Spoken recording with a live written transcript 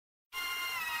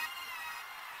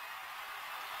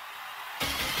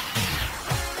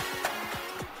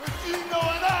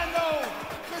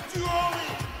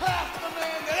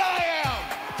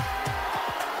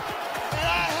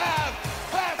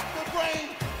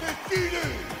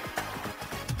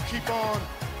keep on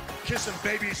kissing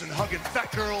babies and hugging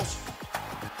fat girls.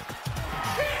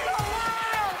 He's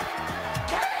alive!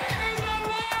 Kane is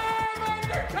alive,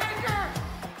 Undertaker!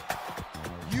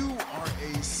 You are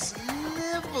a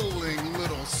sniveling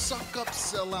little suck-up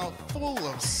sellout full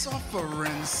of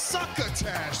suffering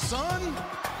succotash, son!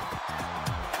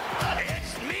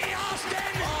 It's me, Austin!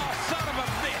 Oh, son of a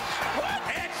bitch! What?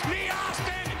 It's me,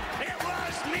 Austin! It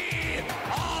was me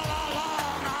all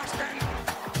along, Austin!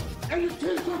 And your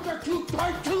t-shirts are too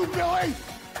tight too, Billy!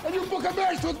 And you book a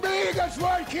match with me against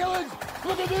Ryan Keelan!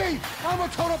 Look at me! I'm a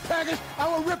total package! I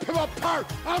will rip him apart!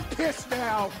 I'm pissed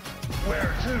now!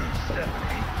 Where to,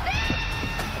 Stephanie?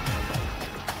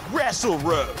 Wrestle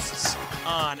Roasts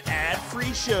on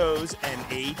ad-free shows and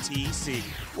ATC.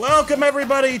 Welcome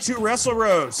everybody to Wrestle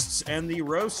Roasts and the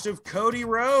roast of Cody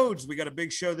Rhodes. We got a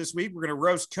big show this week. We're going to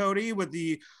roast Cody with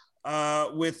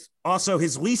with also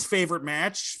his least favorite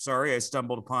match. Sorry, I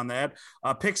stumbled upon that.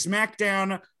 Pick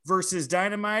SmackDown versus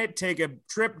Dynamite. Take a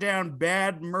trip down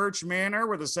Bad Merch Manor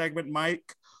with a segment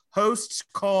Mike hosts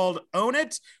called Own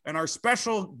It. And our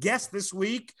special guest this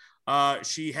week,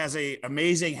 she has a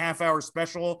amazing half-hour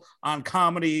special on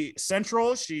Comedy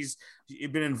Central. She's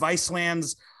been in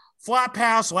Viceland's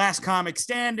Flophouse, Last Comic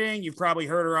Standing. You've probably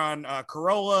heard her on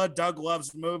Corolla, Doug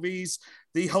Loves Movies.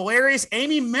 The hilarious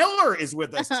Amy Miller is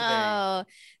with us today. Oh,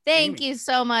 thank you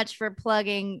so much for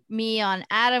plugging me on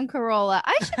Adam Carolla.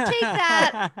 I should take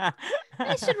that.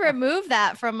 I should remove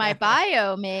that from my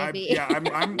bio, maybe.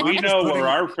 We know where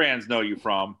our fans know you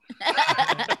from.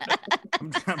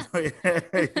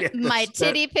 My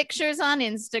titty pictures on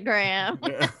Instagram.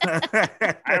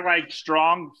 I like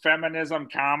strong feminism,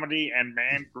 comedy, and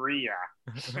mangria.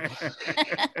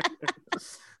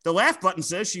 The laugh button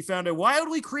says she found a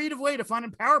wildly creative way to find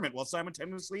empowerment while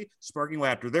simultaneously sparking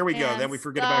laughter. There we go. Then we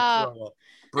forget about Corolla.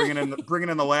 Bringing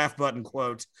in the laugh button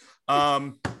quote.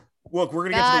 Look,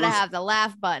 we're gonna have the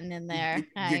laugh button in there.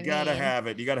 You gotta have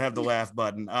it. You gotta have the laugh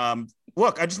button.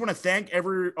 Look, I just want to thank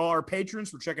all our patrons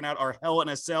for checking out our Hell in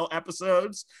a Cell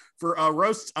episodes. For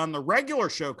roasts on the regular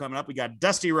show coming up, we got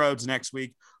Dusty Rhodes next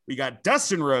week. We got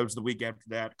Dustin Rhodes the week after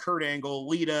that. Kurt Angle,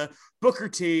 Lita, Booker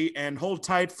T, and hold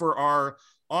tight for our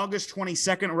August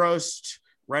 22nd roast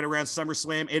right around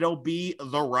SummerSlam. It'll be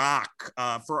The Rock.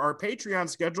 For our Patreon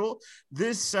schedule,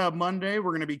 this Monday,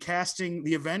 we're going to be casting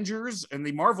the Avengers and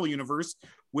the Marvel Universe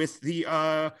with the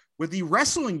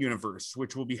Wrestling Universe,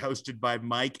 which will be hosted by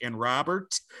Mike and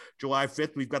Robert. July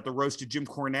 5th, we've got the roast of Jim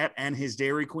Cornette and his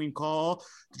Dairy Queen call.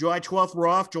 July 12th, we're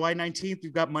off. July 19th,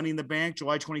 we've got Money in the Bank.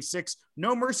 July 26th,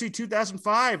 No Mercy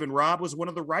 2005, and Rob was one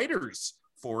of the writers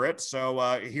for it.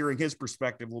 So hearing his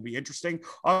perspective will be interesting.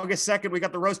 August 2nd, we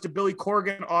got the roast of Billy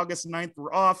Corgan. August 9th,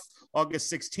 we're off.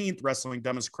 August 16th, Wrestling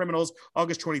Dumbest Criminals.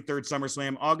 August 23rd,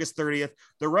 SummerSlam. August 30th,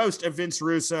 the roast of Vince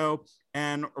Russo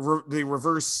and the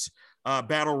reverse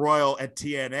Battle Royal at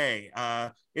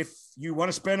TNA. If you want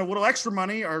to spend a little extra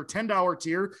money, our $10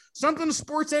 tier, something to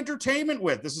sports entertainment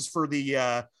with. This is for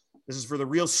the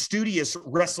real studious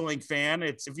wrestling fan.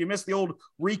 If you missed the old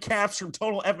recaps from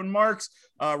Total Evan Marks,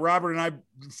 Robert and I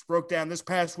broke down this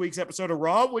past week's episode of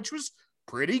Raw, which was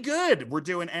pretty good. We're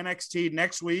doing NXT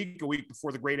next week, a week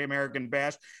before the Great American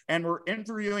Bash, and we're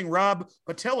interviewing Rob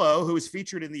Patillo, who was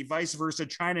featured in the Vice Versa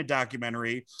China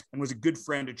documentary and was a good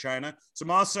friend of China. Some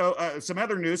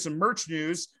other news, some merch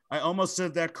news. I almost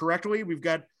said that correctly. We've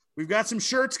got some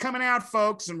shirts coming out,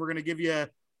 folks, and we're going to give you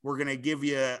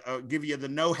the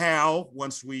know-how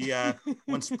once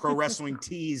Pro Wrestling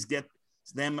Tees get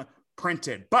them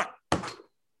printed. But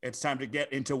it's time to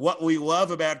get into what we love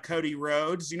about Cody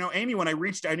Rhodes. You know, Amy, I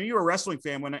knew you were a wrestling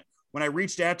fan when I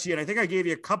reached out to you, and I think I gave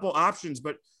you a couple options,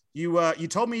 but you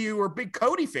told me you were a big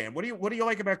Cody fan. What do you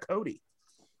like about Cody?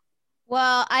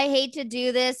 Well, I hate to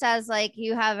do this as like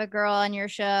you have a girl on your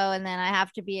show and then I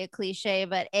have to be a cliche,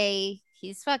 but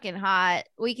he's fucking hot.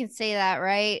 We can say that,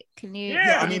 right? Can you?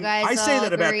 Yeah, I mean, you guys I say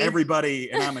that agree? about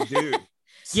everybody, and I'm a dude.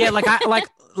 Yeah,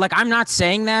 I'm not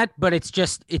saying that, but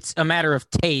it's a matter of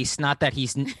taste, not that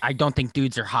I don't think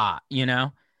dudes are hot, you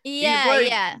know?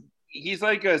 Yeah. He's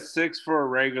like a 6 for a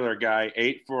regular guy,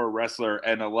 8 for a wrestler,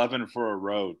 and 11 for a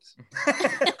Rhodes.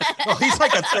 Well, he's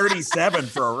like a 37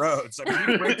 for a Rhodes. I mean,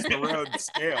 he breaks the Rhodes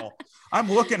scale.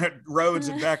 I'm looking at Rhodes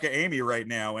and Becca Amy right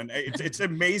now, and it's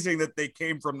amazing that they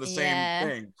came from the same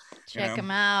thing. Check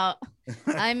them out.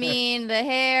 I mean, the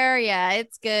hair,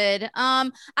 it's good.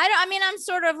 I'm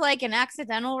sort of like an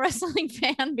accidental wrestling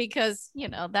fan because,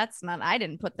 I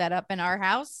didn't put that up in our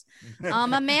house.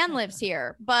 A man lives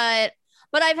here, but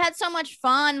I've had so much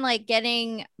fun, like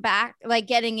getting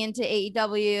into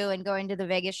AEW and going to the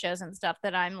Vegas shows and stuff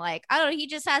that I'm like, I don't know. He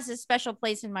just has this special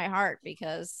place in my heart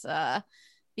because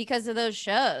because of those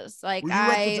shows. Like Were you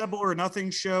at the Double or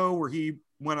Nothing show where he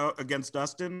went out against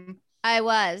Dustin? I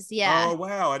was, yeah. Oh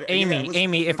wow,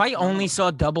 Amy, if I only saw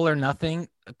Double or Nothing,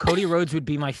 Cody Rhodes would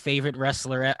be my favorite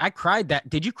wrestler. I cried that.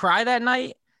 Did you cry that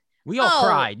night? We all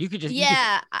cried. You could just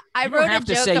I you don't wrote a have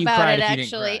to joke say you about cried it if you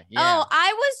didn't actually. cry. Yeah. Oh,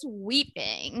 I was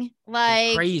weeping.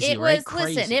 Like crazy, it right? was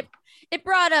Crazy. listen, it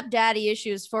brought up daddy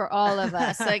issues for all of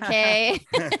us, okay?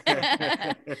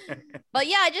 But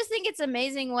yeah, I just think it's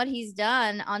amazing what he's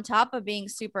done on top of being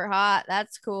super hot.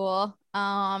 That's cool.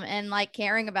 And like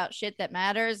caring about shit that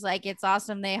matters. Like it's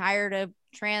awesome they hired a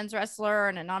trans wrestler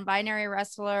and a non-binary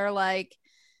wrestler. Like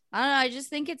I don't know, I just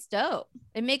think it's dope.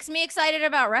 It makes me excited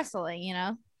about wrestling, you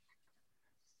know?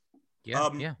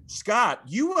 Yeah. Scott,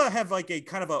 you have like a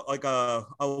kind of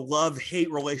a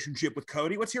love-hate relationship with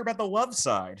Cody. Let's hear about the love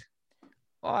side.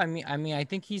 Well, I mean, I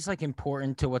think he's like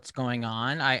important to what's going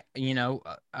on.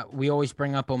 We always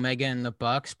bring up Omega and the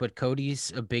Bucks, but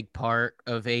Cody's a big part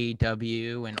of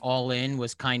AEW, and All In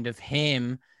was kind of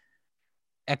him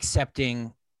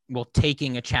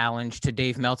taking a challenge to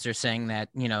Dave Meltzer, saying that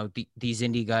these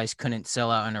indie guys couldn't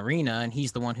sell out an arena, and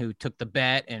he's the one who took the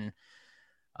bet and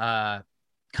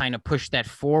kind of pushed that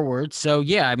forward. So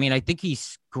yeah, I mean, I think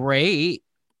he's great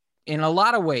in a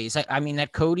lot of ways. I mean,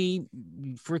 that Cody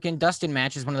freaking Dustin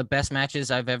match is one of the best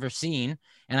matches I've ever seen,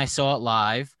 and I saw it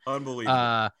live.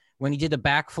 Unbelievable. When he did the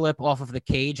backflip off of the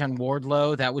cage on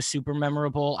Wardlow, that was super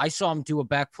memorable. I saw him do a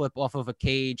backflip off of a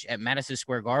cage at Madison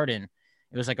Square Garden.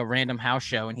 It was like a random house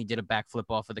show, and he did a backflip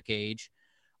off of the cage.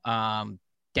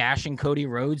 Dashing Cody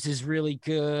Rhodes is really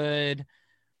good.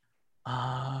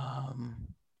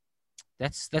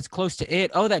 That's close to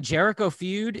it. Oh, that Jericho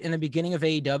feud in the beginning of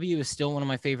AEW is still one of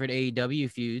my favorite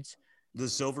AEW feuds. The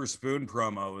Silver Spoon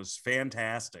promo is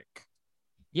fantastic.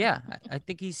 Yeah, I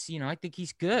think he's good.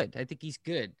 I think he's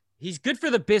good. He's good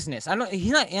for the business. I don't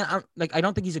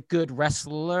think he's a good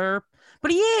wrestler,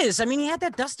 but he is. I mean, he had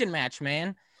that Dustin match,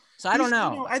 man. So I don't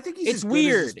know. I think he's it's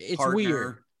weird. It's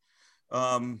weird.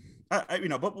 I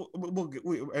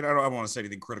don't want to say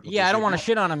anything critical. Yeah, I don't want to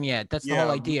shit on him yet. That's the whole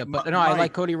idea. But no, I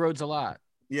like Cody Rhodes a lot.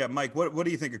 Yeah, Mike, what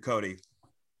do you think of Cody?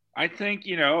 I think,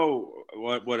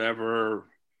 whatever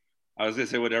I was going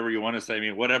to say, whatever you want to say. I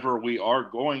mean, whatever we are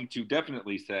going to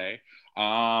definitely say.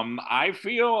 I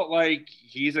feel like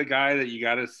he's a guy that you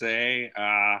got to say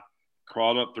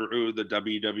crawled up through the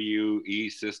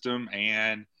WWE system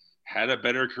and had a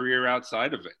better career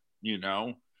outside of it,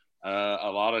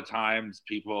 A lot of times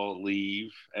people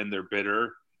leave and they're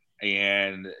bitter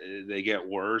and they get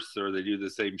worse or they do the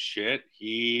same shit.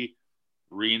 He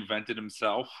reinvented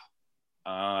himself.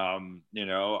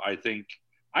 I think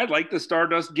I like the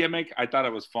Stardust gimmick. I thought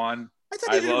it was fun. I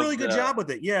thought he did a really good job with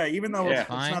it. Yeah, even though it's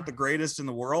not the greatest in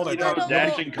the world.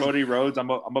 Dashing Cody Rhodes. I'm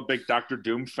a big Dr.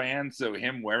 Doom fan, so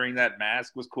him wearing that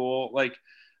mask was cool. Like,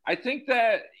 I think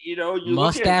that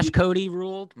Mustache Cody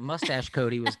ruled. Mustache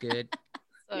Cody was good.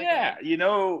 Yeah,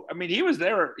 I mean, he was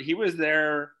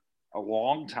there a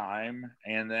long time,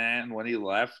 and then when he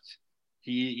left,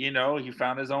 he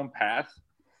found his own path.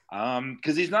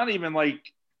 Because he's not even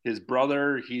like his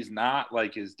brother, he's not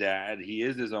like his dad. He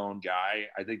is his own guy.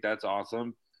 I think that's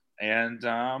awesome. And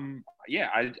I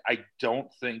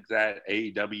don't think that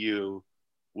AEW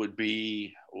would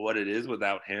be what it is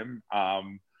without him.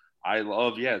 I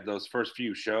love those first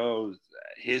few shows.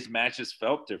 His matches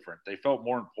felt different. They felt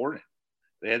more important.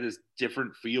 They had this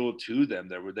different feel to them.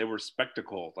 They were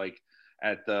spectacle. Like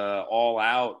at the All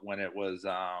Out when it was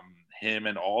him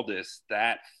and Aldis,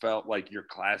 that felt like your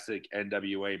classic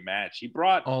NWA match. He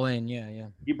brought All In, yeah.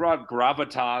 He brought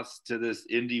gravitas to this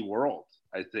indie world.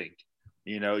 I think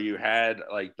you had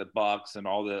like the Bucks and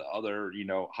all the other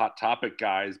Hot Topic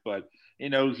guys, but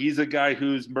he's a guy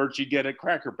whose merch you get at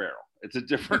Cracker Barrel. It's a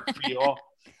different feel,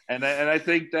 and I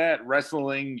think that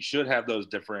wrestling should have those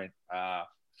different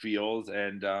feels.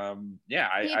 And I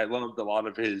loved a lot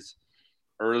of his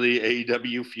early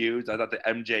AEW feuds. I thought the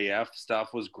MJF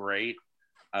stuff was great.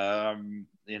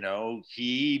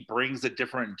 He brings a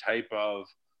different type of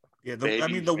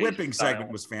the whipping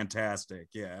segment was fantastic.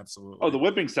 Yeah, absolutely. Oh, the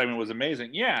whipping segment was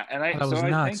amazing. Yeah, and I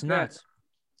think nuts.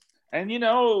 And he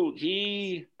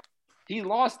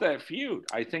lost that feud.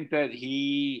 I think that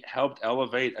he helped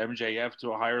elevate MJF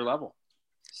to a higher level.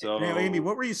 So, now, Amy,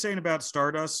 what were you saying about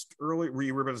Stardust earlier? Were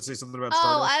you about to say something about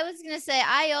Stardust? I was gonna say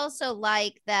I also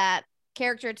like that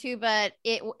character too, but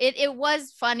it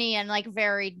was funny and like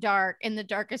very dark in the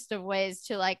darkest of ways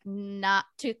to like not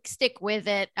to stick with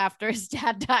it after his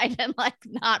dad died and like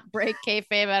not break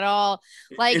kayfabe at all.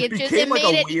 Like it made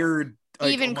it weird,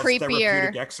 like, even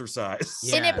creepier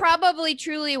exercise. And it probably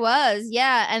truly was.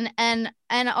 Yeah. And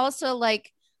also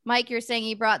like Mike, you're saying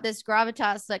he brought this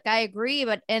gravitas. Like, I agree,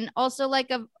 but and also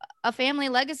like a family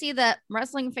legacy that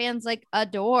wrestling fans like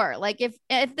adore. Like,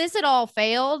 if this had all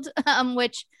failed,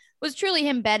 which was truly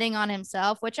him betting on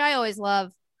himself, which I always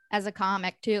love as a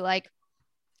comic too. Like,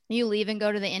 you leave and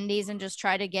go to the indies and just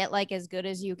try to get like as good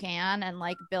as you can and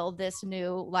like build this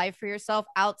new life for yourself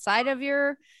outside of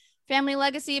your family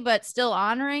legacy, but still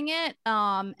honoring it.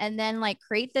 And then like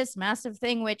create this massive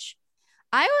thing, which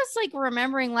I was like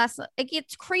remembering last, like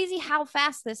it's crazy how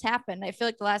fast this happened. I feel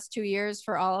like the last 2 years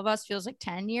for all of us feels like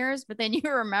 10 years, but then you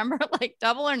remember like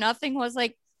Double or Nothing was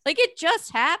like it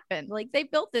just happened. Like they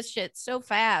built this shit so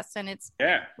fast and it's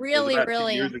really,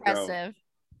 really impressive.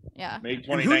 Yeah. And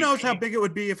who knows how big it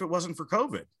would be if it wasn't for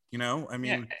COVID, you know? I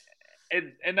mean,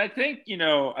 and I think, you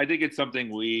know, I think it's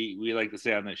something we like to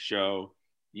say on this show,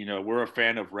 you know, we're a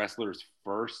fan of wrestlers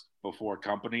first before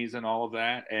companies and all of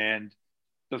that. And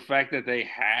the fact that they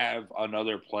have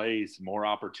another place, more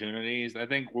opportunities, I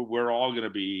think we're all going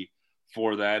to be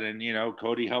for that. And, you know,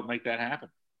 Cody helped make that happen.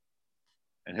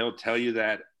 And he'll tell you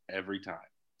that every time.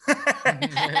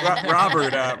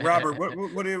 Robert,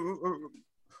 what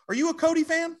are you a Cody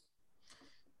fan?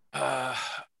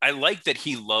 I like that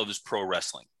he loves pro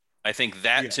wrestling. I think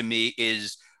that to me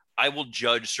is, I will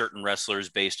judge certain wrestlers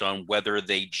based on whether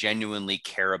they genuinely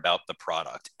care about the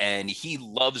product. And he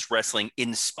loves wrestling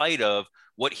in spite of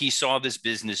what he saw this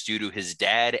business do to his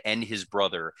dad and his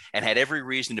brother, and had every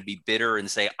reason to be bitter and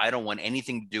say, I don't want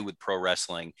anything to do with pro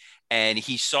wrestling. And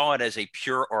he saw it as a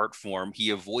pure art form.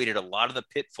 He avoided a lot of the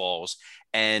pitfalls.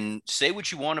 And say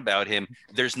what you want about him,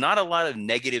 there's not a lot of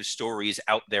negative stories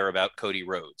out there about Cody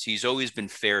Rhodes. He's always been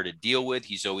fair to deal with.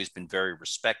 He's always been very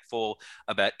respectful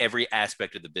about every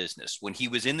aspect of the business. When he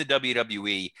was in the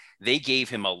WWE, they gave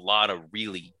him a lot of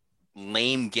really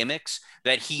lame gimmicks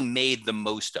that he made the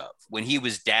most of. When he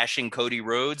was dashing Cody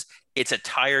Rhodes, it's a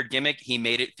tired gimmick. He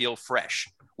made it feel fresh.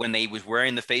 When they was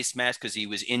wearing the face mask because he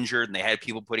was injured and they had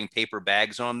people putting paper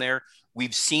bags on there,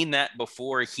 we've seen that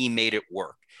before. He made it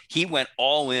work. He went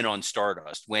all in on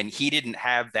Stardust when he didn't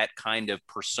have that kind of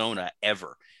persona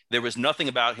ever. There was nothing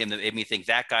about him that made me think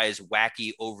that guy is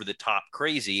wacky, over the top,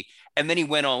 crazy. And then he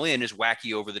went all in as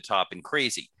wacky, over the top, and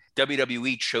crazy.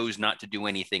 WWE chose not to do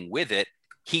anything with it.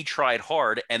 He tried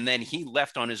hard, and then he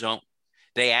left on his own.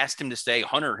 They asked him to stay.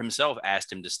 Hunter himself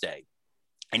asked him to stay.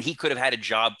 And he could have had a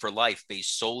job for life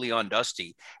based solely on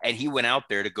Dusty. And he went out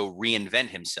there to go reinvent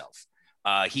himself.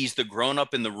 He's the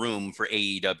grown-up in the room for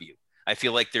AEW. I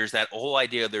feel like there's that whole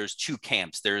idea. There's two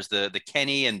camps. There's the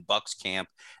Kenny and Bucks camp,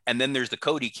 and then there's the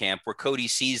Cody camp, where Cody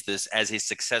sees this as a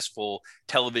successful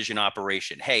television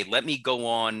operation. Hey, let me go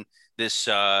on this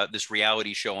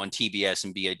reality show on TBS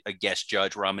and be a guest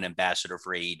judge where I'm an ambassador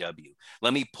for AEW.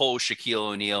 Let me pull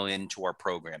Shaquille O'Neal into our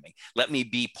programming. Let me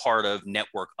be part of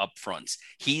network upfronts.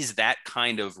 He's that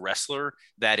kind of wrestler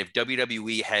that if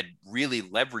WWE had really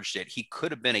leveraged it, he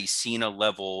could have been a Cena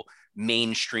level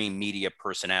mainstream media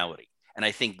personality. And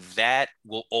I think that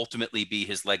will ultimately be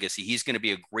his legacy. He's going to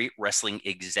be a great wrestling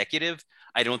executive.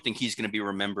 I don't think he's going to be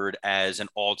remembered as an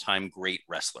all-time great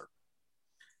wrestler.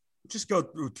 Just go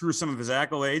through some of his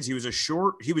accolades. He was a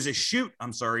shoot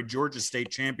Georgia State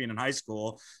champion in high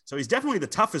school. So he's definitely the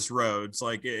toughest Rhodes,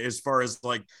 like as far as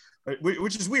like,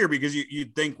 which is weird because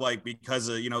you'd think like because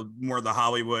of, you know, more of the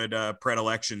Hollywood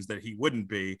predilections that he wouldn't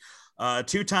be.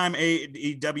 Two-time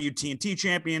AEW TNT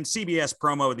champion, CBS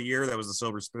promo of the year. That was the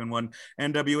Silver Spoon one.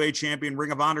 NWA champion,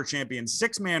 Ring of Honor champion,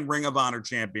 six-man Ring of Honor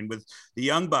champion with the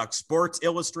Young Bucks, Sports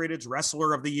Illustrated's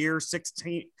Wrestler of the Year,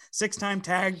 six-time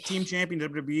tag team champion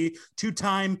WWE,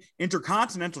 two-time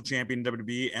Intercontinental champion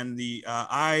WWE, and the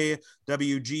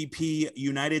IWGP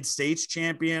United States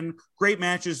champion. Great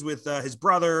matches with his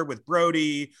brother, with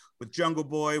Brody, with Jungle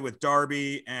Boy, with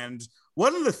Darby. And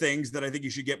one of the things that I think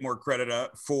you should get more credit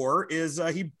for is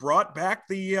he brought back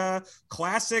the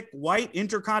classic white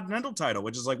Intercontinental title,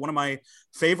 which is like one of my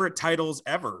favorite titles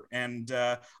ever. And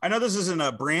I know this isn't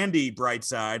a Brandy bright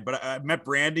side, but I met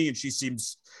Brandy and she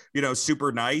seems, you know,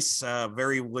 super nice,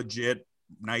 very legit,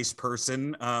 nice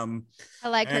person. I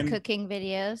like her cooking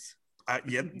videos.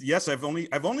 Yes, I've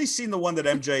only seen the one that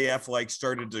MJF like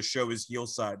started to show his heel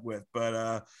side with,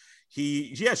 but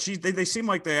they seem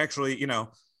like they actually, you know,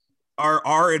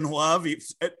 are in love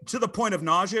to the point of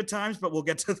nausea at times, but we'll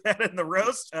get to that in the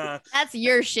roast. That's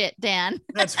your shit, Dan.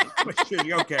 That's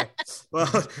okay.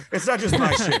 Well, it's not just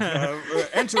my shit.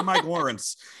 Enter Mike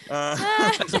Lawrence.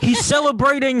 He's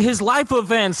celebrating his life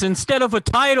events instead of a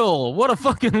title. What a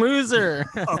fucking loser.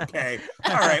 Okay.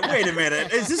 All right. Wait a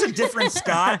minute. Is this a different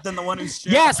Scott than the one who's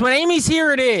shit? Yes. When Amy's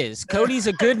here, it is. Cody's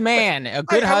a good man, a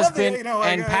good husband,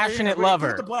 and passionate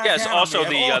lover. Yes. Also,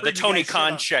 the Tony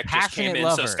Khan check just came in,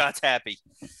 so Scott's happy happy.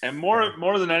 And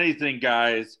more than anything,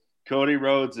 guys, Cody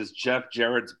Rhodes is Jeff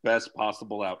Jarrett's best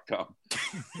possible outcome.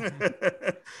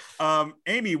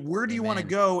 Amy, where do you want to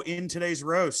go in today's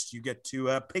roast? You get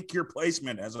to pick your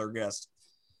placement as our guest.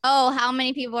 Oh, how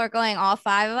many people are going? All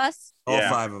 5 of us? All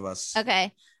 5 of us.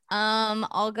 Okay.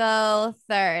 I'll go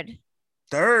third.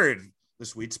 Third, the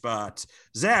sweet spot.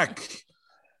 Zach,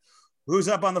 who's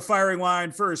up on the firing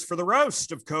line first for the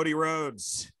roast of Cody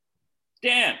Rhodes?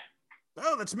 Dan.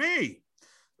 Oh, that's me.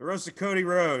 The roast of Cody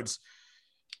Rhodes.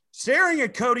 Staring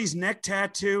at Cody's neck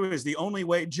tattoo is the only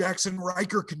way Jackson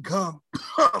Riker can come.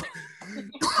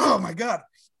 Oh my God.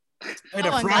 I had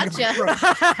a frog in my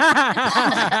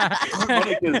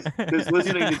throat. Because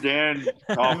listening to Dan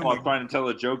talk while trying to tell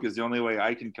a joke is the only way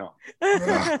I can come.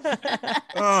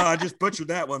 I just butchered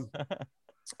that one.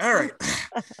 All right.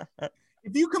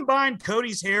 If you combine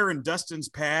Cody's hair and Dustin's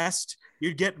past,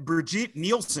 you'd get Brigitte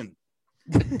Nielsen.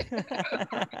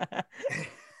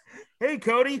 Hey,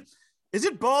 Cody, is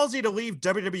it ballsy to leave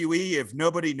WWE if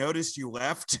nobody noticed you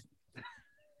left?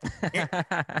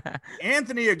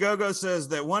 Anthony Agogo says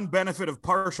that one benefit of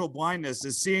partial blindness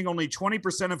is seeing only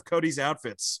 20% of Cody's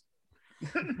outfits.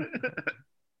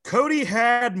 Cody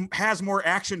has more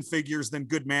action figures than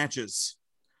good matches.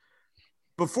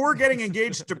 Before getting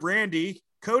engaged to Brandy,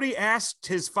 Cody asked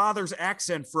his father's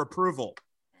accent for approval.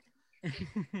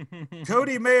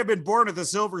 Cody may have been born with a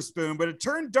silver spoon, but it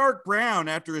turned dark brown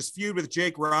after his feud with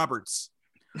Jake Roberts.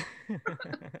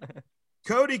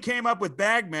 Cody came up with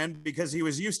Bagman because he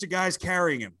was used to guys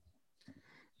carrying him.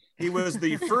 He was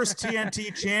the first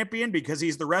TNT champion because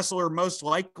he's the wrestler most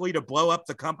likely to blow up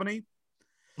the company.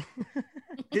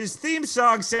 His theme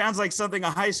song sounds like something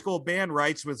a high school band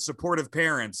writes with supportive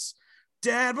parents.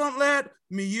 Dad won't let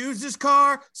me use his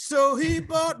car, so he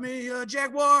bought me a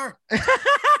Jaguar.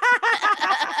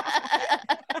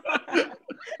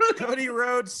 Cody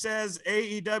Rhodes says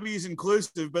AEW is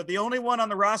inclusive, but the only one on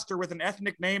the roster with an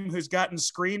ethnic name who's gotten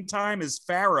screen time is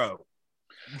Pharaoh.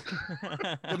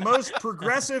 The most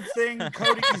progressive thing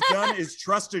Cody's done is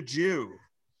trust a Jew.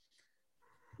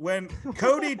 When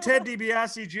Cody, Ted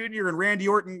DiBiase Jr., and Randy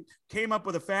Orton came up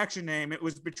with a faction name, it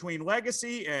was between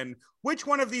Legacy and which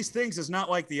one of these things is not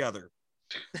like the other.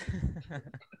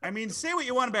 I mean, say what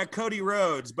you want about Cody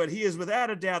Rhodes, but he is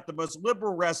without a doubt the most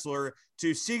liberal wrestler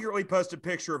to secretly post a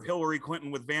picture of Hillary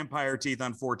Clinton with vampire teeth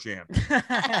on 4chan.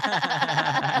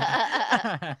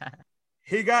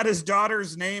 He got his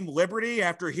daughter's name Liberty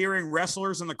after hearing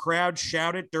wrestlers in the crowd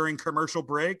shout it during commercial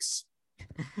breaks.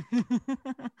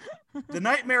 The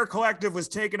Nightmare Collective was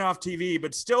taken off TV,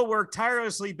 but still worked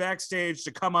tirelessly backstage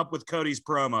to come up with Cody's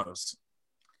promos.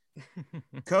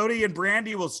 Cody and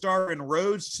Brandy will star in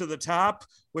Rhodes to the Top,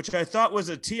 which I thought was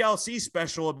a TLC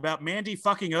special about Mandy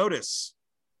fucking Otis.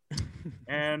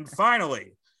 And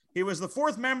finally, he was the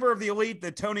 4th member of the Elite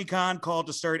that Tony Khan called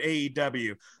to start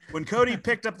AEW. When Cody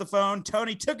picked up the phone,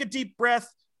 Tony took a deep breath,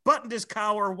 buttoned his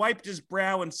collar, wiped his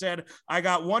brow, and said, I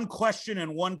got one question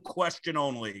and one question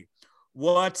only.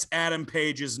 What's Adam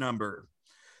Page's number?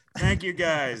 Thank you,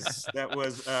 guys. That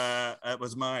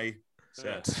was my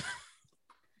set.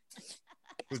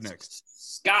 Who's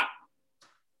next? Scott.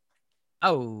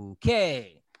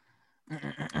 Okay.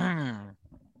 I'm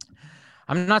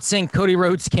not saying Cody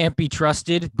Rhodes can't be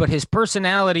trusted, but his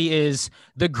personality is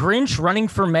the Grinch running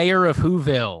for mayor of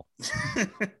Whoville.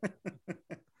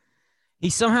 He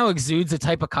somehow exudes a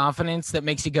type of confidence that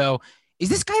makes you go, is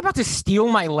this guy about to steal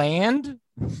my land?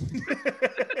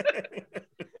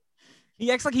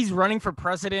 He acts like he's running for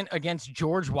president against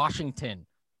George Washington.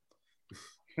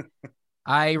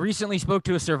 I recently spoke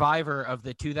to a survivor of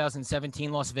the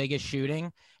 2017 Las Vegas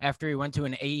shooting after he went to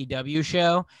an AEW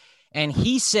show, and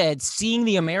he said seeing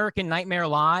the American Nightmare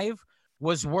live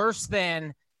was worse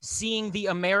than seeing the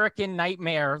American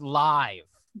Nightmare live.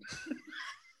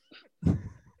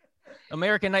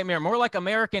 American Nightmare, more like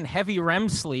American heavy REM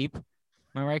sleep.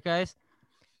 Am I right, guys?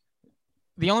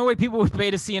 The only way people would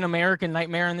pay to see an American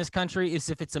Nightmare in this country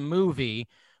is if it's a movie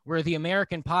where the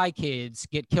American Pie kids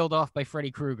get killed off by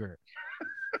Freddy Krueger.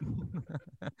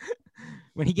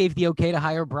 When he gave the okay to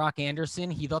hire Brock Anderson,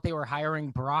 he thought they were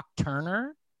hiring Brock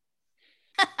Turner.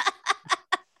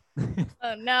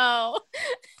 Oh, no.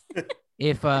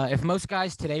 If most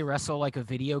guys today wrestle like a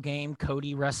video game,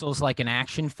 Cody wrestles like an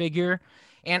action figure.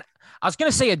 And I was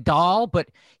going to say a doll, but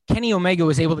Kenny Omega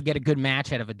was able to get a good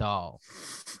match out of a doll.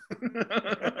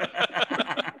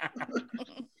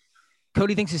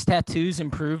 Cody thinks his tattoos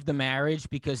improved the marriage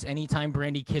because anytime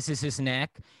Brandy kisses his neck,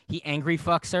 he angry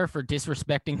fucks her for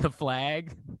disrespecting the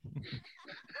flag.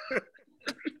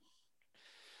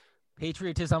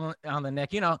 Patriotism on the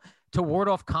neck, to ward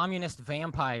off communist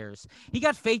vampires. He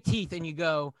got fake teeth, and you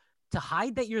go, to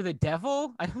hide that you're the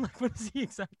devil. I don't like, what is he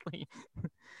exactly?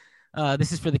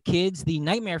 This is for the kids. The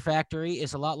Nightmare Factory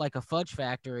is a lot like a fudge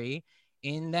factory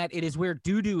in that it is where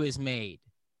doo-doo is made.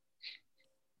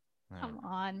 Come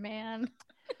on, man.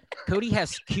 Cody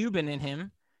has Cuban in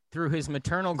him through his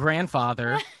maternal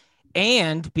grandfather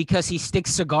and because he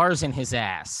sticks cigars in his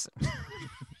ass.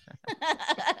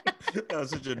 That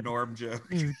was such a Norm joke.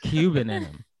 He's Cuban in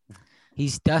him.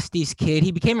 He's Dusty's kid.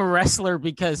 He became a wrestler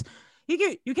because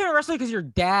you became a wrestler because your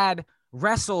dad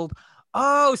wrestled.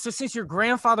 Oh, so since your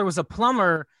grandfather was a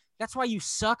plumber, that's why you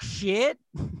suck shit?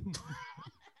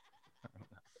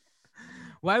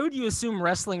 Why would you assume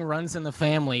wrestling runs in the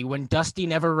family when Dusty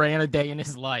never ran a day in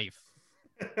his life?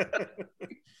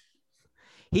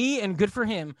 And good for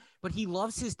him, but he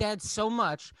loves his dad so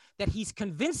much that he's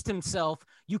convinced himself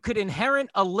you could inherit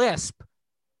a lisp.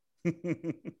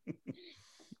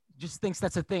 Just thinks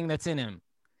that's a thing that's in him.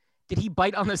 Did he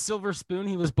bite on the silver spoon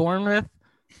he was born with?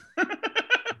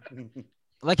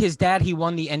 Like his dad, he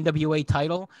won the NWA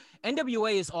title.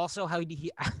 NWA is also how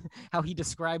he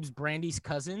describes Brandy's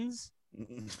cousins.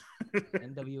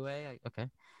 NWA, okay.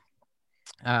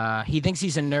 He thinks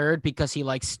he's a nerd because he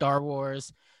likes Star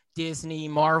Wars, Disney,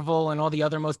 Marvel, and all the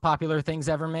other most popular things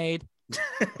ever made. Was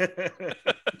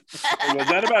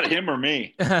that about him or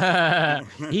me?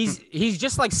 He's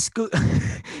just like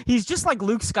he's just like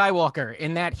Luke Skywalker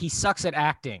in that he sucks at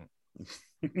acting.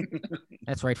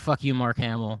 That's right. Fuck you, Mark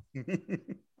Hamill.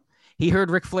 He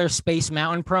heard Ric Flair's Space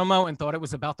Mountain promo and thought it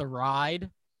was about the ride.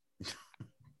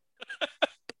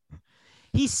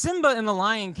 He's Simba in The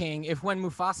Lion King. If when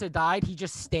Mufasa died, he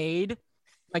just stayed,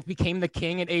 like became the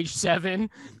king at age 7.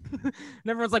 And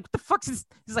everyone's like, what the fuck's this?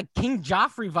 This is like King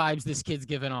Joffrey vibes this kid's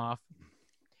giving off.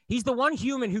 He's the one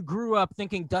human who grew up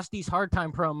thinking Dusty's Hard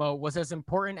Time promo was as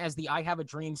important as the I Have a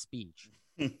Dream speech.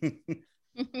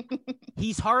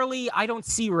 He's Harley, I don't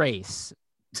see race.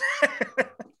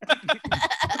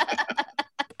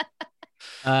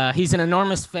 He's an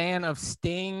enormous fan of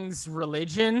Sting's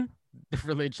religion, the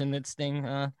religion that Sting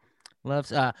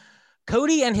loves.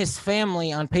 Cody and his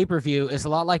family on pay-per-view is a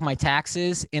lot like my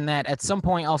taxes in that at some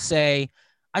point I'll say,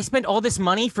 I spent all this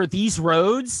money for these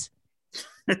roads.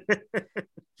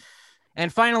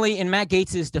 And finally, in Matt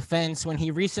Gates' defense, when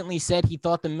he recently said he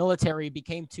thought the military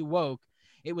became too woke,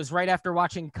 it was right after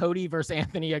watching Cody versus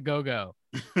Anthony Agogo.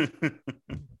 All right,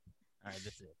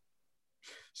 that's it.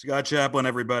 Scott Chaplin,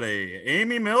 everybody.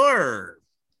 Amy Miller.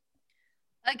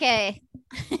 Okay.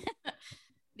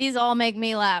 These all make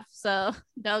me laugh, so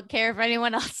don't care if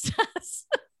anyone else does.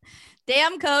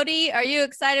 Damn, Cody, are you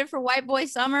excited for White Boy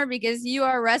Summer? Because you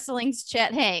are wrestling's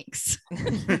Chet Hanks.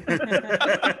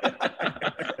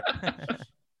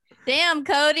 Damn,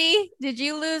 Cody, did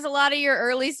you lose a lot of your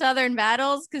early Southern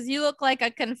battles? Because you look like a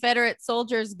Confederate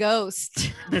soldier's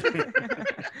ghost. What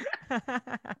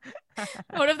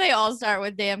if they all start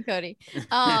with damn, Cody?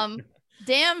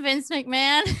 Damn, Vince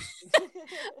McMahon.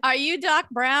 Are you Doc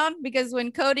Brown? Because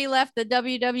when Cody left the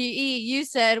WWE, you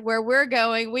said, where we're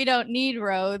going, we don't need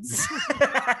roads.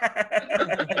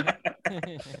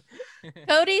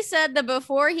 Cody said that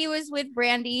before he was with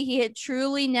Brandy, he had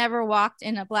truly never walked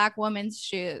in a black woman's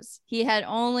shoes. He had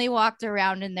only walked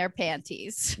around in their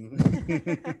panties.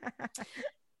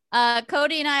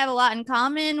 Cody and I have a lot in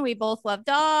common. We both love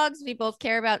dogs. We both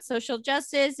care about social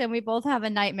justice, and we both have a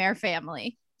nightmare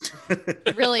family.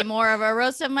 Really more of a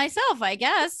roast of myself, I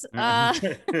guess.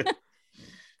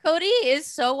 Cody is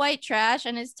so white trash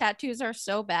and his tattoos are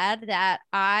so bad that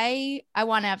I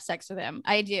want to have sex with him.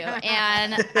 I do.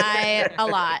 And a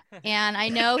lot. And I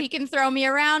know he can throw me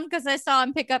around because I saw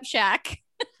him pick up Shaq.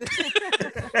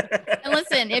 And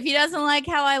listen, if he doesn't like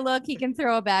how I look, he can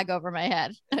throw a bag over my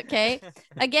head. Okay.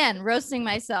 Again, roasting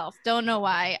myself. Don't know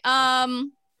why.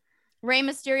 Rey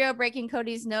Mysterio breaking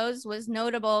Cody's nose was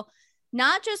notable,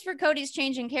 not just for Cody's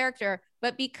change in character,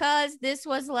 but because this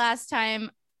was the last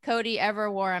time Cody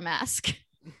ever wore a mask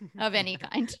of any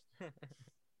kind.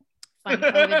 Fun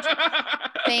COVID.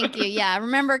 Thank you. Yeah.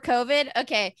 Remember COVID?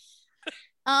 Okay.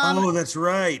 Oh, that's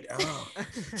right. Oh.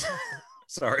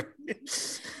 Sorry.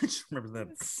 Just remember that.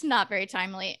 It's not very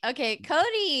timely. Okay,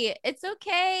 Cody, it's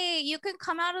okay. You can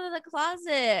come out of the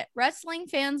closet. Wrestling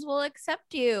fans will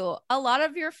accept you. A lot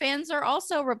of your fans are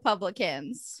also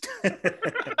Republicans.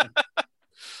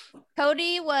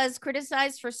 Cody was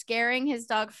criticized for scaring his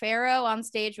dog Pharaoh on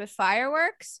stage with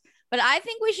fireworks, but I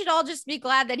think we should all just be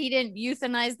glad that he didn't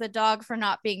euthanize the dog for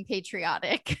not being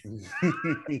patriotic.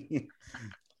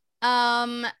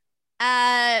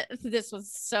 This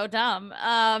was so dumb.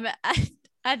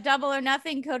 At Double or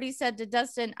Nothing, Cody said to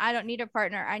Dustin, I don't need a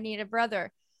partner. I need a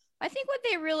brother. I think what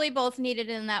they really both needed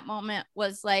in that moment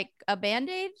was like a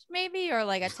Band-Aid maybe, or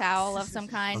like a towel of some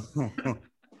kind.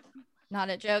 Not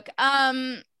a joke.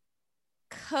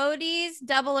 Cody's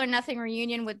Double or Nothing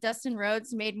reunion with Dustin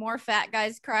Rhodes made more fat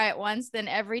guys cry at once than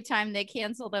every time they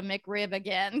canceled a McRib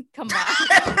again. Come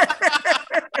on.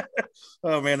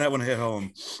 Oh man, that one hit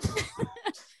home.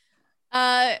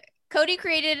 Cody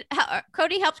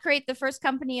helped create the first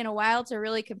company in a while to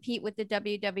really compete with the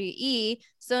WWE.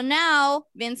 So now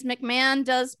Vince McMahon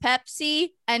does Pepsi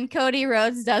and Cody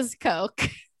Rhodes does Coke.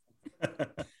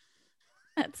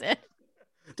 That's it.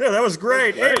 Dude, that was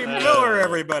great. Amy Miller,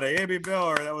 everybody. Amy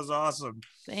Miller. That was awesome.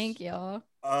 Thank you.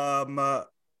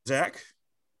 Zach?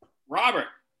 Robert.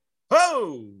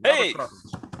 Oh, hey.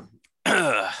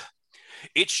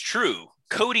 It's true.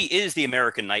 Cody is the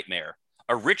American nightmare.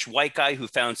 A rich white guy who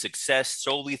found success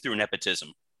solely through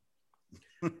nepotism.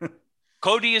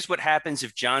 Cody is what happens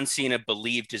if John Cena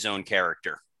believed his own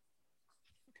character.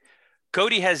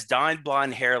 Cody has dyed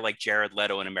blonde hair like Jared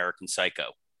Leto in American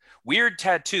Psycho. Weird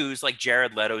tattoos like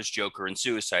Jared Leto's Joker in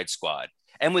Suicide Squad.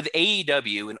 And with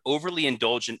AEW, an overly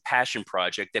indulgent passion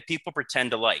project that people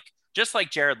pretend to like, just like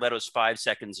Jared Leto's 5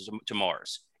 Seconds to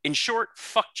Mars. In short,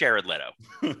 fuck Jared Leto.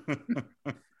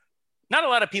 Not a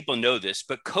lot of people know this,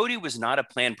 but Cody was not a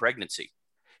planned pregnancy.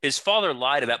 His father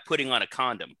lied about putting on a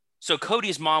condom, so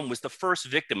Cody's mom was the first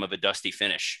victim of a dusty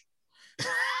finish.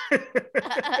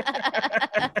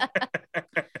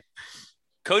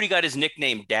 Cody got his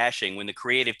nickname Dashing when the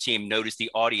creative team noticed the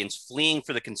audience fleeing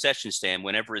for the concession stand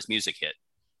whenever his music hit.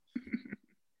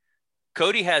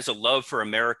 Cody has a love for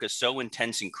America so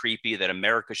intense and creepy that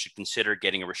America should consider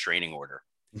getting a restraining order.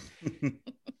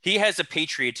 He has a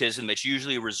patriotism that's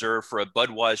usually reserved for a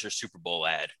Budweiser Super Bowl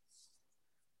ad.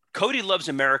 Cody loves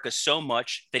America so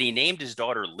much that he named his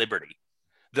daughter Liberty.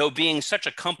 Though being such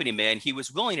a company man, he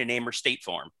was willing to name her State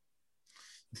Farm.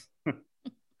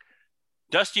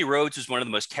 Dusty Rhodes was one of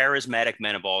the most charismatic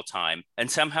men of all time, and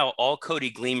somehow all Cody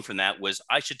gleaned from that was,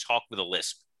 I should talk with a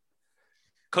lisp.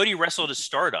 Cody wrestled as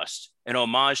Stardust, an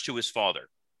homage to his father.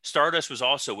 Stardust was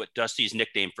also what Dusty's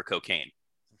nickname for cocaine.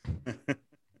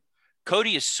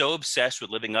 Cody is so obsessed with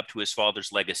living up to his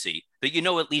father's legacy that you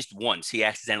know at least once he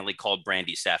accidentally called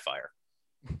Brandy Sapphire.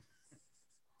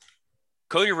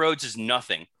 Cody Rhodes is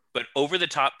nothing but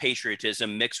over-the-top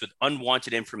patriotism mixed with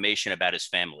unwanted information about his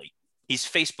family. He's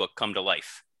Facebook come to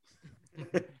life.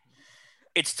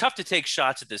 It's tough to take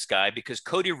shots at this guy because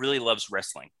Cody really loves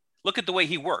wrestling. Look at the way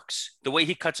he works, the way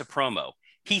he cuts a promo.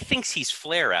 He thinks he's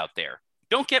Flair out there.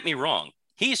 Don't get me wrong.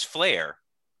 He's Flair.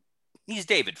 He's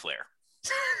David Flair.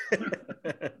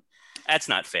 That's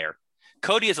not fair.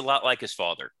 Cody is a lot like his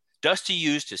father. Dusty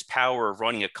used his power of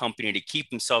running a company to keep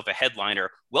himself a headliner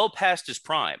well past his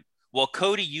prime, while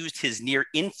Cody used his near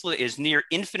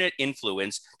infinite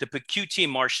influence to put QT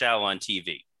Marshall on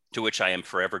TV, to which I am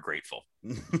forever grateful.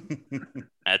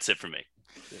 That's it for me.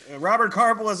 Robert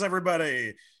Karpeles,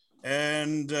 everybody.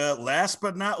 And last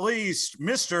but not least,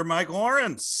 Mr. Mike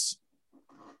Lawrence.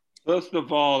 First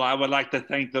of all, I would like to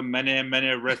thank the many, many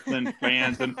wrestling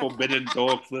fans and forbidden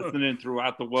dogs listening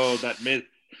throughout the world that miss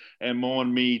and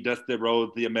mourn me, Dusty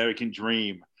Rhodes, the American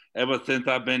dream, ever since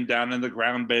I've been down in the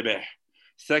ground, baby.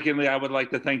 Secondly, I would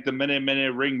like to thank the many, many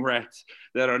ring rats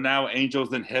that are now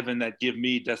angels in heaven that give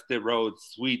me, Dusty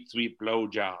Rhodes, sweet, sweet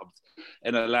blowjobs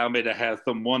and allow me to have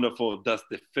some wonderful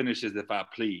Dusty finishes if I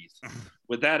please.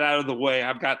 With that out of the way,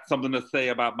 I've got something to say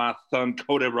about my son,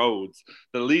 Cody Rhodes,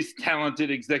 the least talented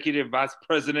executive vice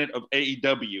president of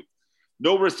AEW.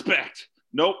 No respect,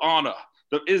 no honor.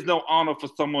 There is no honor for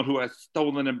someone who has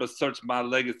stolen and besmirched my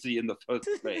legacy in the first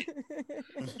place.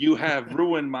 You have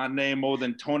ruined my name more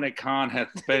than Tony Khan has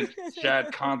spent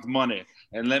Shad Khan's money.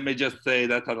 And let me just say,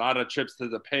 that's a lot of trips to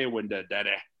the pay window,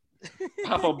 Daddy.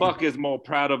 Papa Buck is more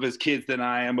proud of his kids than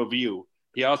I am of you.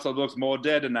 He also looks more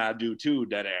dead than I do too,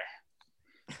 Daddy.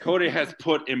 Cody has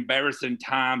put embarrassing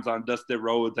times on Dusty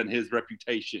Rhodes and his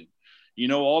reputation. You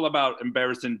know all about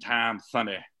embarrassing times,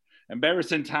 Sonny.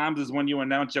 Embarrassing times is when you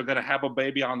announce you're going to have a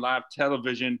baby on live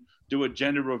television, do a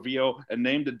gender reveal, and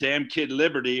name the damn kid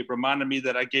Liberty, reminding me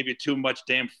that I gave you too much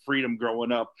damn freedom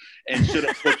growing up and should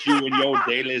have put you in your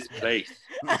Daily's place.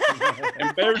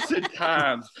 Embarrassing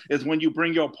times is when you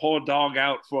bring your poor dog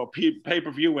out for a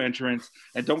pay-per-view entrance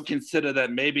and don't consider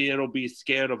that maybe it'll be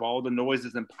scared of all the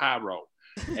noises and pyro.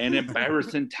 And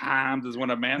embarrassing times is when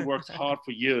a man works hard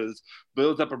for years,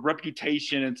 builds up a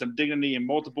reputation and some dignity in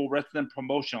multiple wrestling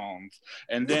promotions,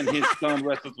 and then his son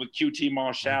wrestles with QT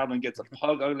Marshall and gets a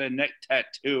pug ugly neck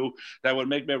tattoo that would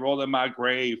make me roll in my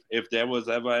grave if there was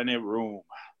ever any room.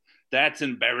 That's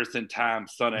embarrassing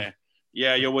times, Sonny.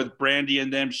 Yeah, you're with Brandy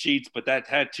and them sheets, but that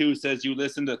tattoo says you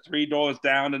listen to Three Doors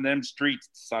Down in them streets,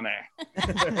 sonny.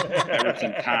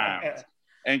 Embarrassing times.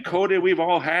 And Cody, we've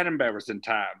all had embarrassing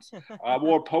times. I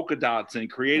wore polka dots and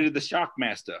created the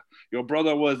Shockmaster. Your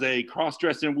brother was a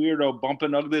cross-dressing weirdo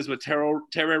bumping uglies with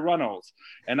Terry Runnels.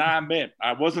 And I admit,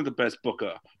 I wasn't the best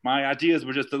booker. My ideas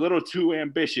were just a little too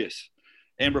ambitious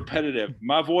and repetitive.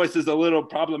 My voice is a little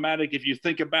problematic if you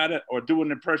think about it or do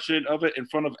an impression of it in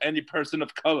front of any person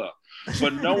of color.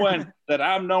 But knowing that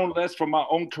I'm known less for my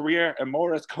own career and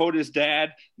more as Cody's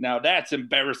dad, now that's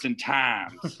embarrassing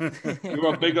times.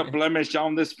 You're a bigger blemish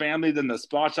on this family than the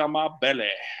splotch on my belly.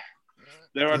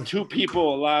 There are two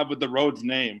people alive with the Rhodes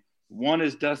name. One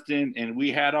is Dustin, and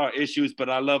we had our issues, but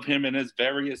I love him and his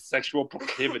various sexual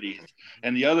proclivities.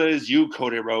 And the other is you,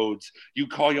 Cody Rhodes. You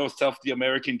call yourself the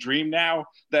American Dream now?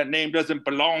 That name doesn't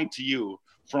belong to you.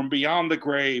 From beyond the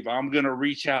grave, I'm going to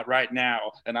reach out right now,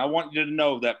 and I want you to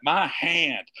know that my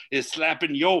hand is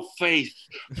slapping your face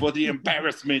for the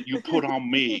embarrassment you put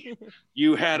on me.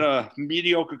 You had a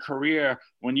mediocre career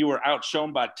when you were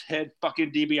outshone by Ted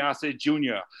fucking DiBiase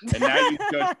Jr., and now you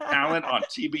judge talent on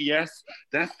TBS?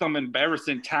 That's some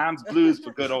embarrassing times blues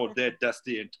for good old dead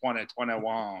Dusty in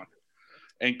 2021.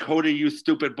 And Cody, you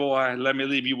stupid boy, let me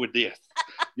leave you with this.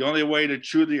 The only way to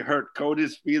truly hurt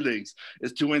Cody's feelings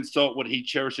is to insult what he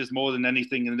cherishes more than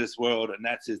anything in this world, and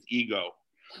that's his ego.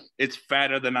 It's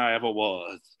fatter than I ever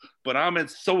was, but I'm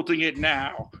insulting it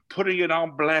now, putting it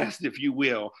on blast, if you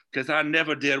will, because I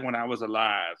never did when I was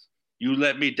alive. You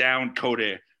let me down,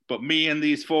 Cody, but me and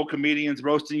these 4 comedians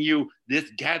roasting you, this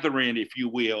gathering, if you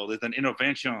will, is an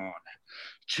intervention.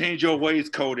 Change your ways,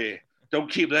 Cody.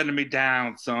 Don't keep letting me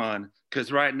down, son,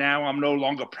 because right now I'm no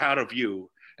longer proud of you.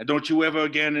 And don't you ever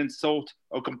again insult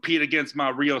or compete against my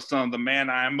real son, the man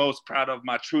I am most proud of,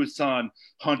 my true son,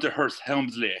 Hunter Hearst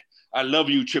Helmsley. I love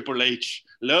you, Triple H.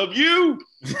 Love you.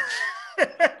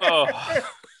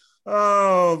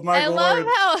 Oh, my I love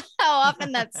how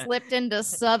often that slipped into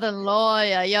Southern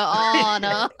lawyer, Your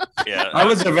Honor. Yeah, I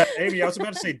was about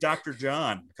to say Dr.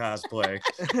 John cosplay.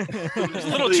 It was a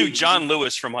little too John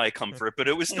Lewis for my comfort, but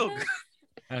it was still good.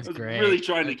 That's I was great. really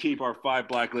trying to keep our 5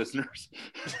 black listeners.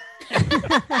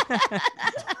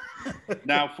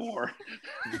 Now 4.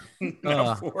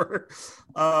 Now 4.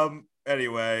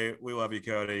 Anyway, we love you,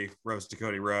 Cody. Roast to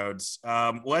Cody Rhodes.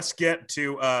 Let's get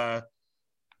to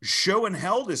show in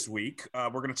hell this week. We're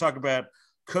going to talk about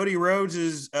Cody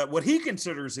Rhodes' what he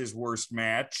considers his worst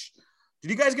match. Did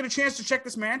you guys get a chance to check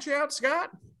this match out,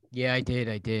 Scott? Yeah, I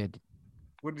did.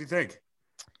 What did you think?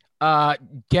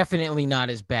 Definitely not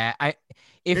as bad.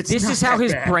 If It's this not is how that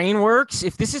his bad. brain works,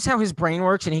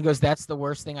 and he goes, that's the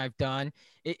worst thing I've done,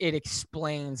 it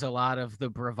explains a lot of the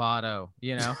bravado,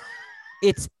 you know.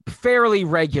 It's fairly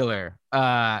regular.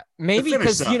 Maybe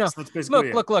because, you know,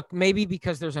 look, maybe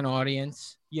because there's an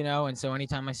audience, you know, and so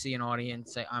anytime I see an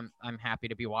audience, I'm happy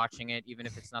to be watching it, even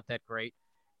if it's not that great.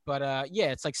 But yeah,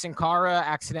 it's like Sin Cara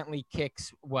accidentally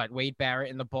kicks Wade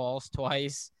Barrett in the balls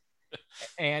twice.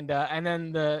 And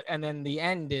then the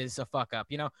end is a fuck up,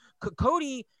 you know.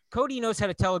 Cody knows how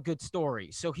to tell a good story,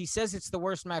 so he says it's the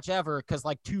worst match ever because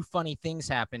like 2 funny things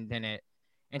happened in it,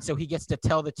 and so he gets to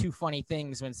tell the 2 funny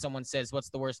things when someone says what's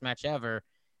the worst match ever,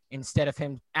 instead of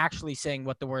him actually saying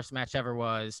what the worst match ever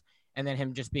was, and then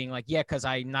him just being like, yeah, because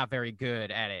I'm not very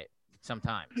good at it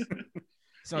sometimes.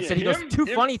 So instead he goes, 2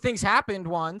 funny things happened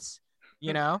once,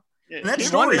 you know. Yeah, that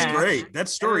story's great. That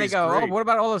story is great. Oh, what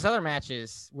about all those other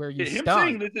matches where you him stung?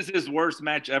 saying this is his worst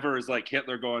match ever is like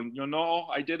Hitler going, you know,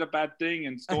 I did a bad thing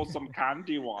and stole some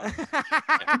candy once.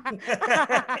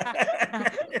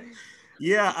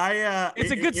 Yeah,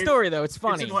 it's a good story though. It's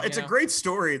funny. It's a great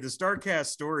story. The Starcast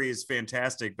story is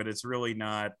fantastic, but it's really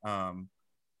not.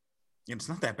 It's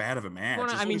not that bad of a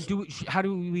match. How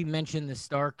do we mention the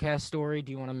Starcast story?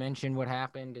 Do you want to mention what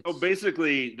happened? Oh,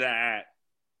 basically that,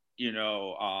 you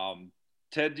know,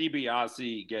 Ted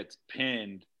DiBiase gets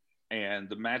pinned, and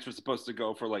the match was supposed to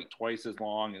go for like twice as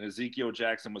long, and Ezekiel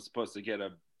Jackson was supposed to get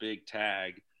a big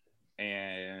tag,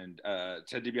 and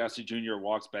Ted DiBiase Jr.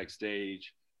 walks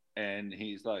backstage, and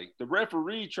he's like, the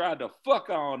referee tried to fuck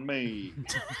on me.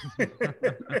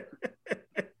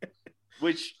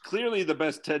 Which clearly the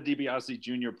best Ted DiBiase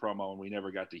Jr. promo, and we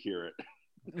never got to hear it.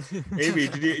 Amy,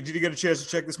 did you get a chance to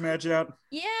check this match out?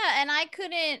 Yeah, and I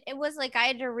couldn't. It was like I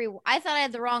had to I thought I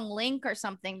had the wrong link or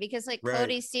something because like Right.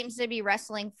 Cody seems to be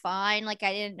wrestling fine. Like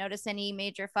I didn't notice any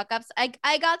major fuck ups.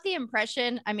 I got the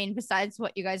impression. I mean, besides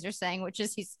what you guys are saying, which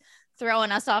is he's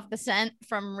throwing us off the scent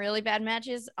from really bad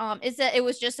matches. Is that it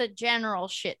was just a general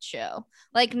shit show.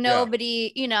 Like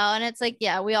nobody, you know. And it's like,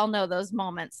 yeah, we all know those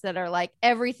moments that are like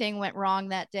everything went wrong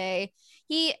that day.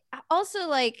 He also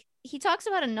like. he talks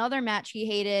about another match he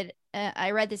hated.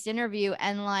 I read this interview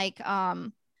and like,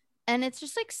 and it's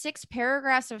just like 6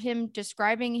 paragraphs of him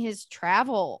describing his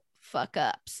travel fuck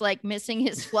ups, like missing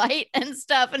his flight and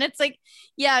stuff. And it's like,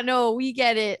 yeah, no, we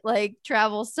get it. Like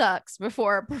travel sucks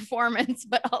before a performance,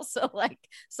 but also like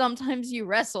sometimes you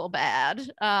wrestle bad.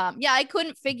 Yeah, I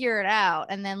couldn't figure it out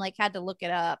and then like had to look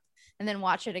it up and then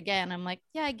watch it again. I'm like,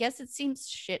 yeah, I guess it seems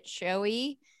shit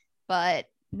showy, but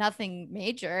nothing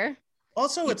major.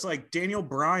 Also, it's like Daniel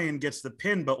Bryan gets the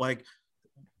pin, but like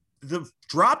the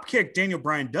drop kick Daniel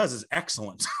Bryan does is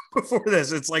excellent. Before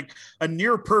this, it's like a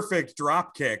near perfect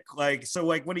drop kick. Like, so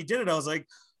like when he did it, I was like,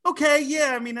 okay,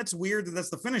 yeah, I mean, that's weird that that's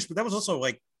the finish, but that was also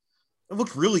like, it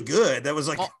looked really good. That was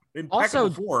like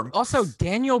impeccable form. Also,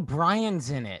 Daniel Bryan's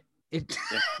in it.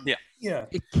 Yeah.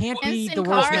 It can't be Sin the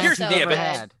worst Cara match so he's ever good.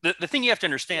 had. The thing you have to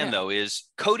understand, though, is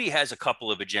Cody has a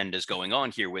couple of agendas going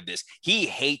on here with this. He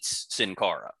hates Sin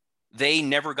Cara. They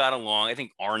never got along. I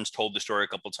think Arn's told the story a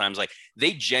couple of times. Like,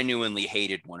 they genuinely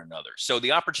hated one another. So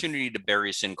the opportunity to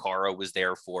bury Sin Cara was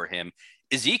there for him.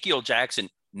 Ezekiel Jackson,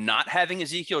 not having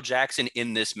Ezekiel Jackson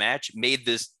in this match made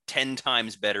this 10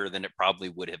 times better than it probably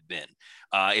would have been.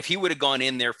 If he would have gone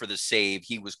in there for the save,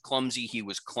 he was clumsy, he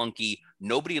was clunky.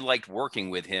 Nobody liked working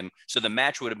with him. So the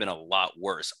match would have been a lot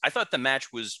worse. I thought the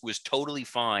match was totally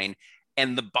fine.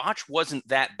 And the botch wasn't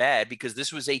that bad because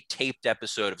this was a taped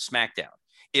episode of SmackDown.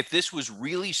 If this was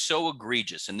really so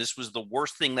egregious and this was the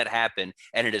worst thing that happened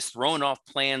and it has thrown off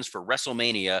plans for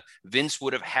WrestleMania, Vince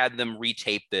would have had them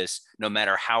retape this no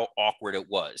matter how awkward it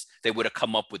was. They would have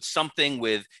come up with something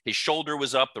with his shoulder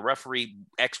was up, the referee,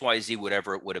 XYZ,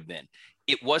 whatever it would have been.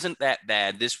 It wasn't that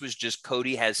bad. This was just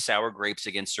Cody has sour grapes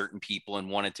against certain people and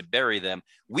wanted to bury them.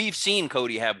 We've seen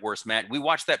Cody have worse match. We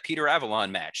watched that Peter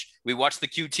Avalon match. We watched the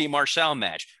QT Marshall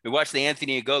match. We watched the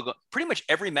Anthony Ogogo. Pretty much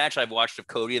every match I've watched of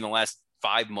Cody in the last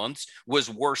 5 months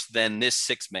was worse than this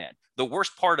 6-man. The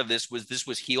worst part of this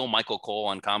was heel Michael Cole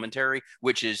on commentary,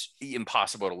 which is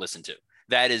impossible to listen to.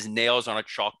 That is nails on a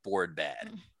chalkboard bad.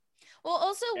 Well,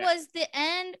 also was the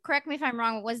end, correct me if I'm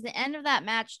wrong, was the end of that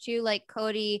match too, like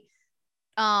Cody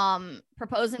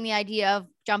proposing the idea of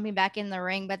jumping back in the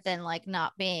ring, but then like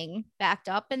not being backed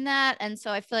up in that. And so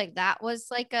I feel like that was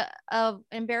like a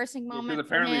embarrassing moment. Because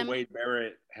apparently Wade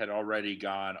Barrett had already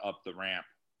gone up the ramp.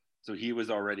 So he was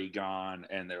already gone,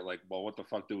 and they're like, well, what the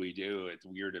fuck do we do? It's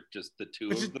weird if just the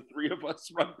 3 of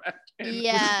us run back in.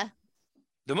 Yeah.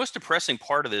 The most depressing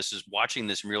part of this is watching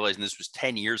this and realizing this was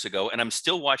 10 years ago. And I'm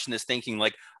still watching this thinking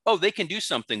like, oh, they can do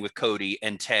something with Cody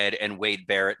and Ted and Wade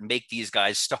Barrett, make these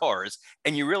guys stars.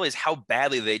 And you realize how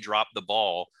badly they dropped the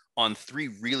ball on 3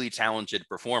 really talented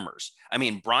performers. I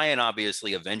mean, Brian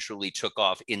obviously eventually took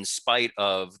off in spite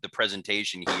of the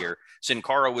presentation here. Sin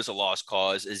Cara was a lost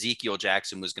cause. Ezekiel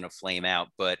Jackson was going to flame out.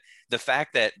 But the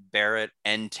fact that Barrett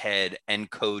and Ted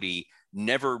and Cody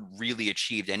never really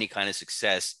achieved any kind of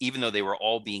success, even though they were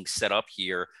all being set up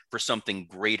here for something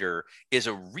greater, is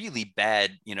a really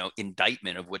bad,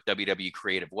 indictment of what WWE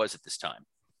creative was at this time.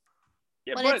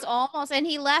 Yeah, but it's almost, and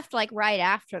he left like right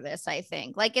after this, I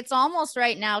think. Like it's almost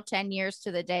right now 10 years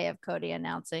to the day of Cody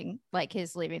announcing like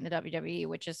his leaving the WWE,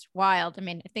 which is wild. I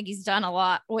mean, I think he's done a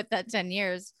lot with that 10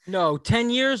 years. No, 10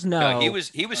 years? No. He was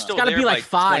still it's gotta there be like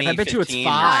 5. I bet you it's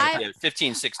 5.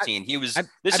 15, 16. He was, I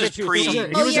this is pre. He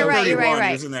was you're right. He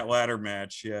was in that ladder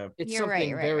match. Yeah. It's you're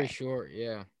something right, very short.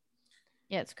 Yeah.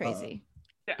 Yeah, it's crazy.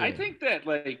 Yeah, I think that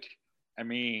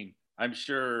I'm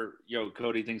sure,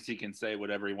 Cody thinks he can say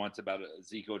whatever he wants about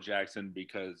Ezekiel Jackson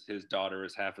because his daughter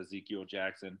is half Ezekiel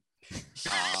Jackson.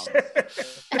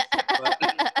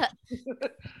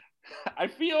 I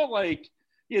feel like,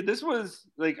 this was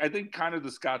like, I think kind of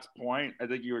the Scott's point. I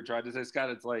think you were trying to say,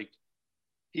 Scott, it's like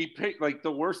he picked, like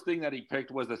the worst thing that he picked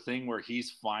was the thing where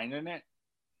he's fine in it.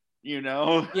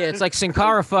 Yeah, it's like Sin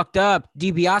Cara fucked up.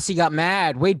 DiBiase got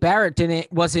mad. Wade Barrett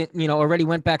wasn't, already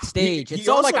went backstage. It's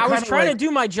all like I was trying to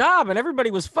do my job and everybody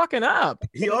was fucking up.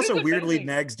 He also weirdly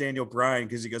nags Daniel Bryan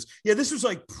because he goes, yeah, this was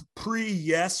like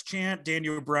pre-yes chant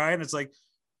Daniel Bryan. It's like,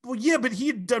 well, yeah, but he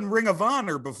had done Ring of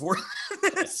Honor before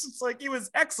this. It's like he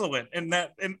was excellent in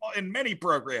that in many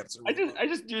programs. I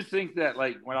just do think that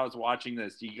like when I was watching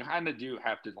this, you kind of do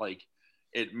have to like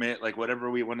admit like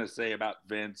whatever we want to say about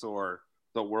Vince or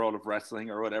the world of wrestling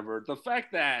or whatever, the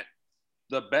fact that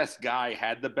the best guy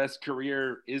had the best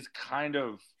career is kind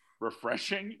of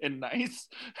refreshing and nice.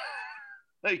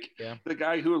 The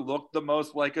guy who looked the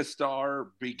most like a star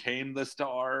became the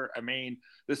star. I mean,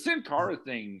 the Sin Cara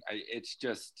thing, it's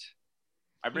just,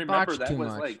 I remember that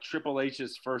was like Triple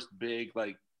H's first big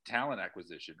like talent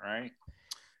acquisition, right?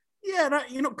 Yeah,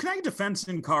 can I defend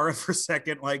Sin Cara for a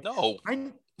second? Like, no,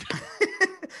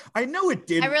 I know it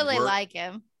didn't. I really work. like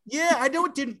him. Yeah, I know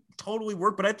it didn't totally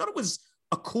work, but I thought it was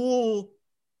a cool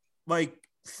like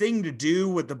thing to do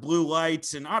with the blue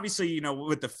lights, and obviously, you know,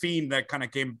 with the Fiend that kind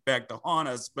of came back to haunt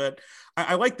us. But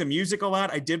I like the music a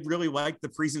lot. I did really like the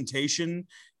presentation,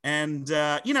 and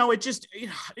you know, it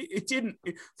didn't,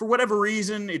 for whatever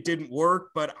reason, it didn't work.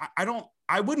 But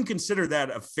I wouldn't consider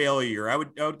that a failure. I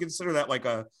would consider that like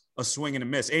a swing and a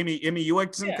miss. Amy, you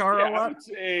like Sin Cara a lot? I would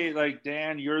say, like,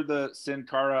 Dan, you're the Sin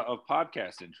Cara of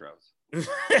podcast intros.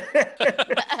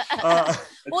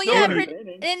 Well, yeah,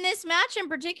 in this match in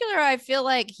particular, I feel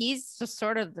like he's just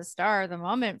sort of the star of the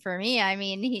moment for me. I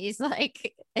mean, he's I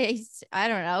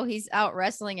don't know, he's out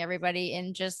wrestling everybody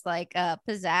in just like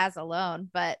pizzazz alone.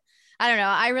 But I don't know,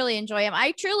 I really enjoy him.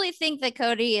 I truly think that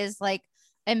Cody is like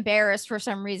embarrassed for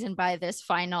some reason by this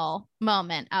final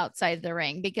moment outside the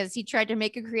ring, because he tried to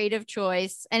make a creative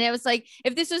choice, and it was like,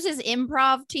 if this was his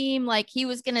improv team, like he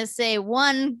was gonna say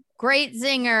one great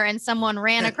zinger and someone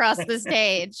ran across the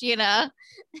stage, you know.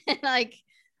 And like,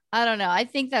 I don't know, I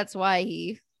think that's why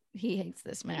he hates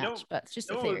this match. You know, but it's just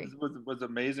a theory. Was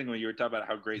amazing when you were talking about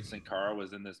how great Sin Cara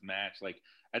was in this match. Like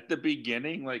at the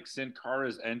beginning, like Sin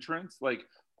Cara's entrance, like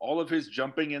all of his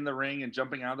jumping in the ring and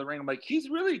jumping out of the ring, I'm like, he's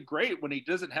really great when he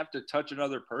doesn't have to touch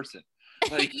another person.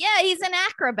 Like, yeah, he's an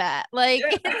acrobat. Like,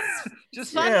 yeah. It's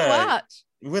just fun to watch.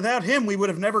 Without him, we would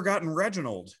have never gotten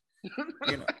Reginald.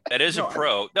 You know. That is a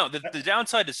pro. No, the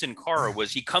downside to Sin Cara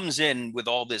was he comes in with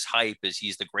all this hype as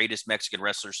he's the greatest Mexican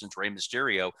wrestler since Rey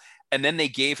Mysterio, and then they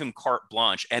gave him carte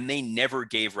blanche, and they never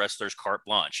gave wrestlers carte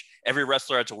blanche. Every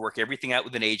wrestler had to work everything out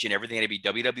with an agent. Everything had to be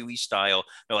WWE style.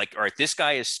 They're like, all right, this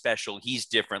guy is special. He's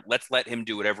different. Let's let him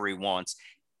do whatever he wants.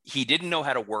 He didn't know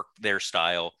how to work their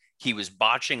style. He was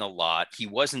botching a lot. He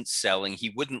wasn't selling. He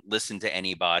wouldn't listen to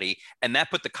anybody. And that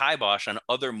put the kibosh on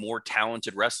other more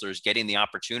talented wrestlers getting the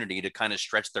opportunity to kind of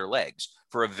stretch their legs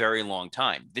for a very long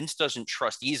time. Vince doesn't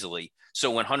trust easily. So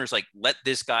when Hunter's like, let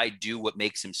this guy do what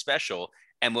makes him special.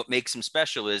 And what makes him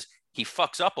special is he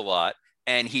fucks up a lot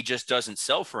and he just doesn't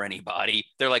sell for anybody.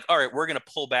 They're like, all right, we're going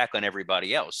to pull back on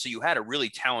everybody else. So you had a really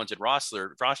talented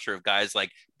roster of guys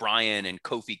like Bryan and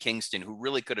Kofi Kingston who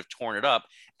really could have torn it up.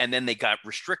 And then they got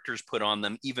restrictors put on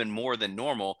them even more than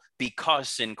normal because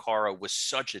Sin Cara was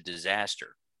such a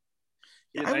disaster.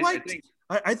 Yeah,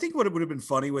 I think what it would have been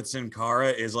funny with Sin Cara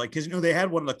is like, because, you know, they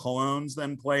had one of the clones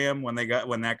then play him when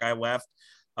that guy left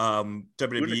WWE,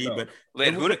 Hunico. but they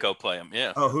had Hunico play him.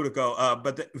 Yeah. Oh, Hunico.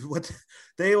 But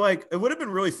they like, it would have been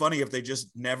really funny if they just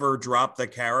never dropped the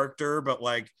character, but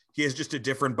like he has just a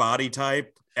different body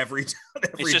type every time.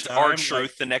 It's just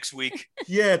R-Truth the next week.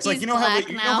 Yeah, it's like, you know how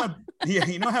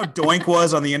Doink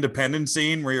was on the independent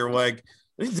scene where you're like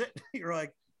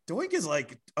Doink is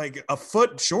like a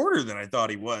foot shorter than I thought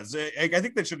he was. I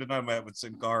think they should have done that with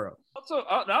Sin Cara.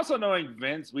 Also knowing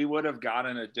Vince, we would have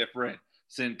gotten a different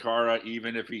Sin Cara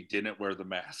even if he didn't wear the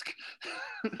mask.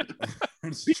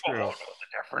 It's People true. don't know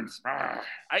the difference.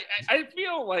 I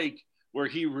feel like where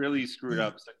he really screwed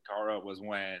up Sin Cara was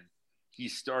when he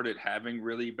started having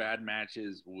really bad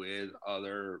matches with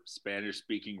other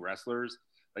Spanish-speaking wrestlers.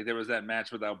 Like there was that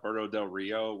match with Alberto Del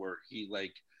Rio where he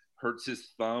like hurts his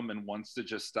thumb and wants to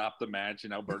just stop the match,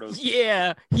 and Alberto's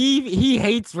he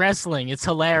hates wrestling. It's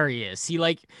hilarious. He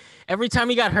like every time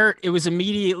he got hurt, it was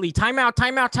immediately timeout.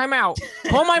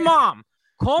 Call my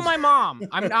mom.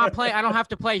 I'm not playing. I don't have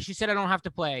to play. She said I don't have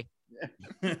to play.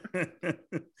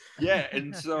 Yeah,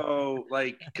 and so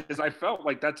like, because I felt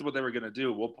like that's what they were gonna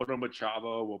do. We'll put him with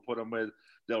Chavo. We'll put him with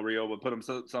Del Rio. We'll put him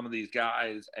some of these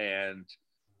guys, and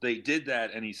they did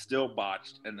that, and he still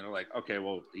botched. And they're like, okay,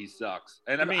 well, he sucks.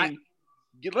 And I mean,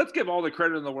 let's give all the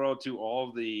credit in the world to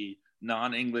all the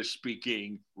non-English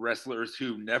speaking wrestlers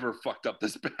who never fucked up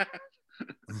this bad.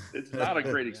 It's not a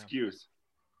great excuse.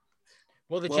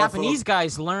 Well, Japanese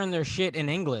guys learn their shit in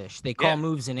English. They call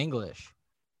moves in English.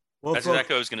 Well, that's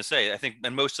exactly what I was going to say. I think,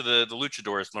 and most of the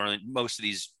luchadors learn most of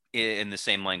these in the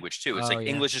same language too. It's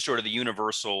English is sort of the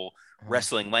universal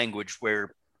wrestling language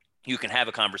where you can have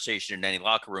a conversation in any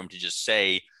locker room to just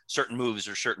say certain moves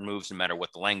no matter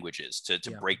what the language is to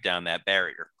break down that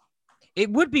barrier. It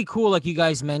would be cool, like you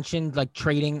guys mentioned, like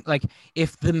trading, like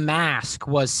if the mask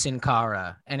was Sin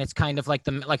Cara and it's kind of like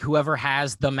whoever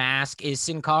has the mask is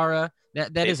Sin Cara.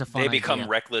 That is a fun idea. They become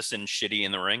reckless and shitty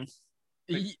in the ring.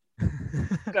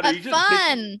 That's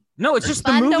fun. No, it's just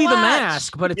the movie The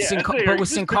Mask, but it's with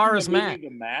Sin Cara's mask. The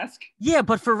Mask? Yeah,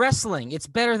 but for wrestling, it's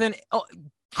better than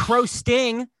Crow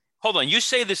Sting. Hold on, you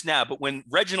say this now, but when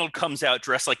Reginald comes out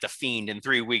dressed like the Fiend in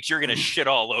 3 weeks, you're gonna shit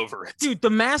all over it. Dude,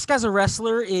 The Mask as a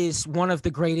wrestler is one of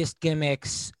the greatest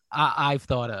gimmicks I've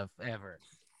thought of ever.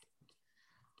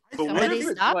 But Somebody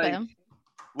stop him.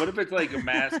 What if it's like a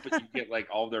mask, but you get like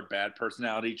all their bad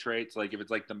personality traits? Like if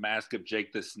it's like the mask of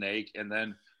Jake the Snake, and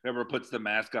then whoever puts the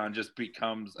mask on just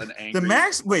becomes an angry.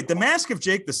 The mask of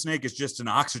Jake the Snake is just an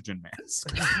oxygen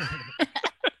mask.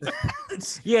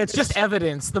 Yeah, it's just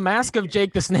evidence. The mask of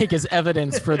Jake the Snake is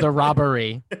evidence for the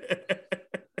robbery.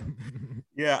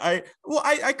 Yeah,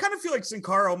 I kind of feel like Sin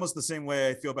Cara almost the same way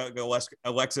I feel about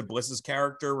Alexa Bliss's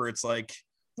character, where it's like,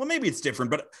 well, maybe it's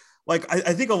different, but like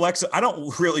I think Alexa, I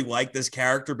don't really like this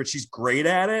character, but she's great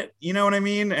at it. You know what I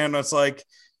mean? And it's like,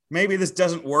 maybe this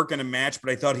doesn't work in a match,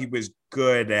 but I thought he was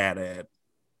good at it.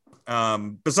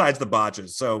 Besides the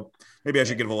botches. So maybe I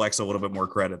should give Alexa a little bit more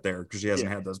credit there because she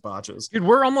hasn't had those botches. Dude,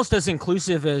 we're almost as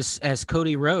inclusive as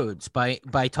Cody Rhodes by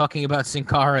talking about Sin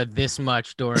Cara this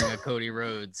much during a Cody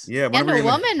Rhodes. Yeah, and a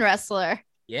woman wrestler.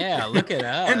 Yeah, look at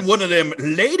us. And one of them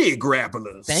lady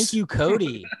grapplers. Thank you,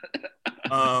 Cody.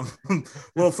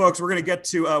 Well, folks, we're going to get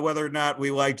to whether or not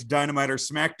we liked Dynamite or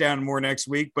SmackDown more next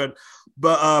week. But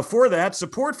for that,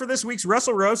 support for this week's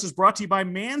Wrestle Roast is brought to you by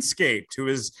Manscaped, who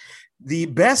is the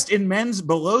best in men's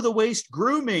below-the-waist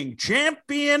grooming,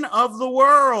 champion of the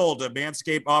world.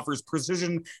 Manscaped offers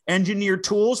precision-engineered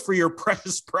tools for your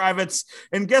precious privates.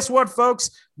 And guess what,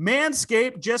 folks?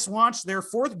 Manscaped just launched their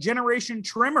 4th-generation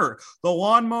trimmer, the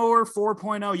Lawnmower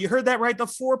 4.0. You heard that right, the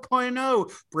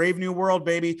 4.0. Brave new world,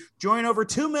 baby. Join over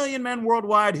 2 million men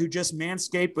worldwide who just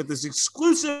Manscaped with this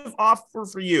exclusive offer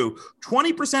for you.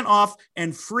 20% off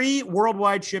and free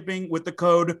worldwide shipping with the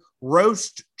code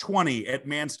ROAST20 at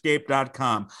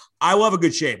manscaped.com. I love a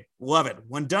good shave. Love it.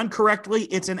 When done correctly,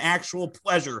 it's an actual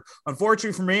pleasure.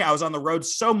 Unfortunately for me, I was on the road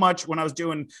so much when I was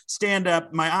doing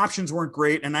stand-up. My options weren't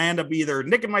great, and I ended up either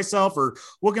nicking myself or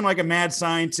looking like a mad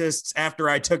scientist after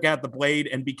I took out the blade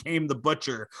and became the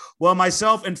butcher. Well,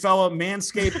 myself and fellow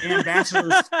Manscaped ambassador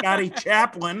Scotty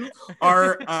Chaplin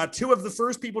are two of the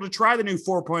first people to try the new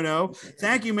 4.0.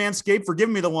 Thank you, Manscaped, for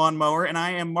giving me the lawnmower, and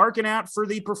I am marking out for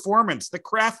the performance, the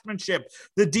craftsmanship,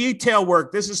 the detail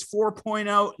work. This is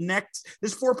 4.0 next.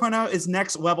 This 4.0 is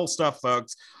next level stuff,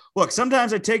 folks. Look,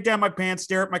 sometimes I take down my pants,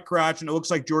 stare at my crotch, and it looks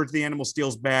like George the Animal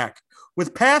Steel's back.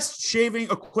 With past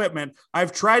shaving equipment,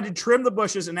 I've tried to trim the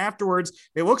bushes, and afterwards,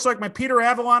 it looks like my Peter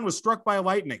Avalon was struck by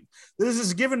lightning. This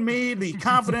has given me the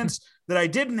confidence that I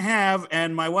didn't have,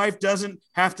 and my wife doesn't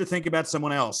have to think about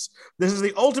someone else. This is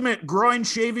the ultimate groin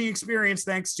shaving experience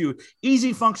thanks to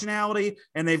easy functionality,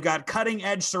 and they've got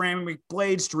cutting-edge ceramic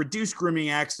blades to reduce grooming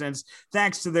accidents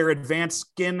thanks to their advanced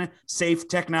skin-safe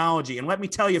technology. And let me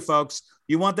tell you, folks,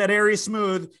 you want that area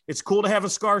smooth. It's cool to have a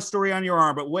scar story on your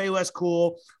arm, but way less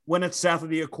cool when it's south of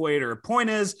the equator. Point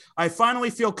is, I finally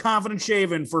feel confident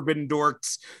shaving, forbidden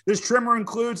dorks. This trimmer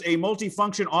includes a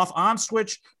multi-function off-on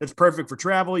switch that's perfect for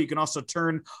travel. You can also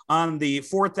turn on the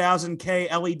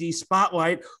 4000K LED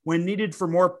spotlight when needed for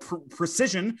more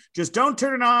precision. Just don't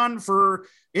turn it on for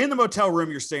in the motel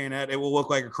room you're staying at. It will look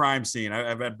like a crime scene.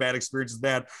 I've had bad experiences with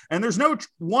that. And there's no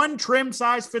one trim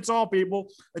size fits all, people.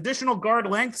 Additional guard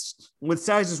lengths with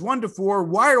sizes 1 to 4,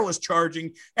 wireless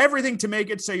charging, everything to make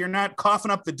it so you're not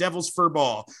coughing up the devil's fur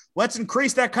ball. Let's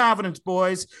increase that confidence,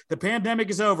 boys. The pandemic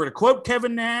is over. To quote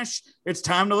Kevin Nash, it's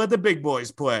time to let the big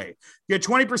boys play. Get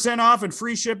 20% off and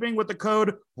free shipping with the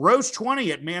code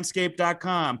ROAST20 at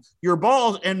manscaped.com. Your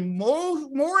balls, and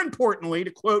more importantly,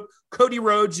 to quote Cody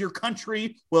Rhodes, your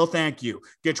country will thank you.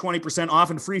 Get 20% off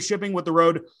and free shipping with the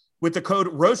code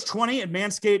ROAST20 at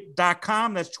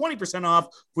manscaped.com. That's 20% off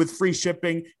with free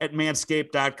shipping at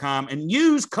manscaped.com. And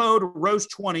use code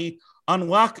ROAST20.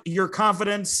 Unlock your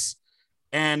confidence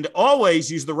and always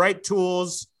use the right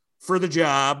tools for the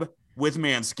job with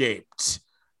Manscaped.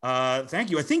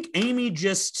 Thank you. I think Amy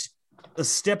just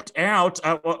stepped out.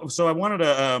 So I wanted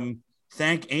to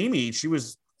thank Amy. She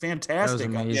was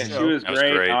fantastic. Yeah, she was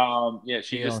great.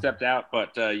 She just stepped out,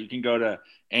 but you can go to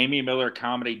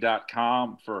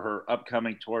amymillercomedy.com for her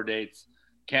upcoming tour dates.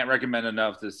 Can't recommend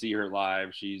enough to see her live.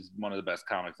 She's one of the best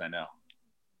comics I know.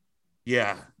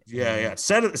 Yeah.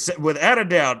 Without a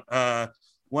doubt,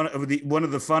 one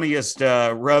of the funniest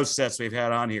roast sets we've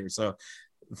had on here. So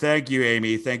thank you,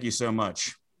 Amy. Thank you so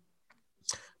much.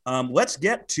 Let's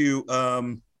get to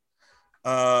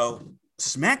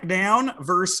SmackDown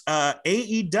versus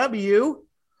AEW.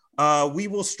 We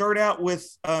will start out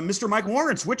with Mr. Mike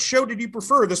Lawrence. Which show did you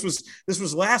prefer? This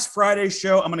was last Friday's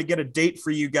show. I'm going to get a date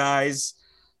for you guys,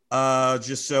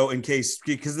 just so in case,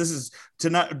 because this is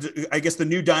tonight. I guess the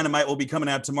new Dynamite will be coming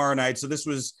out tomorrow night. So this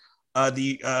was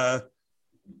the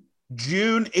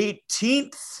June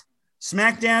 18th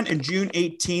SmackDown and June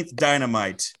 18th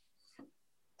Dynamite.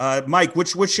 Mike,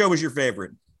 which show was your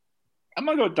favorite? I'm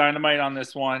gonna go Dynamite on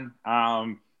this one.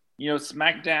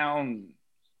 SmackDown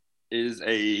is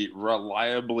a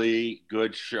reliably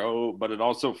good show, but it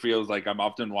also feels like I'm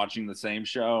often watching the same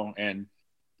show. And,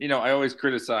 you know, I always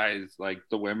criticize like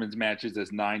the women's matches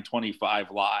as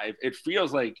 9:25 live. It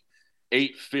feels like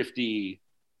 8:50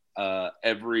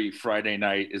 every Friday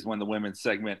night is when the women's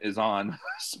segment is on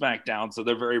SmackDown. So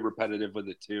they're very repetitive with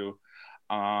it too.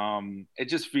 It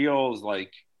just feels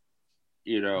like,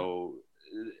 you know,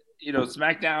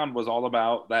 SmackDown was all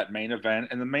about that main event,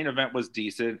 and the main event was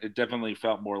decent. It definitely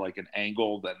felt more like an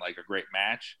angle than like a great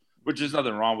match, which is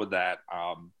nothing wrong with that.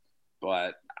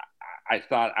 But I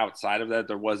thought outside of that,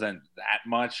 there wasn't that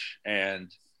much.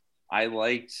 And I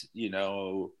liked, you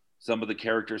know, some of the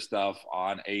character stuff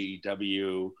on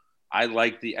AEW. I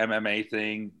liked the MMA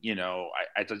thing. You know,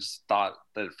 I just thought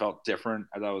that it felt different.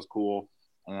 I thought it was cool.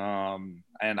 And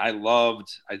I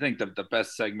think the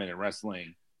best segment in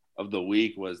wrestling of the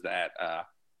week was that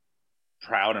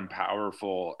Proud and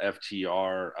Powerful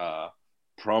FTR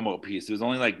promo piece. It was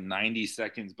only like 90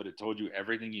 seconds, but it told you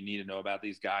everything you need to know about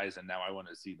these guys, and now I want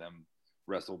to see them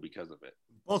wrestle because of it.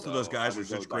 Both of those guys were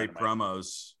such great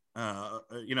promos.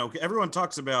 You know, everyone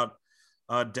talks about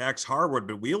Dax Harwood,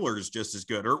 but Wheeler's just as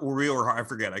good. Or Wheeler, I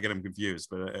forget. I get them confused,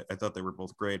 but I thought they were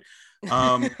both great.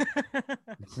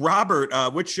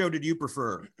 Robert, which show did you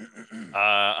prefer?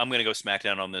 I'm going to go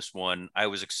SmackDown on this one. I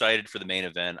was excited for the main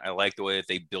event. I like the way that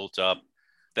they built up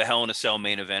the Hell in a Cell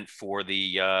main event for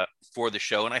the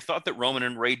show, and I thought that Roman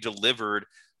and Ray delivered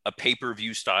a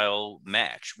pay-per-view style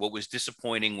match. What was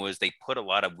disappointing was they put a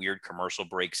lot of weird commercial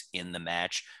breaks in the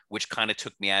match, which kind of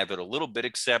took me out of it a little bit,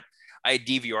 except I had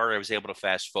DVR. I was able to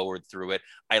fast forward through it.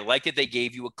 I like that they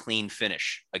gave you a clean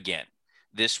finish again.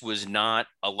 This was not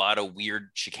a lot of weird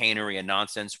chicanery and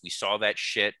nonsense. We saw that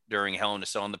shit during Hell in a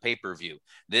Cell on the pay-per-view.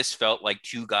 This felt like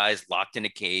two guys locked in a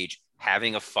cage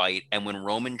having a fight. And when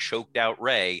Roman choked out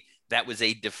Ray, that was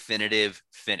a definitive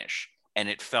finish. And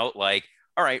it felt like,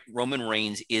 all right, Roman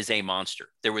Reigns is a monster.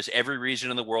 There was every reason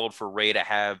in the world for Ray to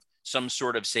have some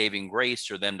sort of saving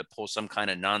grace or them to pull some kind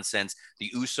of nonsense.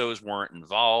 The Usos weren't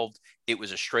involved. It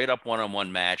was a straight up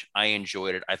one-on-one match. I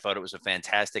enjoyed it. I thought it was a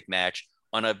fantastic match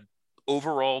on a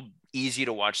overall easy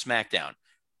to watch SmackDown.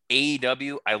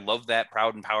 AEW, I love that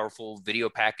Proud and Powerful video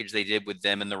package they did with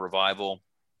them in the Revival.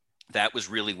 That was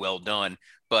really well done,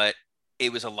 but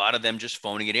it was a lot of them just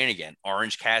phoning it in again.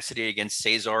 Orange Cassidy against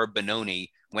Cesar Bononi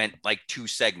went like 2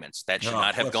 segments. That should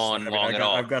not have gone long at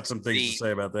all. I've got some things to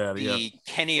say about that. The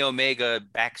Kenny Omega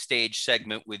backstage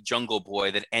segment with Jungle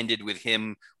Boy that ended with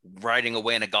him riding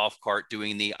away in a golf cart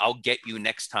doing the "I'll get you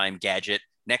next time" gadget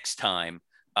next time.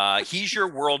 He's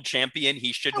your world champion.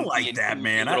 He shouldn't like be that,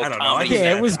 man. I don't know.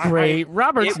 Yeah, it was great.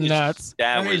 Robert's nuts.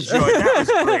 That was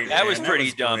great. That was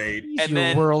pretty dumb. And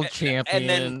then world champion. And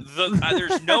then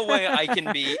there's no way I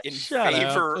can be in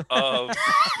favor of.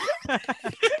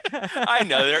 I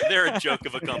know they're a joke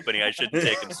of a company. I shouldn't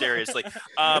take them seriously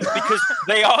because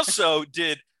they also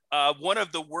did one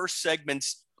of the worst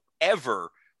segments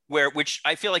ever. Which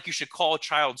I feel like you should call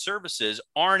child services.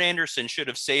 Arn Anderson should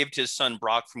have saved his son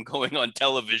Brock from going on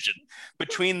television.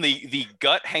 Between the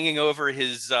gut hanging over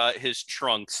his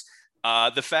trunks,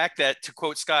 the fact that, to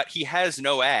quote Scott, he has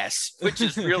no ass, which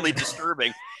is really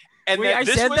disturbing. And wait, I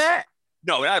said that?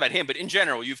 No, not about him, but in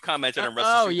general, you've commented on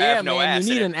wrestlers who have no man, ass.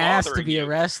 You need an ass to be a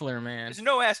wrestler, man. There's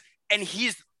no ass, and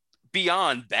he's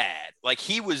beyond bad. Like,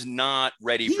 he was not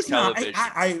ready for television.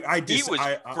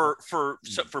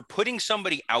 For putting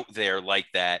somebody out there like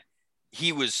that.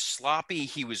 He was sloppy.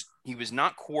 He was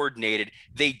not coordinated.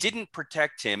 They didn't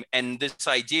protect him. And this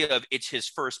idea of it's his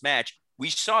first match. We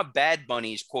saw Bad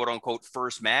Bunny's quote unquote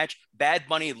first match. Bad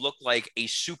Bunny looked like a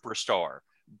superstar.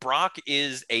 Brock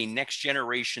is a next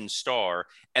generation star,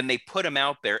 and they put him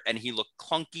out there and he looked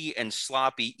clunky and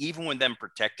sloppy, even with them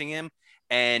protecting him.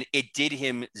 And it did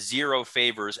him zero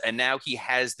favors. And now he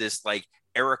has this like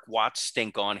Eric Watts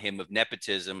stink on him of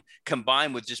nepotism,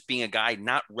 combined with just being a guy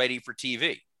not ready for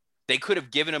TV. They could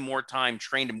have given him more time,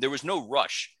 trained him. There was no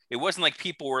rush. It wasn't like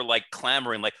people were like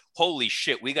clamoring, like, holy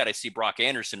shit, we got to see Brock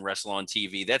Anderson wrestle on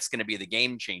TV. That's going to be the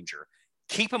game changer.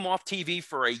 Keep him off TV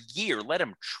for a year. Let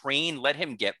him train. Let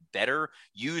him get better.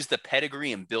 Use the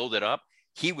pedigree and build it up.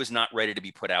 He was not ready to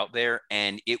be put out there,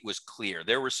 and it was clear.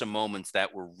 There were some moments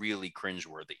that were really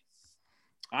cringeworthy.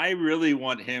 I really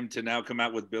want him to now come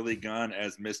out with Billy Gunn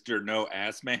as Mr. No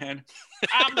Ass Man.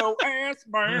 I'm no ass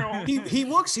man.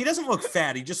 He doesn't look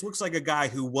fat. He just looks like a guy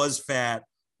who was fat,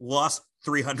 lost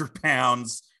 300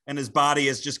 pounds, and his body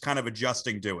is just kind of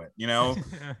adjusting to it. You know,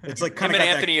 it's like kind him of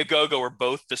and Anthony Ogogo are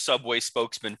both the Subway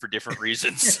spokesman for different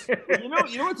reasons. You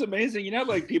know what's amazing? You know,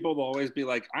 like people will always be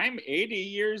like, "I'm 80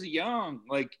 years young."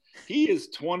 Like he is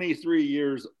 23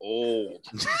 years old.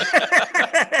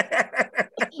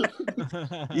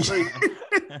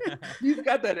 He's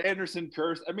got that Anderson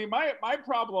curse. I mean, my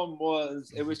problem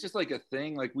was it was just like a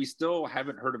thing. Like we still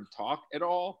haven't heard him talk at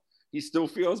all. He still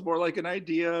feels more like an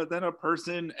idea than a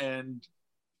person, and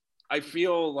I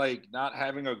feel like not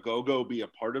having a go-go be a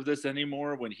part of this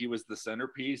anymore when he was the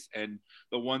centerpiece. And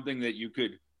the one thing that you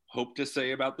could hope to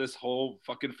say about this whole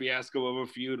fucking fiasco of a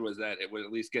feud was that it would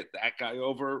at least get that guy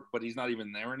over, but he's not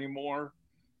even there anymore.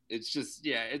 It's just,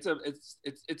 yeah,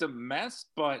 it's a mess,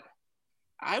 but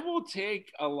I will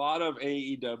take a lot of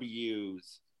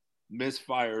AEW's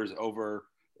misfires over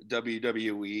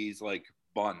WWE's like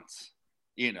bunts,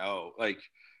 you know, like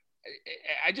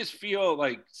I just feel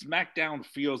like SmackDown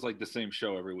feels like the same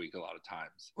show every week a lot of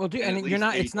times. Well, dude, and you're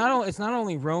not. It's not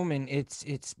only Roman.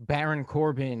 It's Baron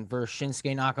Corbin versus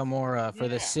Shinsuke Nakamura for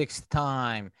the 6th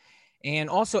time, and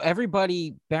also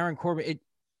everybody Baron Corbin.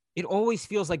 It always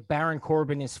feels like Baron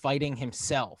Corbin is fighting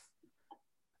himself.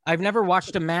 I've never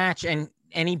watched a match and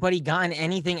anybody gotten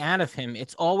anything out of him.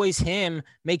 It's always him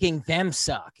making them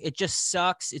suck. It just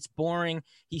sucks. It's boring.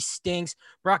 He stinks.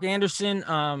 Brock Anderson,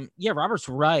 yeah, Robert's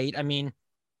right. I mean,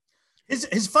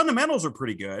 his fundamentals are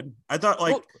pretty good. I thought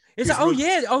like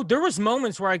there was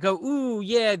moments where I go, ooh,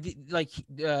 yeah,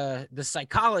 the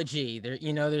psychology there,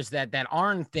 you know, there's that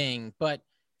Arn thing, but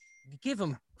give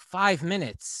him 5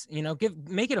 minutes, you know,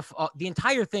 make it the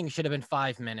entire thing should have been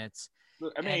 5 minutes.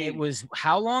 I mean, and it was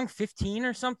how long? 15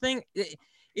 or something.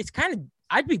 It's kind of,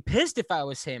 I'd be pissed if I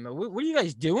was him. What are you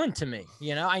guys doing to me?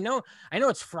 You know, I know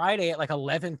it's Friday at like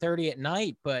 11:30 at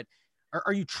night, but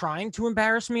are you trying to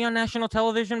embarrass me on national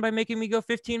television by making me go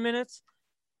 15 minutes?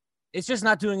 It's just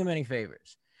not doing him any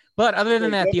favors. But other than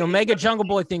that, the Omega Jungle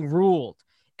Boy thing ruled.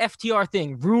 FTR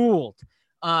thing ruled.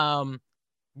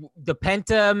 The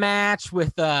Penta match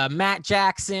with Matt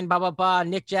Jackson, blah, blah, blah.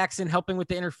 Nick Jackson helping with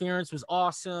the interference was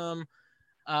awesome.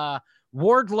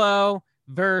 Wardlow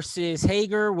versus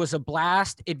Hager was a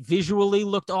blast. It visually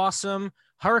looked awesome.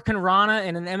 Hurricane Rana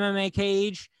in an MMA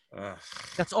cage.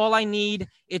 That's all I need.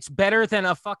 It's better than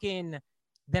a fucking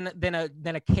than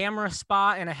a camera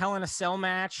spot in a Hell in a Cell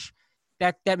match.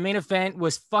 That main event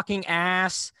was fucking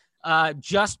ass.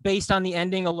 Just based on the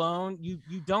ending alone, you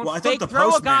don't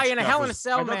throw a guy in a Hell in a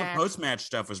Cell match. I thought the post-match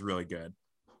stuff was really good.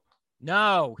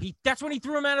 No, that's when he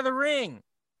threw him out of the ring.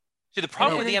 See, the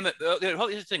problem with the whole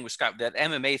thing with Scott, that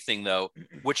MMA thing, though,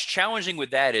 what's challenging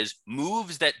with that is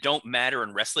moves that don't matter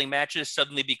in wrestling matches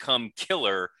suddenly become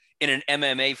killer in an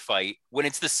MMA fight when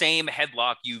it's the same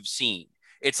headlock you've seen.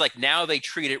 It's like now they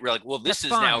treat it like, well, this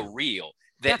is now real.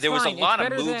 There was a lot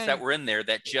of moves that were in there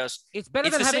that just... It's better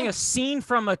than having a scene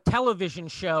from a television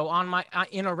show on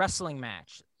in a wrestling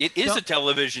match. It is a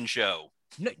television show.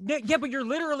 Yeah, but you're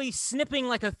literally snipping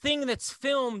like a thing that's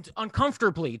filmed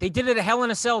uncomfortably. They did it at Hell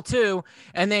in a Cell too,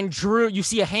 and then you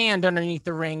see a hand underneath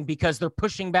the ring because they're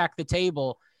pushing back the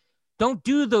table. Don't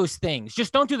do those things.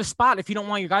 Just don't do the spot if you don't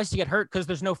want your guys to get hurt because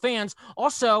there's no fans.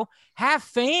 Also, have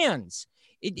fans.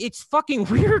 It's fucking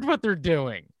weird what they're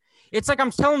doing. It's like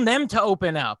I'm telling them to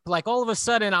open up. Like all of a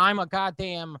sudden I'm a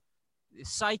goddamn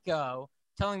psycho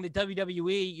telling the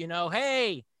WWE, you know,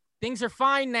 hey, things are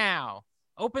fine now.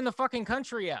 Open the fucking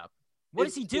country up. What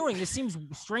is he doing? This seems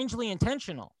strangely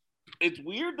intentional. It's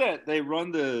weird that they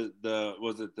run the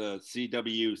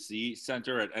CWC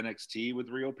Center at NXT with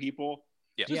real people.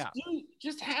 Yeah.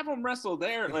 Just have them wrestle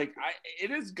there. Like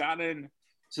it has gotten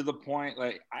to the point,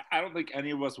 like I don't think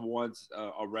any of us wants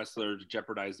a wrestler to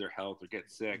jeopardize their health or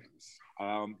get sick.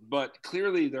 But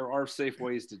clearly there are safe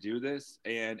ways to do this,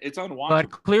 and it's unwatchable. But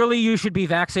clearly you should be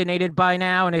vaccinated by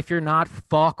now, and if you're not,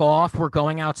 fuck off. We're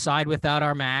going outside without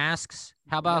our masks.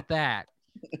 How about that?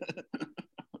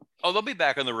 Oh, they'll be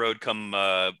back on the road come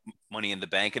Money in the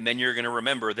Bank, and then you're going to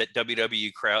remember that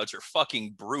WWE crowds are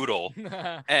fucking brutal,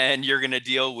 and you're going to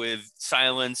deal with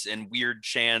silence and weird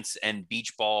chants and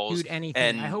beach balls. Dude, anything.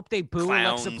 And I hope they boo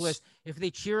clowns. Alexa Bliss. If they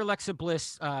cheer Alexa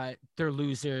Bliss, they're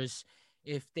losers.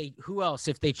 Who else?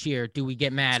 If they cheer, do we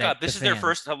get mad Scott, at this is their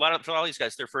first, for all these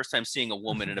guys, their first time seeing a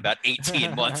woman in about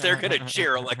 18 months. They're going to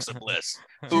cheer Alexa Bliss.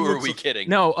 Who are we kidding?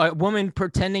 No, a woman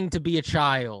pretending to be a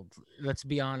child. Let's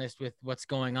be honest with what's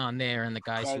going on there and the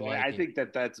guys who like I think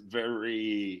that's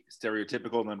very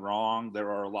stereotypical and wrong.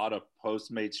 There are a lot of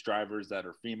Postmates drivers that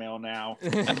are female now.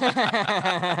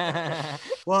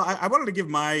 Well, I wanted to give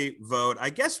my vote. I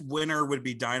guess winner would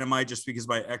be Dynamite just because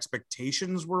my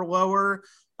expectations were lower.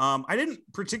 I didn't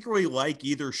particularly like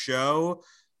either show.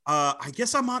 I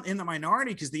guess I'm in the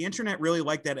minority because the internet really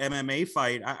liked that MMA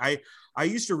fight. I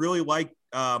used to really like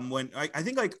when I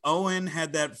think like Owen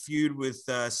had that feud with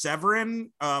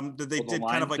Severin, that they did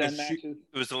kind of like a matches?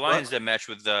 It was the Lions Den match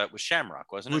with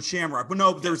Shamrock, wasn't it? With Shamrock, but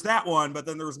no, there's that one, but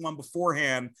then there was one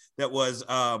beforehand that was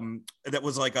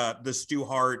like the Stu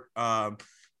Hart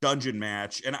dungeon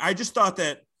match, and I just thought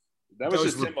that was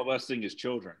just him molesting his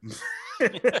children.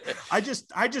 I just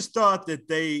thought that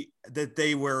they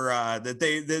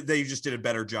just did a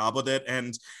better job with it,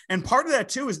 and part of that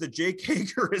too is that Jake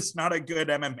Hager is not a good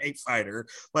MMA fighter.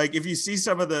 Like if you see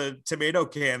some of the tomato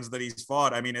cans that he's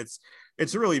fought, I mean it's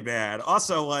really bad.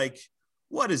 Also, like,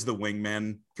 what is the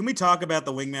Wingmen? Can we talk about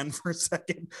the Wingmen for a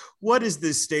second? What is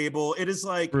this stable? It is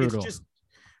like brutal. It's just.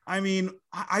 I mean,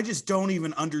 I just don't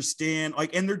even understand.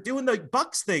 Like, and they're doing the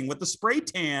Bucks thing with the spray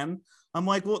tan. I'm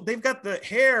like, well, they've got the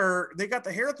hair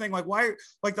thing. Like, why?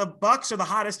 Like, the Bucks are the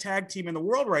hottest tag team in the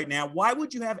world right now. Why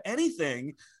would you have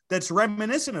anything that's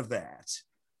reminiscent of that?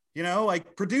 You know,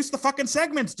 like, produce the fucking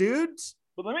segments, dudes.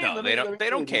 Well, they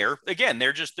don't care. Again,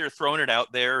 they're throwing it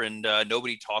out there, and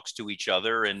nobody talks to each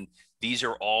other. And these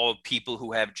are all people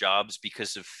who have jobs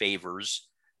because of favors.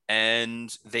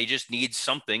 And they just need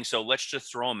something, so let's just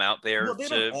throw them out there. Well, they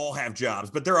don't all have jobs,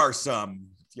 but there are some.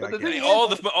 Yeah, all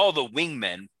the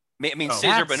wingmen. I mean,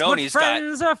 Cesar Bononi's got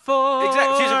friends are for.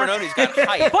 Exactly. Cesar Bononi's got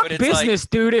hype. Fuck but it's business, like,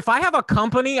 dude. If I have a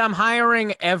company, I'm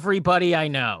hiring everybody I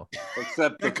know.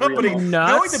 Except the company.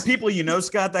 Knowing the people you know,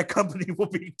 Scott, that company will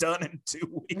be done in 2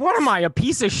 weeks. What am I, a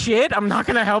piece of shit? I'm not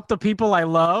gonna help the people I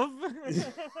love.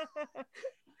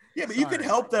 Yeah, but you could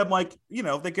help them. Like, you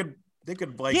know, they could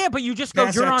like, yeah, but you just go,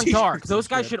 you're on dark. Those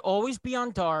guys should always be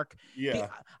on dark. Yeah.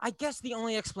 I guess the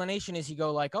only explanation is you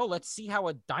go like, oh, let's see how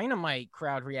a Dynamite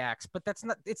crowd reacts, but that's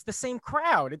not, it's the same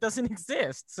crowd. It doesn't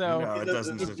exist. So no, it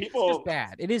doesn't exist. It's just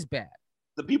bad. It is bad.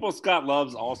 The people Scott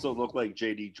loves also look like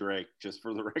JD Drake, just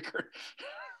for the record.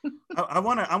 I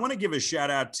want to give a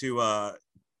shout out to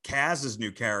Kaz's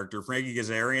new character. Frankie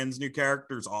Kazarian's new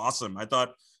character is awesome. I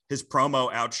thought his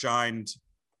promo outshined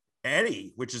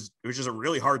Eddie, which is a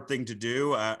really hard thing to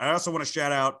do. I also want to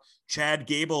shout out Chad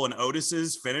Gable and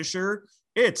Otis's finisher.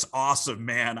 It's awesome,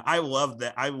 man. I love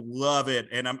that. I love it.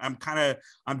 And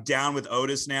I'm down with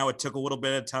Otis now. It took a little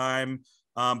bit of time.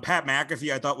 Pat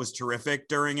McAfee, I thought, was terrific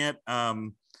during it.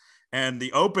 And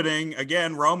the opening,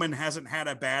 again, Roman hasn't had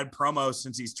a bad promo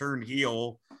since he's turned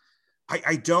heel.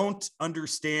 I don't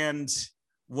understand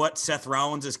what Seth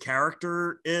Rollins'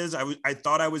 character is. I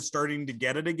thought I was starting to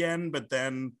get it again, but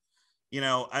then, you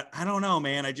know, I don't know,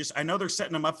 man. I know they're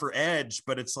setting him up for Edge,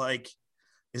 but it's like,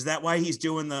 is that why he's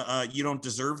doing the you don't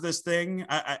deserve this thing?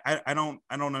 I don't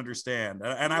understand.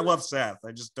 And I love Seth.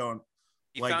 I just don't.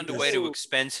 He found a way to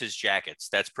expense his jackets.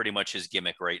 That's pretty much his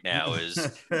gimmick right now is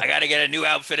I got to get a new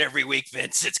outfit every week,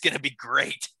 Vince. It's going to be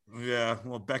great. Yeah.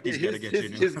 Well, Becky's got to get you.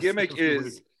 His gimmick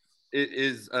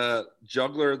is a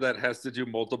juggler that has to do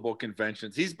multiple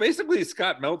conventions. He's basically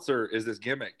Scott Meltzer is his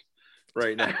gimmick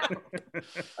right now.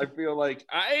 I feel like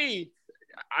I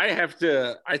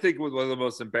think one of the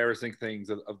most embarrassing things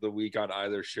of the week on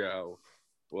either show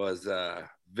was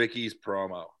Vicky's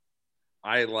promo.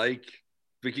 I like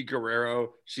Vicky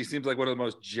Guerrero. She seems like one of the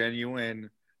most genuine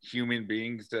human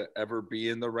beings to ever be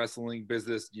in the wrestling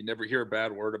business. You never hear a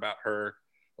bad word about her.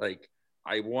 Like,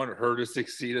 I want her to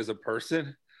succeed as a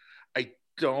person. I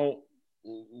don't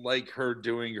like her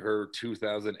doing her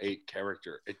 2008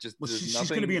 character. It just she's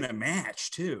going to be in a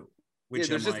match too. Which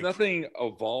there's just nothing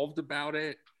evolved about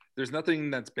it. There's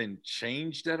nothing that's been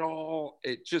changed at all.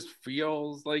 It just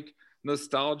feels like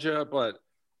nostalgia, but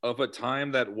of a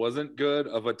time that wasn't good,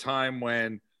 of a time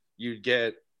when you'd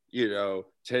get, you know,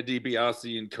 Ted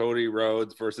DiBiase and Cody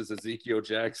Rhodes versus Ezekiel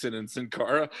Jackson and Sin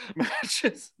Cara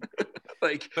matches.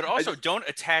 But also don't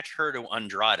attach her to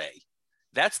Andrade.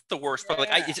 That's the worst part.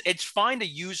 Yeah. Like, it's fine to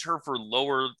use her for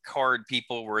lower card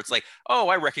people where it's like, oh,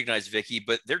 I recognize Vicky,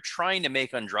 but they're trying to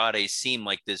make Andrade seem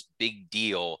like this big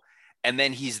deal. And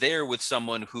then he's there with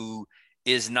someone who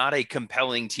is not a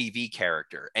compelling TV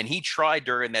character. And he tried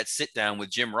during that sit down with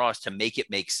Jim Ross to make it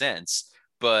make sense,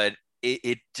 but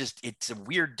it's a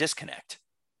weird disconnect.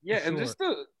 Yeah. And just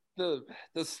the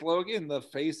slogan, the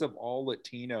face of all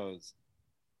Latinos,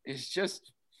 is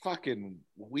just fucking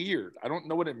weird. I don't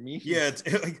know what it means. Yeah, it's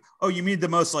like, oh, you mean the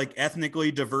most like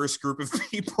ethnically diverse group of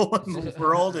people in the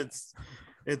world? It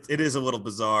is a little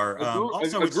bizarre.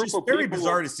 Also, it's just very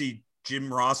bizarre to see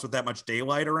Jim Ross with that much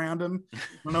daylight around him. I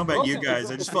don't know about you guys.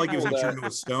 I just feel like he was turned to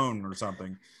a stone or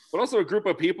something. but also a group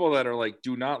of people that are like,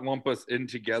 do not lump us in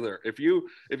together. If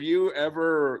you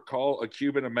ever call a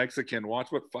Cuban a Mexican, watch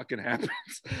what fucking happens.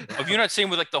 Have you not seen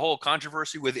with like the whole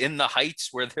controversy within the Heights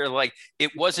where they're like,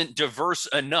 it wasn't diverse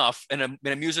enough in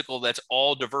a musical that's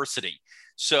all diversity.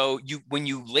 So when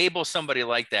you label somebody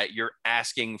like that, you're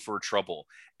asking for trouble.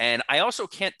 And I also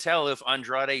can't tell if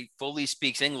Andrade fully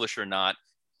speaks English or not.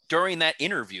 During that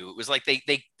interview, it was like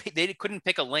they couldn't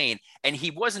pick a lane, and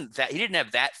he didn't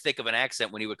have that thick of an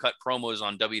accent when he would cut promos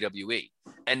on WWE.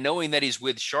 And knowing that he's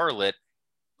with Charlotte,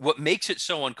 what makes it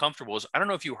so uncomfortable is, I don't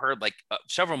know if you heard, like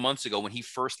several months ago when he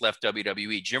first left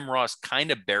WWE, Jim Ross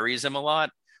kind of buries him a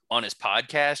lot on his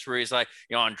podcast, where he's like,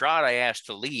 Andrade asked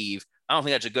to leave. I don't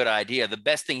think that's a good idea. The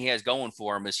best thing he has going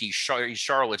for him is he's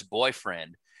Charlotte's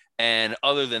boyfriend. And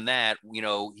other than that,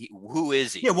 who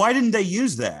is he? Yeah, why didn't they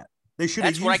use that? They should.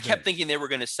 That's what I kept thinking they were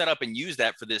going to set up and use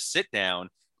that for this sit down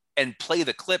and play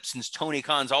the clip, since Tony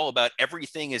Khan's all about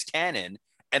everything is canon,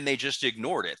 and they just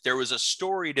ignored it. There was a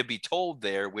story to be told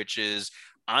there, which is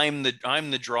I'm the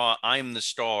draw, I'm the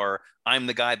star, I'm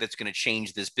the guy that's going to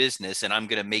change this business, and I'm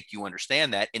going to make you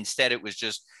understand that. Instead, it was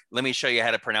just, let me show you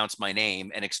how to pronounce my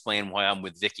name and explain why I'm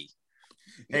with Vicky.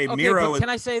 Hey, okay, Miro, can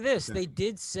I say this? They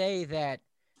did say that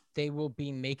they will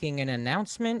be making an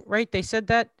announcement, right? They said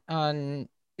that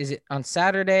is it on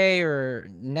Saturday or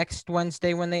next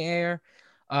Wednesday when they air?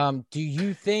 Do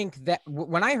you think that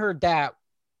when I heard that,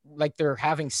 like they're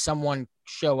having someone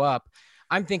show up,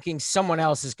 I'm thinking someone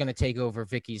else is going to take over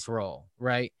Vicky's role,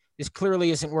 right? This clearly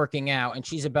isn't working out, and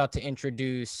she's about to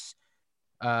introduce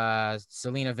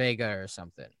Selena Vega or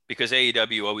something. Because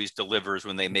AEW always delivers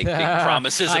when they make big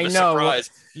promises of a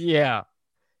surprise. Yeah.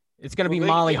 It's going to be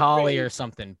Molly Holly or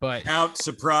something, but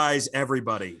surprise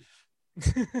everybody.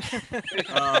 They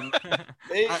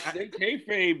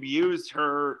kayfabe used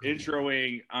her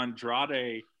introing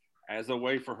Andrade as a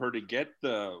way for her to get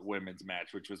the women's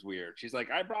match, which was weird. She's like,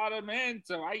 I brought him in,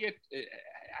 so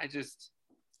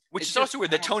which is also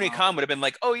weird that Tony Khan would have been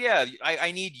like, oh yeah,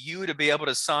 I need you to be able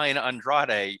to sign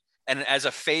Andrade, and as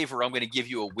a favor, I'm going to give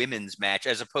you a women's match,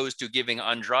 as opposed to giving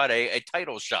Andrade a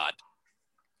title shot.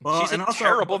 Well, she's a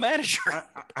terrible manager.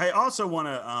 I also want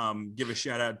to give a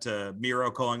shout out to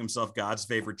Miro calling himself God's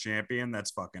favorite champion.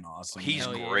 That's fucking awesome. He's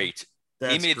great.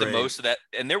 That's he made great. the most of that.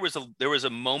 And there was a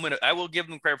moment. I will give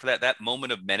him credit for that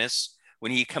moment of menace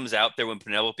when he comes out there when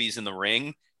Penelope's in the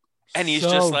ring, and he's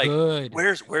so just like, good.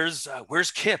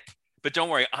 "Where's Kip?" But don't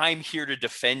worry, I'm here to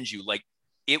defend you. Like,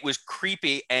 it was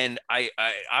creepy, and I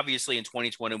obviously in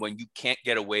 2020 when you can't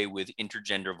get away with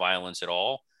intergender violence at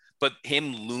all. But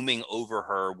him looming over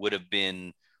her would have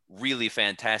been really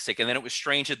fantastic. And then it was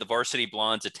strange that the Varsity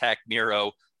Blondes attacked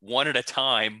Miro one at a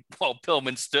time while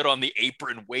Pillman stood on the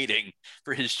apron waiting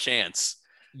for his chance.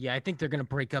 Yeah, I think they're going to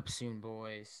break up soon,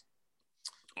 boys.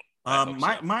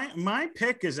 My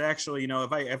pick is actually,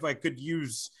 if I could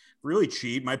use really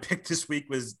cheap, my pick this week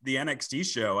was the NXT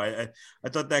show. I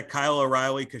thought that Kyle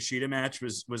O'Reilly Kushida match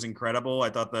was incredible.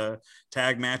 I thought the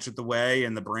tag match with the Way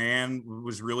and the Brand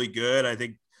was really good. I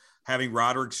think having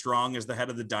Roderick Strong as the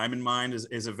head of the Diamond Mine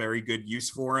is a very good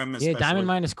use for him. Yeah, Diamond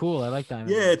Mine is cool. I like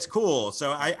Diamond Mine. It's cool. So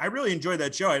I really enjoyed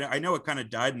that show. I know it kind of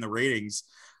died in the ratings.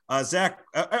 Zach,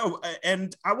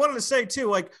 and I wanted to say too,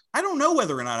 like, I don't know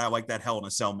whether or not I like that Hell in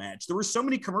a Cell match. There were so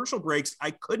many commercial breaks, I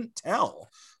couldn't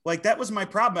tell. Like, that was my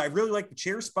problem. I really like the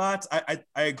chair spots. I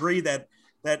agree that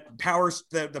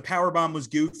the power bomb was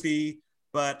goofy,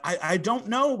 but I don't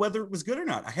know whether it was good or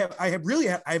not. I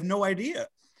have no idea.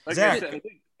 Like Zach,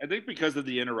 I think because of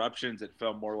the interruptions, it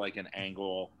felt more like an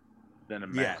angle than a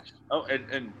match. Yeah. Oh,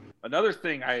 and another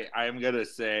thing I am gonna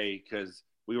say, because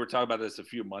we were talking about this a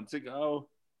few months ago,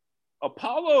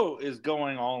 Apollo is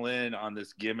going all in on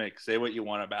this gimmick. Say what you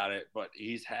want about it, but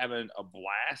he's having a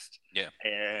blast. Yeah.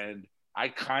 And I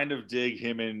kind of dig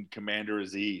him in Commander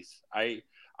Aziz. I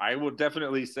will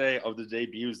definitely say, of the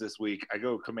debuts this week, I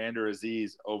go Commander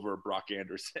Aziz over Brock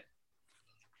Anderson.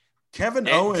 Kevin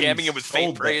Owens damning him with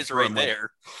faint praise right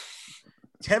there.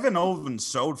 Kevin Owens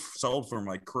sold for him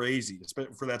like crazy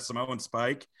for that Samoan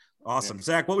spike. Awesome. Yeah.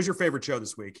 Zach, what was your favorite show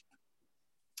this week?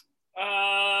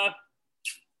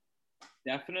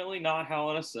 Definitely not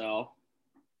Hell in a Cell.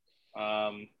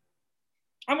 I'm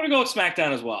gonna go with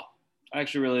SmackDown as well. I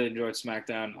actually really enjoyed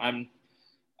SmackDown.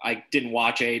 I didn't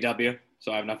watch AEW,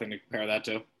 so I have nothing to compare that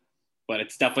to. But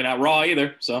it's definitely not Raw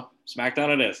either. So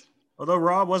SmackDown it is. Although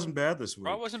Raw wasn't bad this week.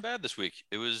 Raw wasn't bad this week.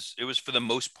 It was for the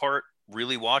most part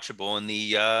really watchable, and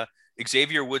the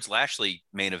Xavier Woods Lashley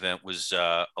main event was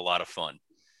a lot of fun.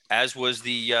 As was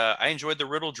the I enjoyed the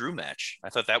Riddle Drew match. I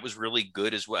thought that was really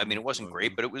good as well. I mean, it wasn't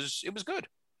great, but it was good.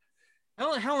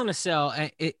 Hell in a Cell.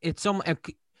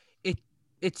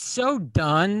 it's so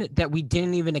done that we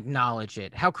didn't even acknowledge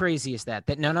it. How crazy is that?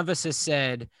 That none of us has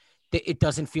said that it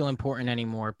doesn't feel important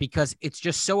anymore because it's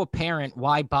just so apparent.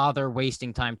 Why bother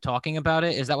wasting time talking about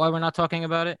it? Is that why we're not talking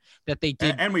about it? That they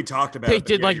did, and we talked about they it.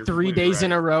 did like 3 days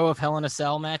in a row of Hell in a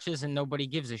Cell matches, and nobody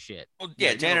gives a shit. Well,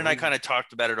 yeah, Dan and I kind of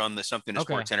talked about it on the Something to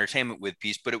Sports Entertainment with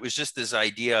piece, but it was just this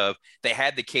idea of they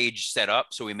had the cage set up,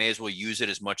 so we may as well use it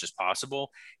as much as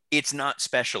possible. It's not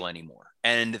special anymore,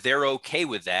 and they're okay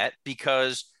with that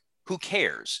because who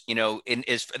cares? You know, and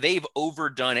as they've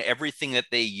overdone everything that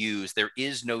they use, there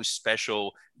is no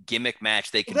special gimmick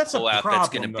match they can pull out. Problem,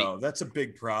 that's going to be. That's a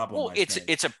big problem. Well,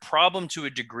 it's a problem to a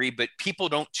degree, but people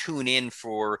don't tune in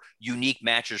for unique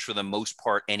matches for the most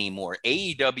part anymore.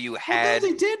 AEW had.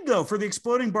 Well, they did though for the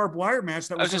exploding barbed wire match.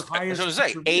 That was the highest. I was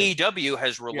going to say AEW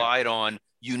has relied on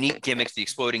unique gimmicks: the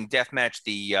exploding death match,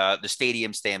 the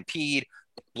stadium stampede,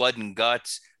 blood and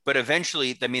guts. But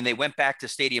eventually, I mean, they went back to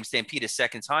Stadium Stampede a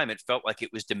second time. It felt like it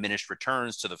was diminished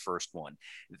returns to the first one.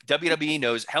 WWE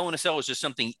knows Hell in a Cell is just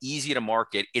something easy to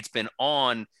market. It's been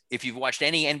on, if you've watched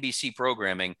any NBC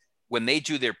programming, when they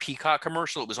do their Peacock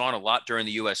commercial, it was on a lot during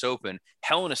the US Open.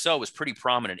 Hell in a Cell was pretty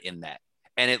prominent in that.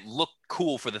 And it looked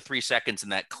cool for the 3 seconds in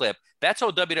that clip. That's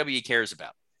all WWE cares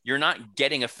about. You're not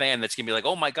getting a fan that's going to be like,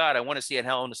 oh my God, I want to see a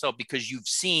Hell in a Cell, because you've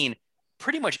seen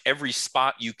pretty much every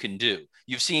spot you can do.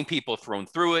 You've seen people thrown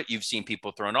through it. You've seen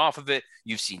people thrown off of it.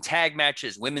 You've seen tag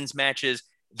matches, women's matches.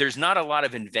 There's not a lot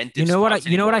of inventive. You know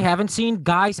what I haven't seen?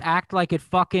 Guys act like it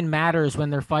fucking matters when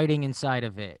they're fighting inside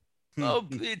of it. Oh,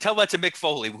 tell that to Mick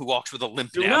Foley, who walks with a limp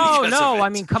now. No. I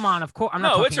mean, come on. Of course, I'm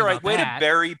not. No, it's all right. About Way that. to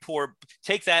bury poor.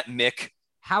 Take that, Mick.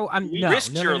 How you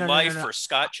risked your life for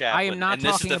Scott Chaplin. I am not and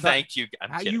this talking is the about. Thank you.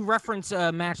 You reference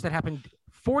a match that happened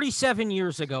 47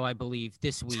 years ago, I believe,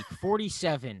 this week.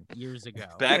 47 years ago.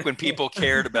 Back when people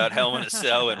cared about Hell in a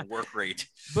Cell and work rate.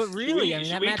 But really, I mean,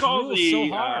 that match rules so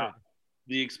hard.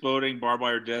 The exploding barbed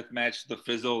wire death match, the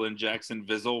Fizzle and Jackson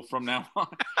Vizzle from now on.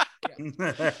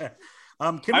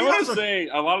 I want to say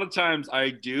a lot of times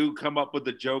I do come up with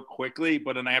the joke quickly,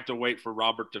 but then I have to wait for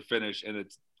Robert to finish, and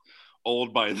it's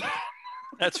old by then.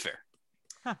 That's fair.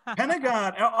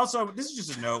 Pentagon. Also, this is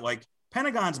just a note. Like,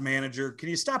 Pentagon's manager, can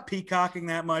you stop peacocking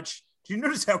that much? Do you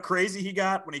notice how crazy he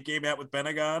got when he came out with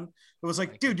Pentagon? It was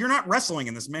like, dude, you're not wrestling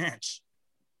in this match.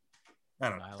 I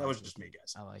don't know. That was just me,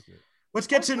 guys. I like it. Let's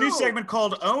get to a new segment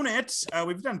called Own It.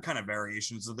 We've done kind of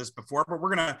variations of this before, but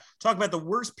we're going to talk about the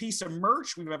worst piece of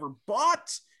merch we've ever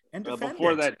bought and defend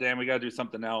before it. that, Dan, we got to do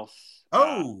something else.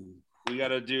 We got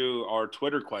to do our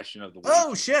Twitter question of the week.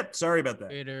 Oh, shit. Sorry about that.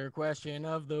 Twitter question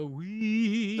of the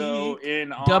week. So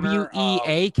in honor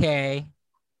WEAK.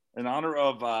 In honor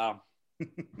of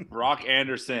Brock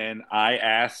Anderson, I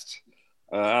asked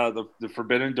the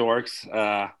Forbidden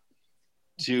Dorks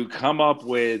to come up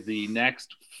with the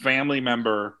next family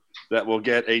member that will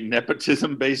get a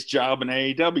nepotism-based job in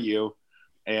AEW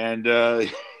and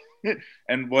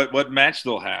and what match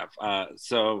they'll have.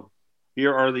 So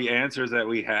here are the answers that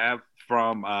we have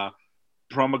from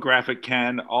Promographic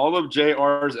Ken. All of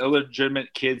JR's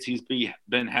illegitimate kids he's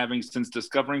been having since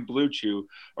discovering Blue Chew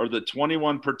are the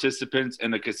 21 participants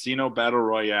in the Casino Battle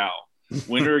Royale.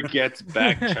 Winner gets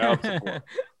back child support.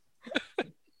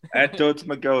 At Dotes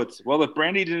McGoats. Well, if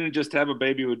Brandy didn't just have a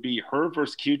baby, it would be her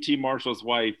versus QT Marshall's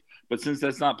wife. But since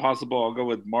that's not possible, I'll go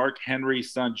with Mark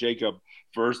Henry's son, Jacob,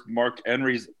 versus Mark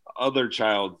Henry's other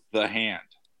child, the Hand.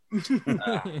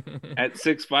 At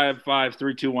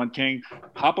 655-321 King,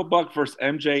 Papa Buck versus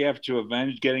MJF to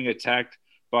avenge getting attacked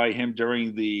by him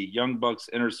during the Young Bucks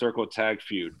Inner Circle tag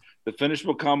feud. The finish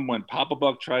will come when Papa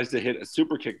Buck tries to hit a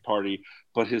super kick party,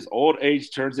 but his old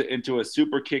age turns it into a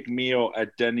super kick meal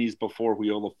at Denny's before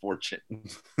Wheel of Fortune.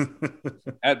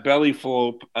 At Belly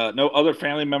Flope, no other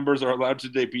family members are allowed to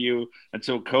debut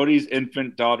until Cody's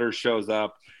infant daughter shows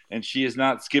up, and she is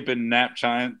not skipping nap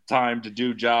time to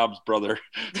do jobs, brother.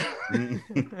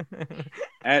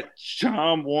 At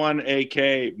Chom1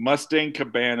 AK, Mustang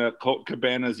Cabana, Colt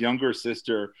Cabana's younger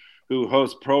sister, who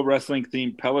hosts pro wrestling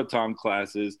themed Peloton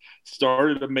classes,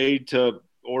 started a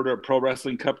made-to-order pro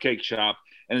wrestling cupcake shop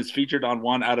and is featured on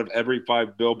 1 out of every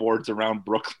 5 billboards around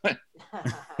Brooklyn.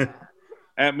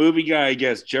 At Movie Guy, I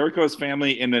guess, Jericho's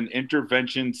family in an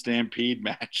intervention stampede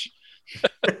match.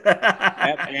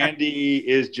 At Andy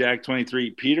is Jack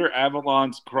 23. Peter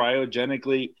Avalon's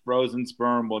cryogenically frozen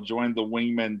sperm will join the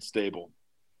Wingmen stable.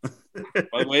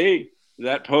 By the way,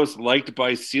 that post liked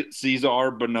by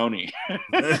Cesar Bononi.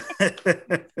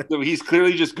 So he's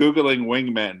clearly just Googling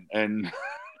wingmen. And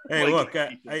hey, look,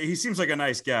 he seems like a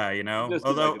nice guy, you know.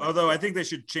 Although I think they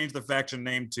should change the faction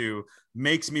name to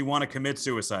 "Makes Me Want to Commit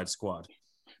Suicide Squad."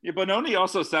 Yeah, Bononi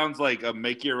also sounds like a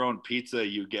make your own pizza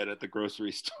you get at the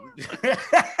grocery store.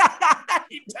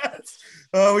 He does.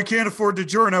 Oh, we can't afford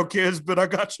DiGiorno, kids, but I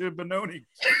got you a Bononi.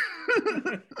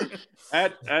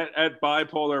 at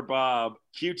Bipolar Bob,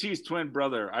 QT's twin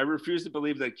brother. I refuse to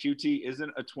believe that QT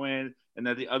isn't a twin and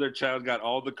that the other child got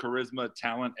all the charisma,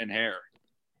 talent, and hair.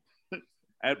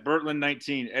 At Bertland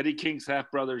 19, Eddie King's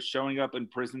half brother showing up in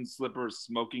prison slippers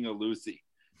smoking a Lucy.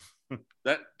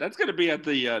 That's going to be at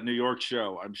the New York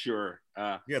show, I'm sure.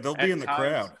 Yeah, they'll be in the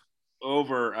crowd.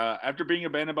 Over after being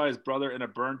abandoned by his brother in a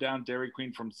burned down Dairy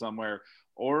Queen from somewhere,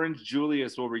 Orange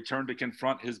Julius will return to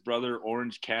confront his brother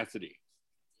Orange Cassidy.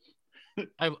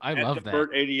 I love that.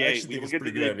 Bert 88. We will get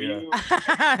the debut.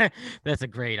 Yeah. That's a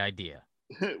great idea.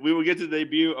 We will get to the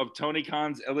debut of Tony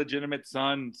Khan's illegitimate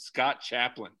son, Scott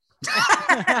Chaplin.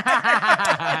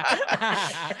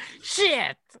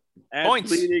 Shit.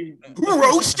 Points.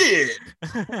 Roasted.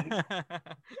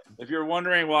 If you're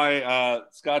wondering why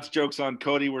Scott's jokes on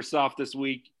Cody were soft this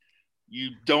week, you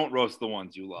don't roast the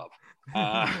ones you love.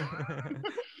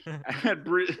 At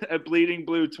Bleeding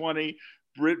Blue 20,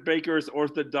 Britt Baker's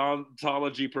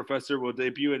orthodontology professor will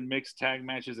debut in mixed tag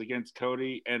matches against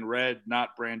Cody and Red,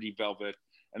 not Brandy Velvet.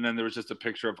 And then there was just a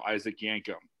picture of Isaac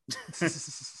Yankum.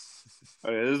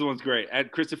 Okay, this one's great.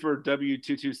 At Christopher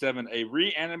W227, a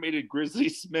reanimated Grizzly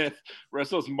Smith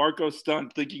wrestles Marco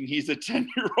Stunt thinking he's a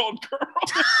 10-year-old girl.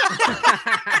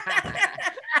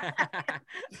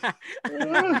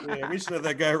 Yeah, we should have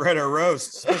that guy write our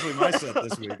roast, especially my set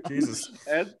this week. Jesus.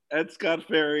 At Scott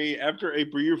Ferry, after a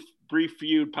brief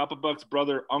feud, Papa Buck's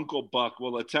brother, Uncle Buck,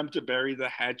 will attempt to bury the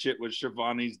hatchet with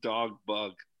Shivani's dog,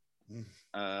 Bug.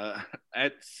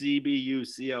 At CBU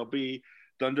CLB,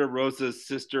 Thunder Rosa's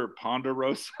sister,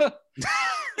 Ponderosa.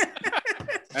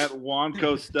 At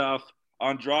Wanko Stuff,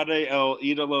 Andrade El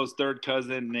Idolo's third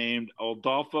cousin named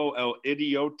Adolfo El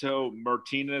Idioto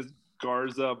Martinez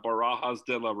Garza Barajas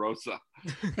de la Rosa.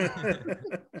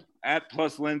 At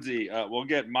Plus Lindsay, we'll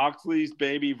get Moxley's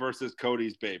baby versus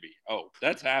Cody's baby. Oh,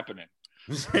 that's happening.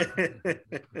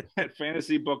 At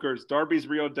Fantasy Bookers, Darby's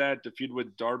real dad to feud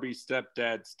with Darby's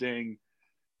stepdad, Sting.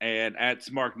 And at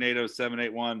Smarknado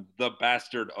 781, the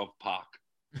bastard of Pac.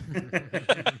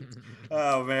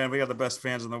 Oh man, we got the best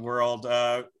fans in the world.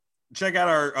 Check out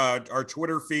our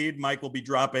Twitter feed. Mike will be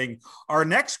dropping our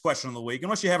next question of the week,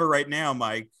 unless you have it right now,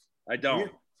 Mike. I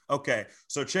don't. Okay,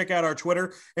 so check out our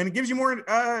Twitter, and it gives you more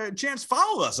chance.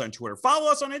 Follow us on Twitter.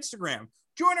 Follow us on Instagram.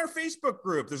 Join our Facebook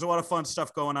group. There's a lot of fun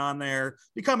stuff going on there.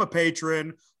 Become a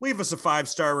patron. Leave us a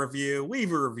 5-star review.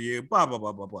 Leave a review. Blah blah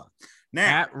blah blah blah.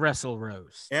 Now, At Wrestle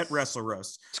Roast. At Wrestle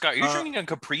Roast. Scott, are you drinking a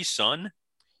Capri Sun?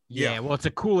 Yeah, well, it's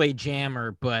a Kool-Aid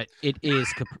jammer, but it is,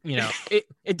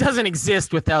 it doesn't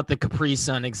exist without the Capri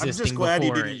Sun existing. I'm just glad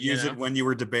you before didn't use it when you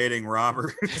were debating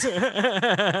Robert. Hey,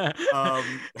 I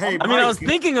Mike, mean, I was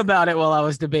thinking about it while I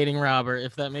was debating Robert,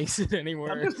 if that makes it any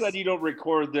worse. I'm just glad you don't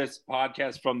record this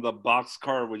podcast from the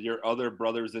boxcar with your other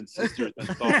brothers and sisters.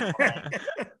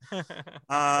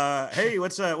 Hey,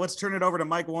 let's turn it over to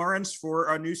Mike Lawrence for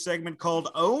our new segment called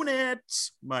Own It,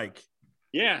 Mike.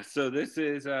 Yeah, so this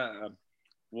is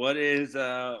what is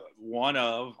one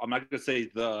of, I'm not going to say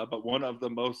but one of the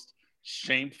most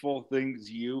shameful things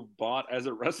you've bought as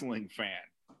a wrestling fan.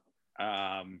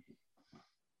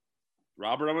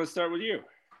 Robert, I'm going to start with you.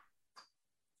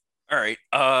 All right.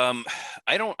 I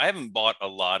haven't bought a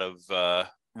lot of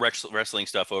wrestling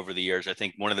stuff over the years. I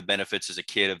think one of the benefits as a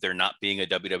kid of there not being a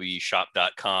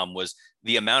WWEshop.com was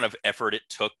the amount of effort it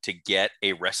took to get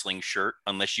a wrestling shirt,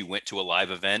 unless you went to a live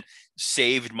event,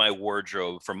 saved my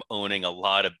wardrobe from owning a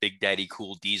lot of Big Daddy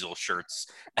Cool Diesel shirts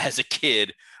as a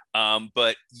kid.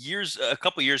 But a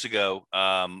couple years ago,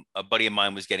 a buddy of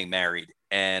mine was getting married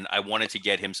and I wanted to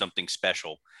get him something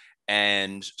special.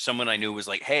 And someone I knew was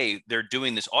like, hey, they're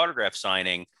doing this autograph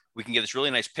signing. We can get this really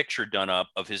nice picture done up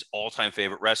of his all-time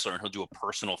favorite wrestler, and he'll do a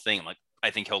personal thing. I'm like, I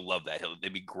think he'll love that.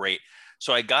 It'd be great.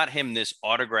 So I got him this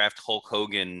autographed Hulk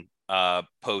Hogan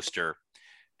poster,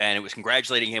 and it was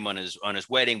congratulating him on his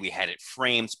wedding. We had it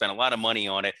framed, spent a lot of money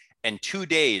on it. And 2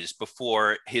 days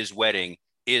before his wedding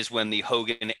is when the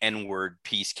Hogan N-word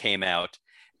piece came out.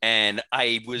 And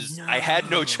I had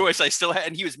no choice.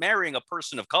 And he was marrying a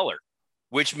person of color,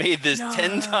 which made this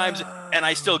 10 times. And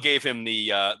I still gave him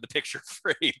the picture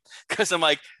frame because I'm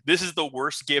like, this is the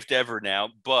worst gift ever now,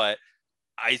 but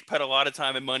I put a lot of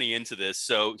time and money into this.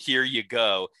 So here you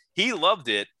go. He loved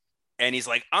it. And he's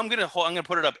like, I'm going to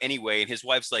put it up anyway. And his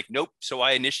wife's like, nope. So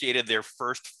I initiated their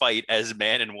first fight as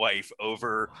man and wife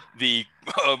over the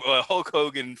Hulk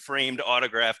Hogan framed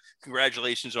autograph.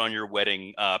 Congratulations on your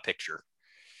wedding picture.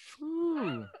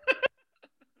 Ooh.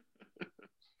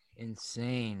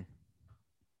 Insane.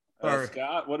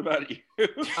 Scott, what about you?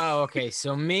 Oh, okay.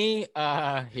 So me,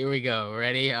 here we go.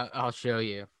 Ready? I'll show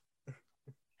you.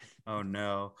 Oh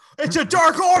no. It's a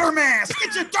Dark Order mask.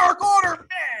 It's a Dark Order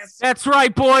mask. That's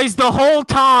right, boys. The whole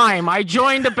time I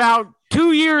joined about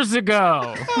 2 years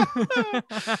ago.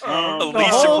 The The least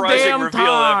whole surprising damn reveal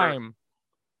ever. time.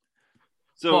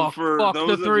 So Fuck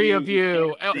the three of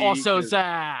you. Also, because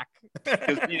Zach.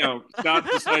 Scott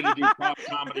decided to do pop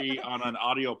comedy on an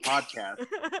audio podcast.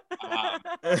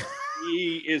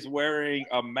 He is wearing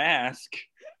a mask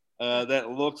that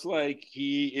looks like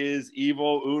he is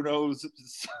Evil Uno's.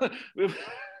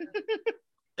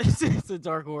 It's a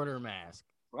Dark Order mask.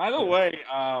 By the way,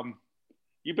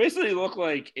 you basically look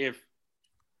like if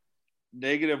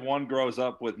 -1 grows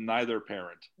up with neither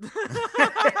parent.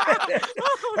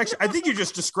 Actually, I think you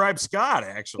just described Scott,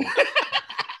 actually.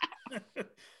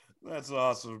 That's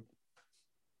awesome.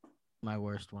 My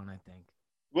worst one, I think.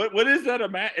 What is that?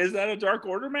 Is that a Dark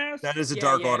Order mask? That is a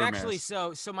Dark Order actually,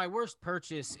 mask. so my worst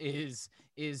purchase is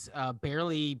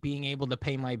barely being able to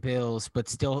pay my bills, but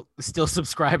still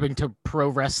subscribing to Pro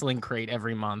Wrestling Crate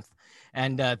every month.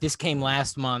 And this came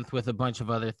last month with a bunch of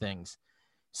other things.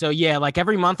 So yeah, like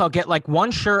every month I'll get like one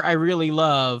shirt I really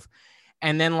love,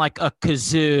 and then like a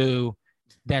kazoo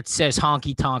that says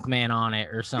Honky Tonk Man on it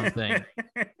or something.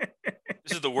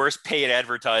 This is the worst paid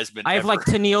advertisement I have ever. like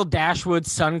Tennille Dashwood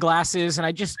sunglasses, and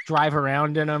I just drive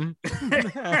around in them.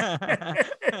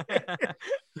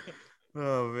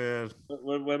 Oh man.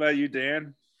 What about you,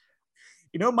 Dan?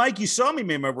 Mike, you saw me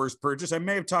make my worst purchase. I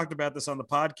may have talked about this on the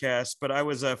podcast, but I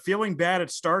was feeling bad at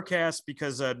StarCast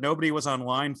because nobody was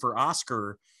online for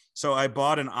Oscar. So I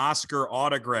bought an Oscar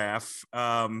autograph.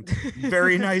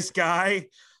 Very nice guy.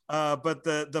 But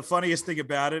the funniest thing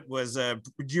about it was, do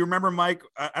you remember, Mike?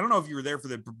 I don't know if you were there for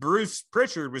Bruce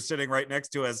Pritchard was sitting right next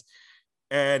to us.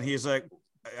 And he's like,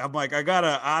 I'm like, I got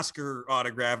an Oscar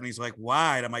autograph. And he's like,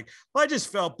 why? And I'm like, well, I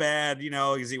just felt bad,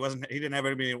 because he didn't have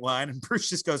anybody in line. And Bruce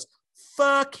just goes,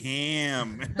 fuck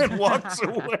him, and walks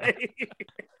away.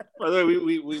 By the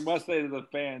way, we must say to the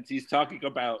fans, he's talking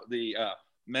about the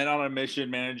Men on a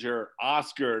Mission manager,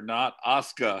 Oscar, not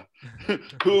Oscar.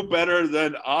 Who better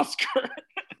than Oscar?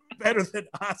 Better than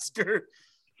Oscar?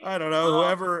 I don't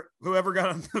know. Whoever got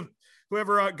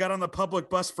on the public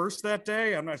bus first that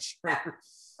day. I'm not sure.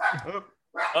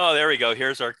 Oh, there we go.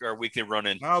 Here's our weekly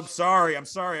run-in. Oh, I'm sorry. I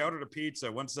ordered a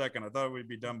pizza. 1 second. I thought we'd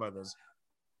be done by this.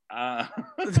 That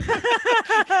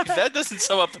doesn't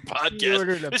sum up the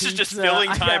podcast. This is just filling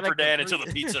time for Dan until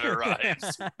the pizza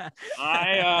arrives.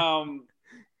 I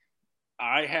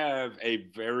have a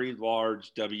very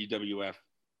large WWF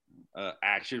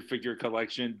action figure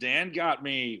collection. Dan got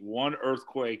me one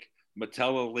Earthquake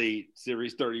Mattel Elite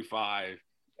Series 35,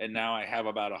 and now I have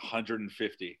about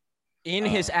 150. In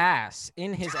his ass.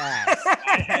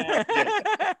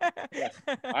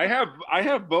 I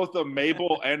have both a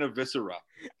Mabel and a Viscera.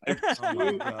 I have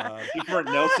two different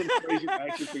Nelson Frazier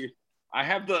action figures. I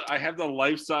have the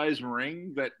life-size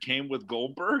ring that came with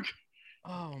Goldberg.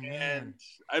 Oh man! And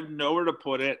I have nowhere to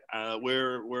put it.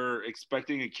 We're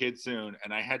expecting a kid soon,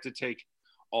 and I had to take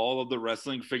all of the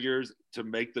wrestling figures to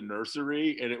make the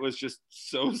nursery, and it was just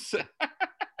so sad.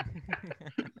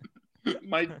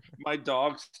 My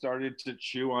dog started to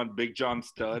chew on Big John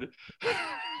Studd.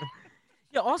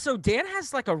 Yeah, also Dan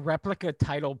has like a replica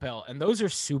title belt, and those are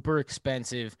super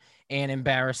expensive and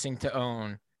embarrassing to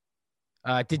own.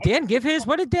 Did Dan give his?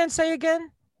 What did Dan say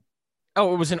again?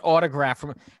 Oh, it was an autograph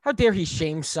from. How dare he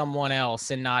shame someone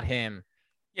else and not him?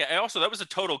 Yeah, and also that was a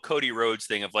total Cody Rhodes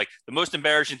thing of like the most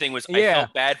embarrassing thing was Yeah. I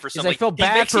felt bad for somebody. I felt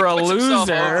bad for a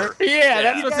loser. Yeah,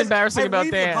 that's what's embarrassing about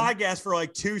Dan. I the podcast for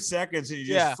like 2 seconds and you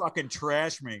just fucking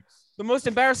trash me. The most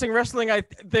embarrassing wrestling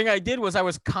thing I did was I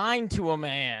was kind to a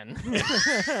man.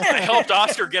 I helped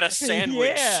Oscar get a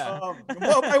sandwich. Yeah.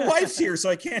 Well, my wife's here, so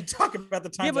I can't talk about the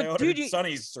times I ordered dude,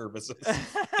 Sonny's services.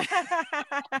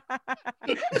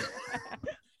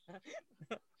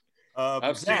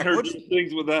 I've Zach, seen her do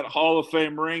things with that Hall of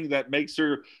Fame ring that makes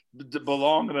her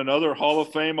belong in another Hall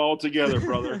of Fame altogether,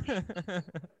 brother.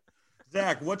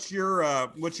 Zach, what's your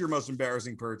most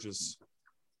embarrassing purchase?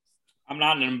 I'm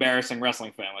not an embarrassing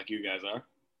wrestling fan like you guys are.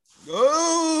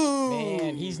 Oh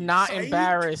man, he's not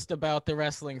embarrassed about the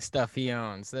wrestling stuff he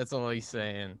owns. That's all he's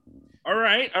saying. All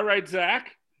right, my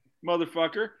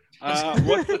motherfucker.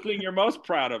 What's the thing you're most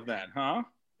proud of then, huh?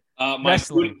 My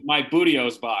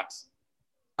Bootios box.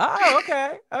 Oh,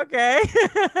 okay.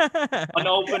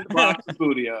 Unopened box of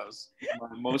Bootios. My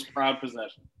most proud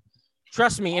possession.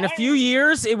 Trust me, in a few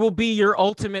years, it will be your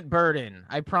ultimate burden.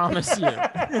 I promise you.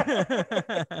 I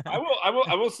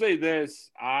will say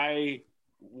this.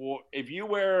 If you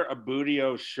wear a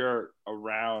Bootio shirt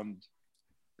around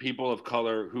people of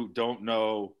color who don't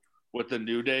know what the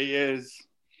New Day is,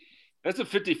 that's a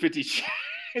 50-50 chance.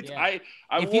 Yeah. I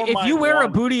if you wear a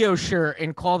Budio shirt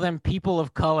and call them people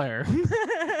of color.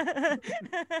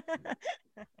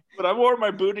 But I wore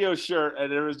my Budio shirt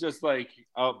and it was just like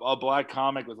a black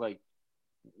comic was like,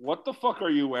 what the fuck are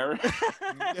you wearing?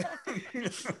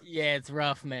 Yeah, it's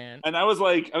rough, man. And I was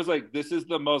like, this is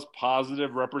the most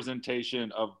positive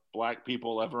representation of black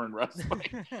people ever in wrestling.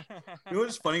 You know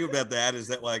what's funny about that is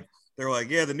that like they're like,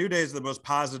 yeah, the New Day is the most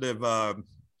positive.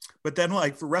 But then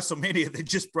like for WrestleMania, they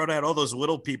just brought out all those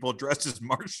little people dressed as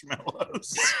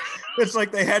marshmallows. It's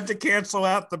like they had to cancel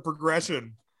out the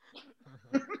progression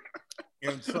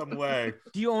in some way.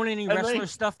 Do you own any wrestler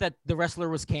stuff that the wrestler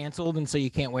was canceled and so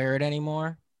you can't wear it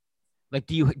anymore? Like,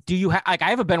 do you like? I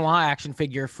have a Benoit action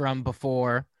figure from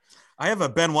before. I have a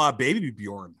Benoit Baby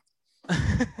Bjorn. No.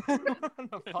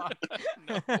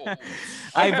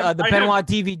 I have the Benoit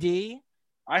DVD.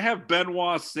 I have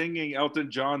Benoit singing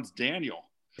Elton John's Daniel.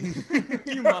 You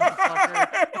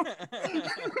motherfucker.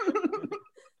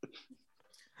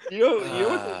 You know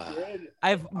what's good? I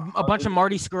have a bunch of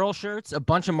Marty Skrull shirts. A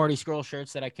bunch of Marty Skrull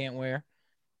shirts that I can't wear.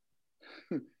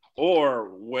 Or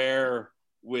wear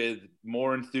with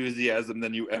more enthusiasm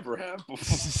than you ever have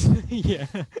before. Yeah.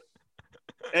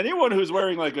 Anyone who's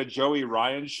wearing like a Joey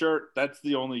Ryan shirt, that's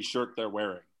the only shirt they're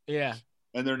wearing. Yeah.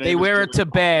 And their name they wear it to Ryan.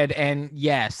 bed, and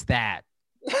yes, that.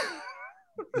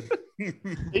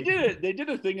 They did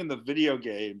a thing in the video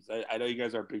games. I know you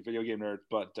guys are big video game nerds,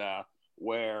 but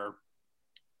where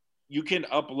you can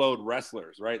upload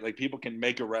wrestlers, right? Like people can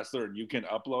make a wrestler and you can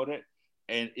upload it.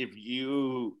 And if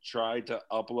you try to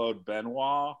upload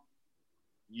Benoit,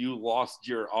 you lost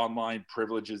your online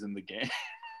privileges in the game.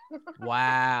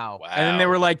 Wow. And then they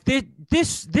were like,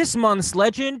 this month's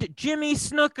legend, Jimmy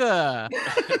Snuka,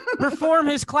 perform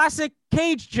his classic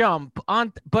cage jump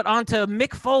onto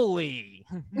Mick Foley.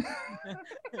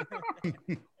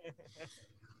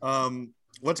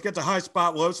 Let's get to high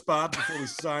spot, low spot before we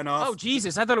sign off. Oh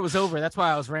Jesus, I thought it was over. That's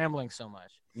why I was rambling so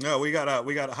much. No, we got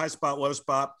a high spot, low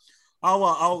spot.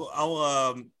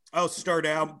 I'll start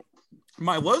out.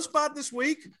 My low spot this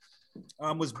week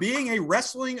was being a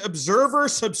Wrestling Observer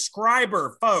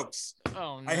subscriber, folks.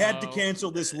 Oh, no. I had to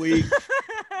cancel this week.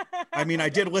 I mean, I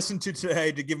did listen to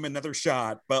today to give him another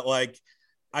shot, but like,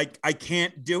 I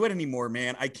can't do it anymore,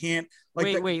 man. I can't.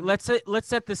 Like, wait. Let's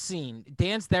set the scene.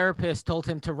 Dan's therapist told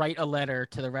him to write a letter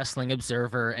to the Wrestling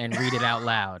Observer and read it out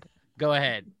loud. Go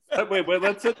ahead. Wait,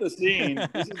 let's set the scene.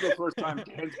 This is the first time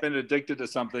Dan's been addicted to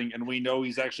something, and we know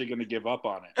he's actually going to give up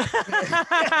on it.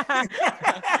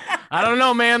 I don't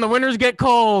know, man. The winters get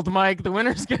cold, Mike. The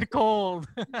winters get cold.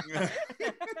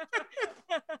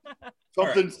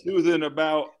 Something soothing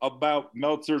about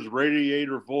Meltzer's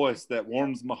radiator voice that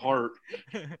warms my heart.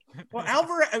 Well,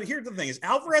 Alvarez, here's the thing: is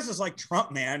Alvarez is like Trump,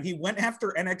 man. He went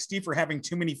after NXT for having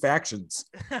too many factions.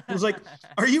 He was like,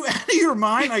 "Are you out of your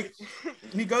mind?" Like,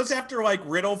 he goes after like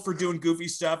Riddle for doing goofy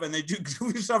stuff, and they do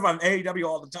goofy stuff on AEW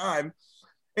all the time.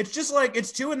 It's just like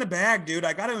it's two in the bag, dude.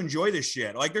 I got to enjoy this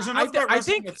shit. Like, there's enough that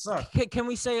wrestling that sucks. Can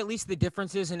we say at least the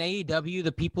differences in AEW?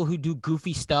 The people who do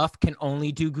goofy stuff can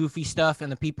only do goofy stuff, and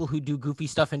the people who do goofy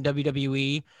stuff in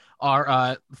WWE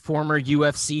are former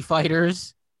UFC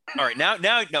fighters. All right, now,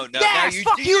 Yes, now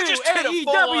you just did a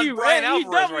full-on Brian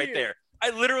Alvarez right AEW. there.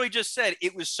 I literally just said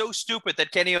it was so stupid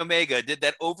that Kenny Omega did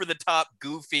that over-the-top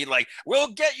goofy, like, we'll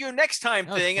get you next time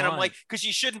thing. And I'm like, because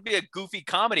you shouldn't be a goofy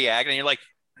comedy act. And you're like,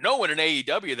 no one in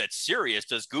AEW that's serious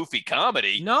does goofy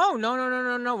comedy. No.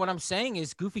 What I'm saying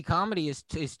is goofy comedy is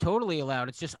totally allowed.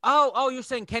 It's just, you're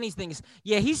saying Kenny's thing is,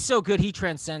 yeah, he's so good. He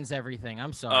transcends everything.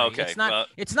 I'm sorry. Okay.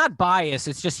 It's not bias.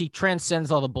 It's just he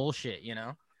transcends all the bullshit, you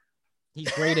know?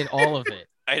 He's great at all of it.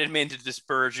 I didn't mean to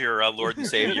disparage your Lord and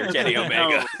Savior, Kenny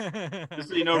Omega. Just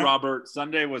so you know, Robert,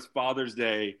 Sunday was Father's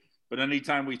Day, but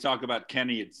anytime we talk about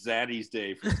Kenny, it's Zaddy's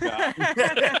Day for Scott.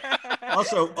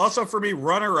 Also for me,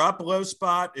 runner-up low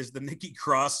spot is the Nikki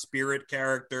Cross Spirit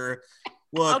character.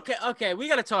 Look, okay, we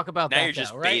got to talk about that. Now you're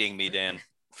just baiting me, Dan.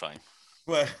 Fine.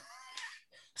 What?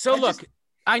 So look,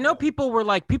 I know people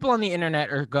on the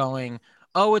internet are going,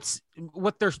 oh, it's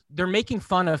what they're making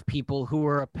fun of people who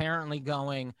are apparently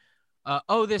going,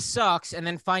 oh, this sucks, and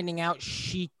then finding out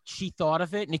she thought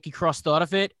of it, Nikki Cross thought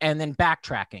of it, and then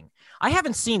backtracking. I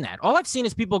haven't seen that. All I've seen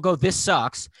is people go, this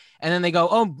sucks, and then they go,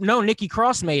 oh, no, Nikki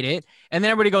Cross made it, and then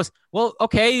everybody goes, well,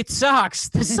 okay, it sucks.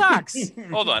 This sucks.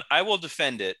 Hold on. I will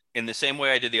defend it in the same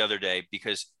way I did the other day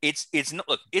because it's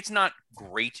not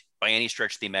great by any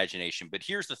stretch of the imagination, but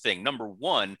here's the thing. Number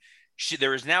one,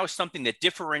 there is now something that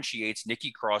differentiates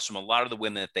Nikki Cross from a lot of the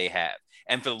women that they have.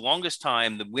 And for the longest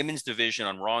time, the women's division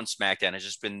on Raw and SmackDown has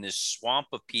just been this swamp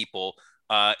of people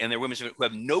and they're women's who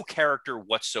have no character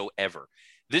whatsoever.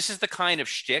 This is the kind of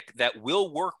shtick that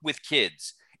will work with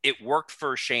kids. It worked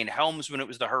for Shane Helms when it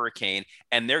was the Hurricane,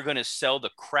 and they're going to sell the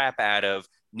crap out of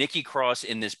Nikki Cross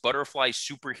in this butterfly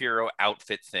superhero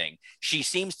outfit thing. She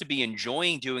seems to be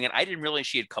enjoying doing it. I didn't realize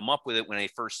she had come up with it when I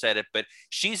first said it, but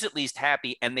she's at least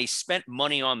happy, and they spent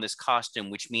money on this costume,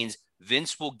 which means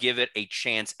Vince will give it a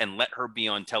chance and let her be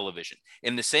on television.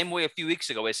 In the same way a few weeks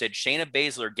ago, I said Shayna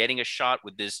Baszler getting a shot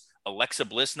with this Alexa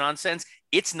Bliss nonsense.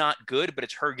 It's not good, but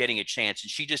it's her getting a chance.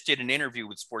 And she just did an interview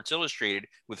with Sports Illustrated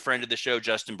with friend of the show,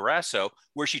 Justin Barrasso,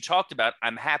 where she talked about,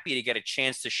 I'm happy to get a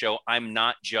chance to show I'm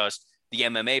not just the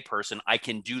MMA person. I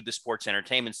can do the sports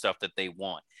entertainment stuff that they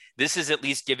want. This is at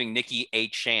least giving Nikki a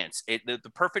chance. The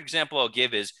perfect example I'll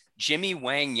give is Jimmy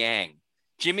Wang Yang.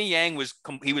 Jimmy Yang was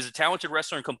a talented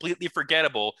wrestler and completely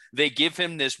forgettable. They give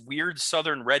him this weird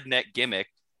Southern redneck gimmick,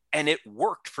 and it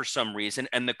worked for some reason.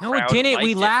 And the crowd, no, it didn't.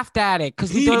 We laughed at it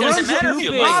because we thought it was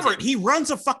stupid. Robert, he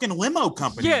runs a fucking limo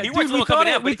company. Yeah, dude,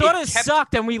 we thought it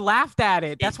sucked, and we laughed at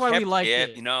it. That's why we liked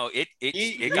it. You know,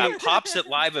 it got pops at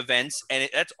live events, and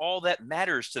that's all that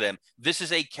matters to them. This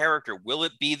is a character. Will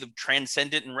it be the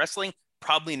transcendent in wrestling?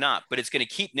 Probably not, but it's going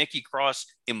to keep Nikki Cross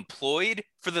employed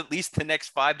for at least the next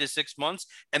 5 to 6 months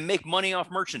and make money off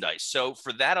merchandise. So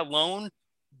for that alone,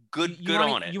 good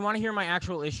on it. You want to hear my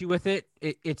actual issue with it?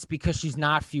 It's because she's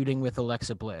not feuding with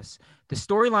Alexa Bliss. The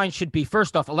storyline should be,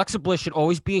 first off, Alexa Bliss should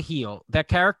always be a heel. That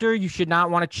character you should not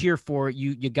want to cheer for.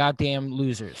 You goddamn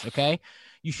losers, okay?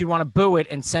 You should want to boo it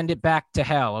and send it back to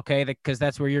hell, okay? Because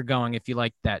that's where you're going if you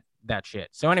like that shit.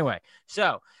 So anyway,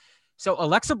 so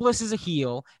Alexa Bliss is a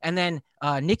heel, and then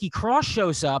Nikki Cross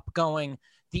shows up going,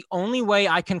 the only way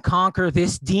I can conquer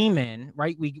this demon,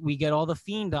 right? We get all the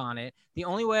Fiend on it. The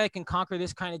only way I can conquer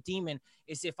this kind of demon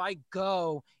is if I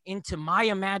go into my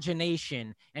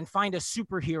imagination and find a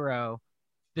superhero,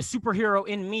 the superhero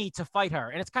in me to fight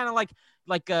her. And it's kind of like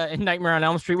in Nightmare on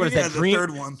Elm Street. What is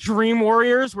that? Dream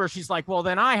Warriors, where she's like, well,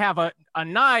 then I have a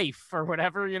knife or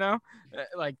whatever, you know,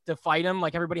 like to fight him.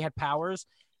 Like everybody had powers.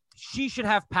 She should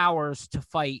have powers to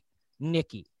fight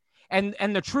Nikki. And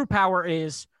the true power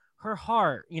is her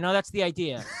heart. You know, that's the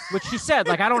idea, which she said,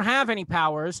 like, I don't have any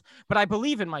powers, but I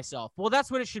believe in myself. Well, that's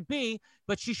what it should be,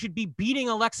 but she should be beating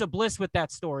Alexa Bliss with that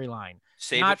storyline.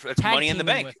 Save it for Money in the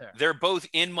Bank. They're both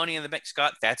in Money in the Bank.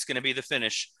 Scott, that's going to be the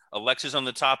finish. Alexa's on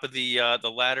the top of the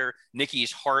ladder.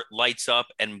 Nikki's heart lights up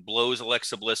and blows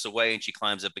Alexa Bliss away, and she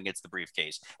climbs up and gets the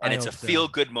briefcase. And it's a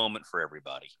feel-good moment for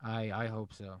everybody. I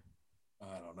hope so.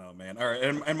 I don't know, man. All right.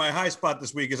 And my high spot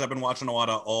this week is I've been watching a lot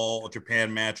of All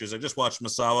Japan matches. I just watched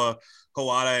Misawa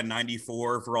Kawada in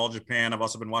 94 for All Japan. I've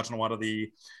also been watching a lot of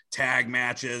the tag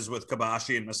matches with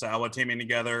Kobashi and Misawa teaming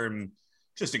together, and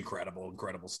just incredible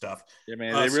stuff. Yeah,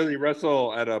 man. They really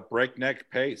wrestle at a breakneck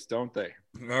pace, don't they?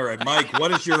 All right, Mike,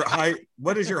 what is your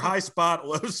high spot,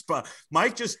 low spot?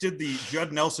 Mike just did the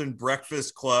Judd Nelson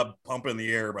Breakfast Club pump in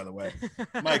the air, by the way.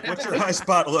 Mike, what's your high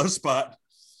spot, low spot?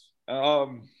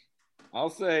 I'll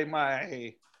say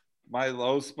my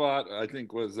low spot, I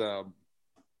think, was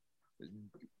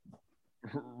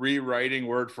rewriting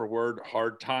word for word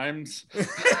Hard Times.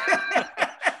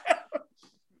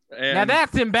 And now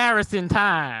that's embarrassing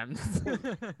times.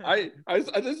 I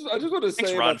just want to say,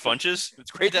 thanks, Ron Funches.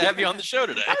 It's great to have you on the show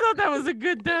today. I thought that was a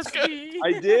good Dusty.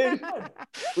 I did.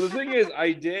 But the thing is,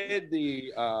 I did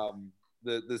the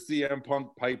CM Punk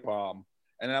pipe bomb,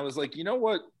 and I was like, you know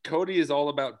what? Cody is all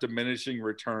about diminishing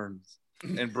returns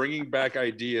and bringing back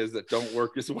ideas that don't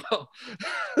work as well.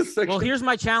 Well, here's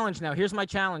my challenge now. Here's my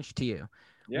challenge to you.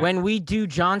 Yeah. When we do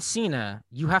John Cena,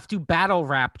 you have to battle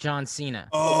rap John Cena.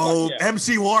 Oh, yeah.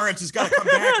 MC Lawrence has got to come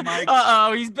back, Mike.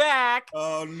 Uh-oh, he's back.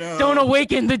 Oh, no. Don't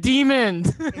awaken the demon.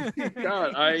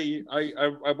 God,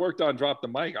 I worked on Drop the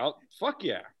Mic. Fuck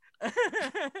yeah.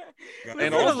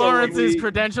 And also Lawrence's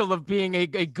credential of being a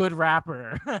good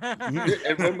rapper.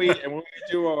 and when we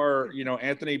do our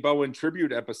Anthony Bowen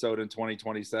tribute episode in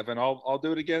 2027, I'll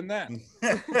do it again then.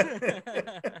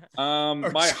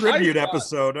 My tribute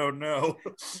episode. Oh no.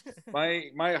 My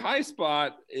high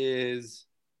spot is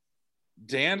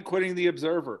Dan quitting the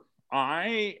Observer.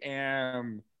 I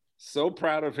am so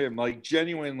proud of him. Like,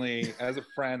 genuinely, as a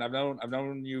friend, I've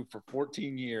known you for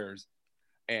 14 years,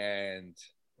 and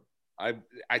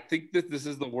I think that this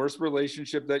is the worst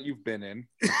relationship that you've been in.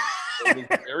 It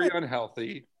was very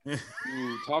unhealthy. You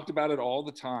talked about it all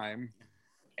the time,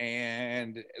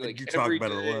 and like you talk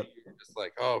about it a lot. Just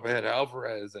like, oh man,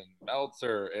 Alvarez and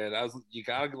Meltzer, and you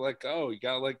gotta let go.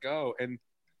 And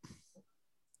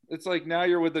it's like now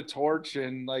you're with the Torch,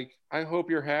 and like I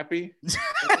hope you're happy.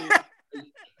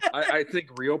 I think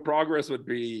real progress would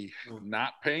be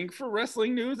not paying for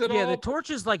wrestling news at all. Yeah, the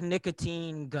torch is like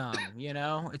nicotine gum, you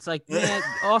know? It's like, man,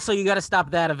 also you got to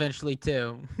stop that eventually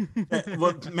too.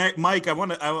 Well, Mike, I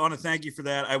want to thank you for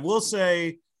that. I will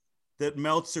say that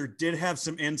Meltzer did have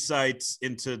some insights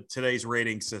into today's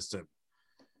rating system.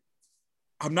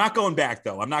 I'm not going back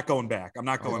though. I'm not going back. Oh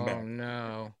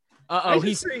no. Dude,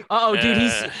 he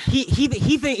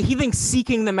thinks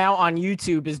seeking them out on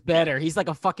YouTube is better. He's like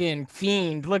a fucking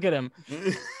fiend. Look at him.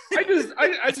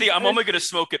 I see. I'm only gonna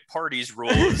smoke at parties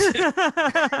rules.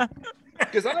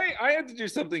 Because I had to do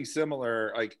something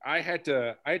similar. Like I had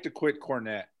to quit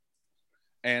Cornette,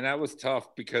 and that was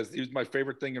tough because he was my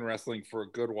favorite thing in wrestling for a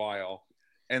good while,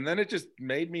 and then it just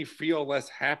made me feel less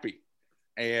happy.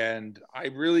 And I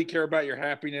really care about your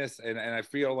happiness, and I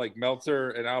feel like Meltzer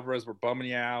and Alvarez were bumming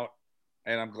you out.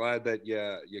 And I'm glad that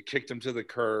you kicked him to the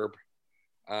curb.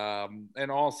 And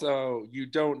also, you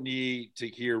don't need to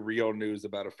hear real news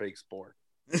about a fake sport.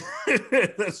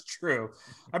 That's true.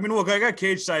 I mean, look, I got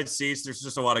cage side seats. There's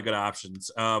just a lot of good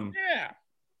options. Yeah.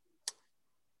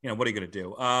 You know, what are you going to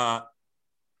do?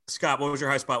 Scott, what was your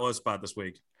high spot, low spot this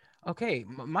week? Okay,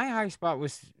 my high spot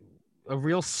was a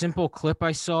real simple clip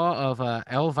I saw of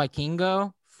El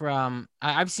Vikingo from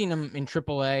I've seen him in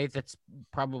AAA. That's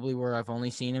probably where I've only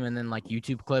seen him, and then like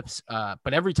YouTube clips.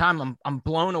 But every time I'm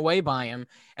blown away by him.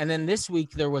 And then this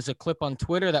week there was a clip on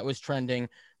Twitter that was trending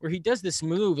where he does this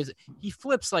move. He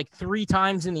flips like 3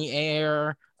 times in the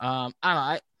air. I don't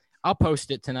know. I'll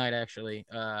post it tonight actually.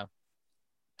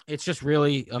 It's just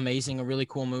really amazing, a really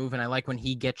cool move, and I like when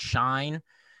he gets shine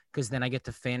because then I get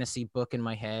to fantasy book in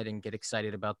my head and get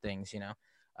excited about things, you know.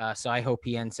 So I hope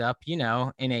he ends up, you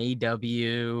know, in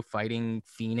AEW fighting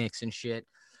Phoenix and shit.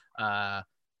 That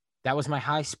was my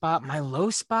high spot. My low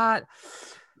spot,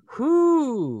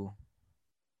 I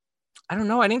don't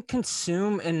know. I didn't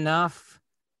consume enough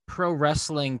pro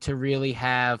wrestling to really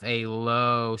have a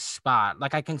low spot.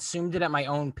 Like I consumed it at my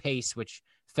own pace, which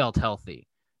felt healthy,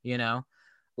 you know.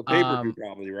 The pay-per-view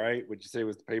probably, right? Would you say it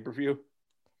was the pay-per-view?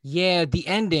 Yeah, the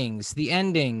endings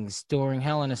during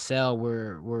Hell in a Cell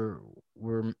were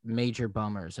major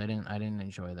bummers. I didn't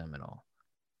enjoy them at all.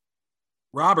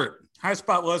 Robert, high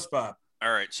spot, low spot.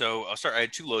 All right, so I'll start. I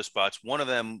had 2 low spots. One of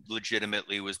them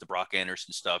legitimately was the Brock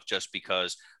Anderson stuff, just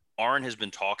because Arn has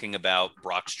been talking about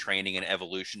Brock's training and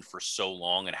evolution for so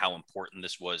long and how important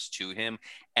this was to him.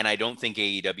 And I don't think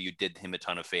AEW did him a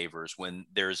ton of favors when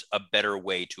there's a better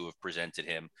way to have presented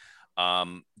him.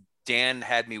 Dan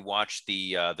had me watch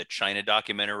the China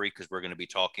documentary because we're going to be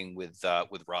talking with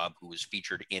Rob, who was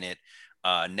featured in it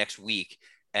next week.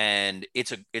 And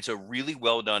it's a really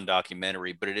well done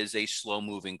documentary, but it is a slow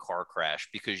moving car crash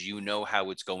because you know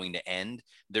how it's going to end.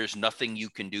 There's nothing you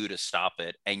can do to stop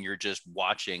it. And you're just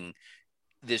watching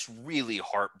this really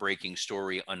heartbreaking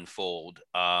story unfold.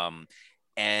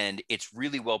 And it's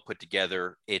really well put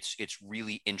together. It's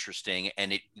really interesting.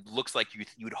 And it looks like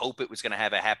you'd hope it was going to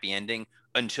have a happy ending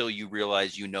until you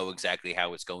realize you know exactly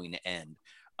how it's going to end.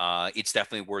 It's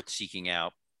definitely worth seeking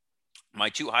out. My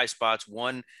 2 high spots,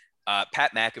 one,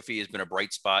 Pat McAfee has been a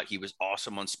bright spot. He was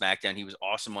awesome on SmackDown. He was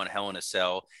awesome on Hell in a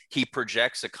Cell. He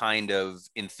projects a kind of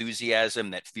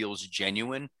enthusiasm that feels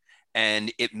genuine,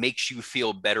 and it makes you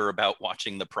feel better about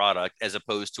watching the product as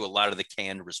opposed to a lot of the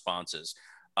canned responses.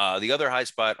 The other high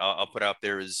spot I'll put out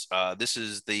there is this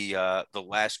is the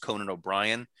last Conan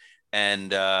O'Brien,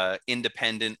 and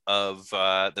independent of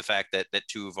the fact that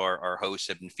 2 of our hosts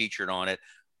have been featured on it,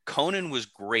 Conan was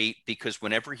great because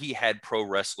whenever he had pro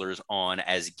wrestlers on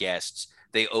as guests,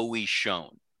 they always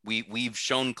shone. We've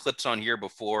shown clips on here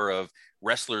before of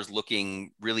wrestlers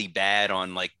looking really bad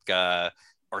on like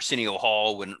Arsenio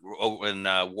Hall when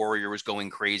Warrior was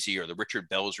going crazy, or the Richard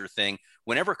Belzer thing.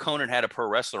 Whenever Conan had a pro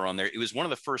wrestler on there, it was one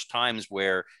of the first times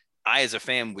where I, as a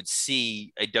fan, would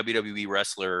see a WWE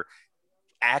wrestler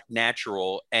act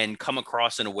natural and come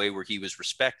across in a way where he was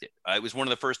respected. It was one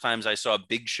of the first times I saw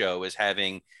Big Show as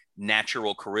having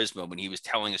natural charisma when he was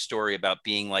telling a story about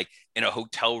being like in a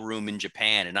hotel room in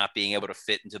Japan and not being able to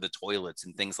fit into the toilets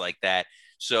and things like that.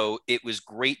 So it was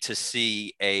great to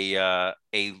see a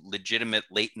legitimate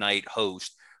late night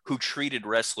host who treated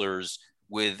wrestlers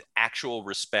with actual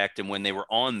respect. And when they were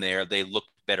on there, they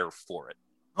looked better for it.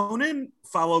 Conan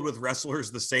followed with wrestlers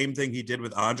the same thing he did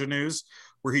with ingenues,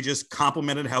 where he just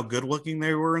complimented how good looking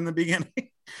they were in the beginning.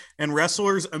 And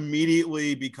wrestlers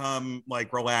immediately become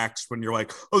like relaxed when you're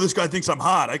like, oh, this guy thinks I'm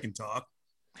hot, I can talk.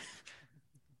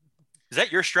 Is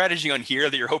that your strategy on here,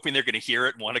 that you're hoping they're going to hear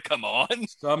it and want to come on?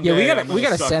 Someday yeah, we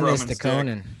gotta send this to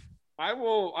Conan. I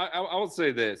will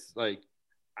say this, like,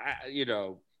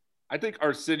 I think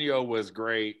Arsenio was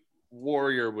great.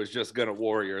 Warrior was just gonna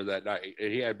Warrior that night.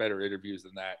 He had better interviews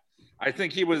than that. I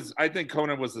think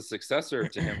Conan was the successor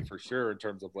to him for sure in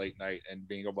terms of late night and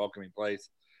being a welcoming place.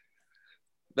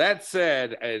 That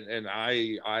said, and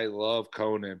I love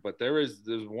Conan, but there's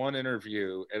one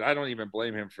interview, and I don't even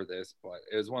blame him for this, but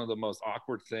it was one of the most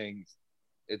awkward things.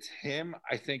 It's him,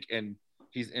 I think, and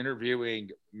he's interviewing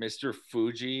Mr.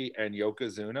 Fuji and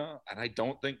Yokozuna, and I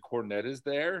don't think Cornette is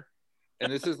there.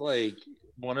 And this is like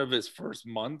one of his first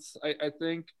months, I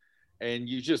think. And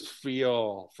you just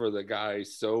feel for the guy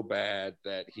so bad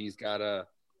that he's got to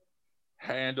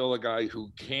handle a guy who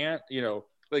can't,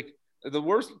 like the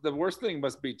worst thing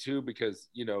must be too, because,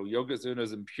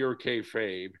 Yokozuna's in pure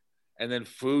kayfabe, and then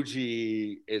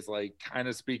Fuji is like kind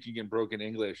of speaking in broken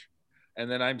English. And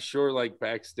then I'm sure like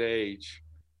backstage,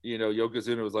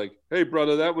 Yokozuna was like, "Hey,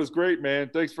 brother, that was great,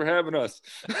 man. Thanks for having us."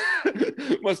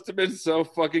 Must have been so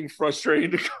fucking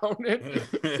frustrating to Conan,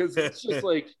 because it's just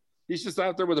like he's just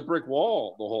out there with a brick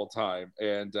wall the whole time,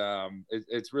 and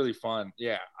it's really fun.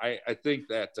 Yeah, I think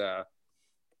that,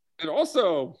 and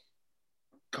also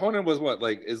Conan was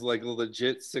is like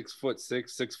legit 6'6",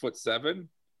 6'7".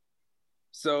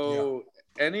 So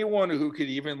anyone who could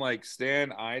even like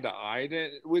stand eye to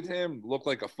eye with him looked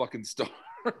like a fucking star.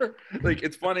 Like,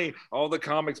 it's funny, all the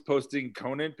comics posting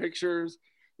Conan pictures,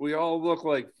 we all look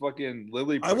like fucking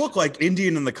Lily. I look like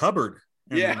Indian in the cupboard.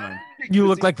 Yeah. You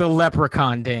look like the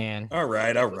leprechaun, Dan. All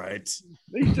right.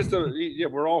 He's just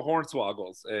we're all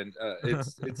hornswoggles, and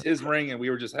it's his ring, and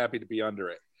we were just happy to be under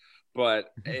it.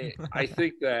 But I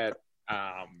think that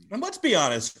and let's be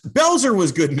honest, Belzer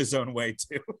was good in his own way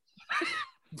too.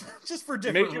 Just for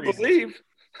different reasons. He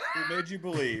made you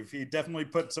believe. He definitely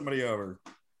put somebody over.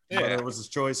 Yeah. Whether it was his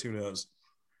choice, who knows?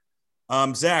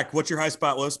 Zach, what's your high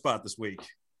spot, low spot this week?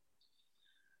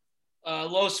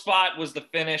 Low spot was the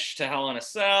finish to Hell in a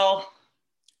Cell.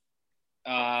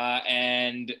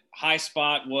 And high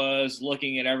spot was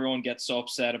looking at everyone get so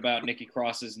upset about Nikki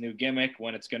Cross's new gimmick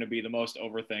when it's going to be the most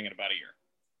over thing in about a year.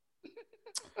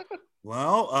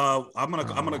 Well, I'm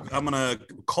gonna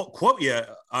quote you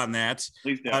on that.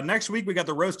 Please do. Next week we got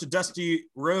the roast to Dusty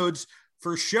Rhodes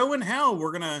for Show in Hell.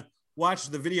 We're gonna watch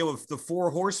the video of the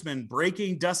Four Horsemen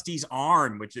breaking Dusty's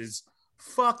arm, which is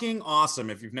fucking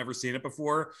awesome if you've never seen it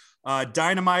before.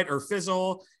 Dynamite or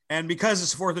Fizzle. And because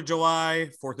it's 4th of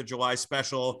July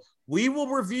special, we will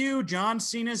review John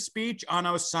Cena's speech on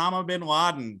Osama bin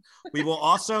Laden. We will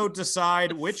also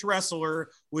decide which wrestler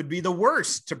would be the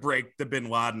worst to break the bin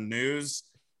Laden news,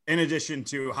 in addition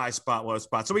to high spot, low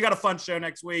spot. So we got a fun show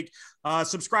next week.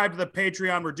 Subscribe to the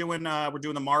Patreon. We're doing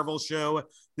the Marvel show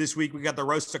this week. We got the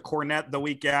roast of Cornette the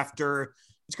week after.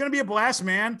 It's going to be a blast,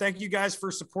 man. Thank you guys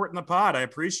for supporting the pod. I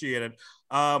appreciate it.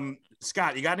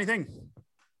 Scott, you got anything?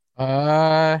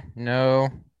 No.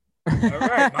 All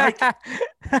right, Mike.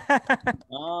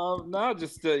 No,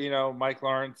 just Mike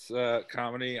Lawrence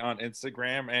comedy on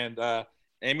Instagram, and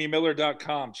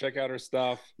amymiller.com. Check out her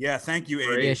stuff. Yeah, thank you,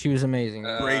 Amy. Yeah, she was amazing.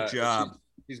 Great job.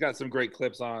 She's got some great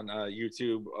clips on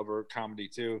YouTube of her comedy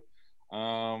too.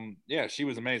 Yeah, she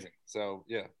was amazing. So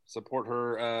yeah, support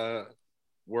her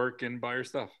work and buy her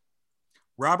stuff.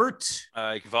 Robert?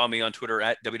 You can follow me on Twitter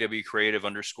at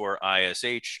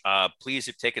wwcreative_ISH. Please,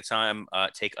 if take a time.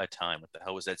 What the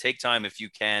hell was that? Take time if you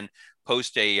can.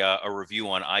 Post a review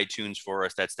on iTunes for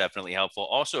us. That's definitely helpful.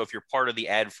 Also, if you're part of the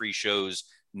ad-free shows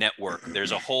network,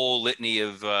 there's a whole litany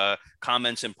of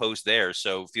comments and posts there.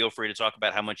 So feel free to talk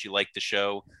about how much you like the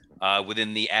show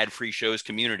within the ad-free shows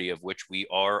community, of which we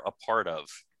are a part of.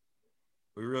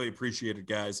 We really appreciate it,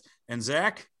 guys. And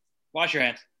Zach? Wash your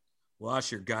hands.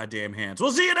 Wash your goddamn hands.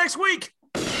 We'll see you next week.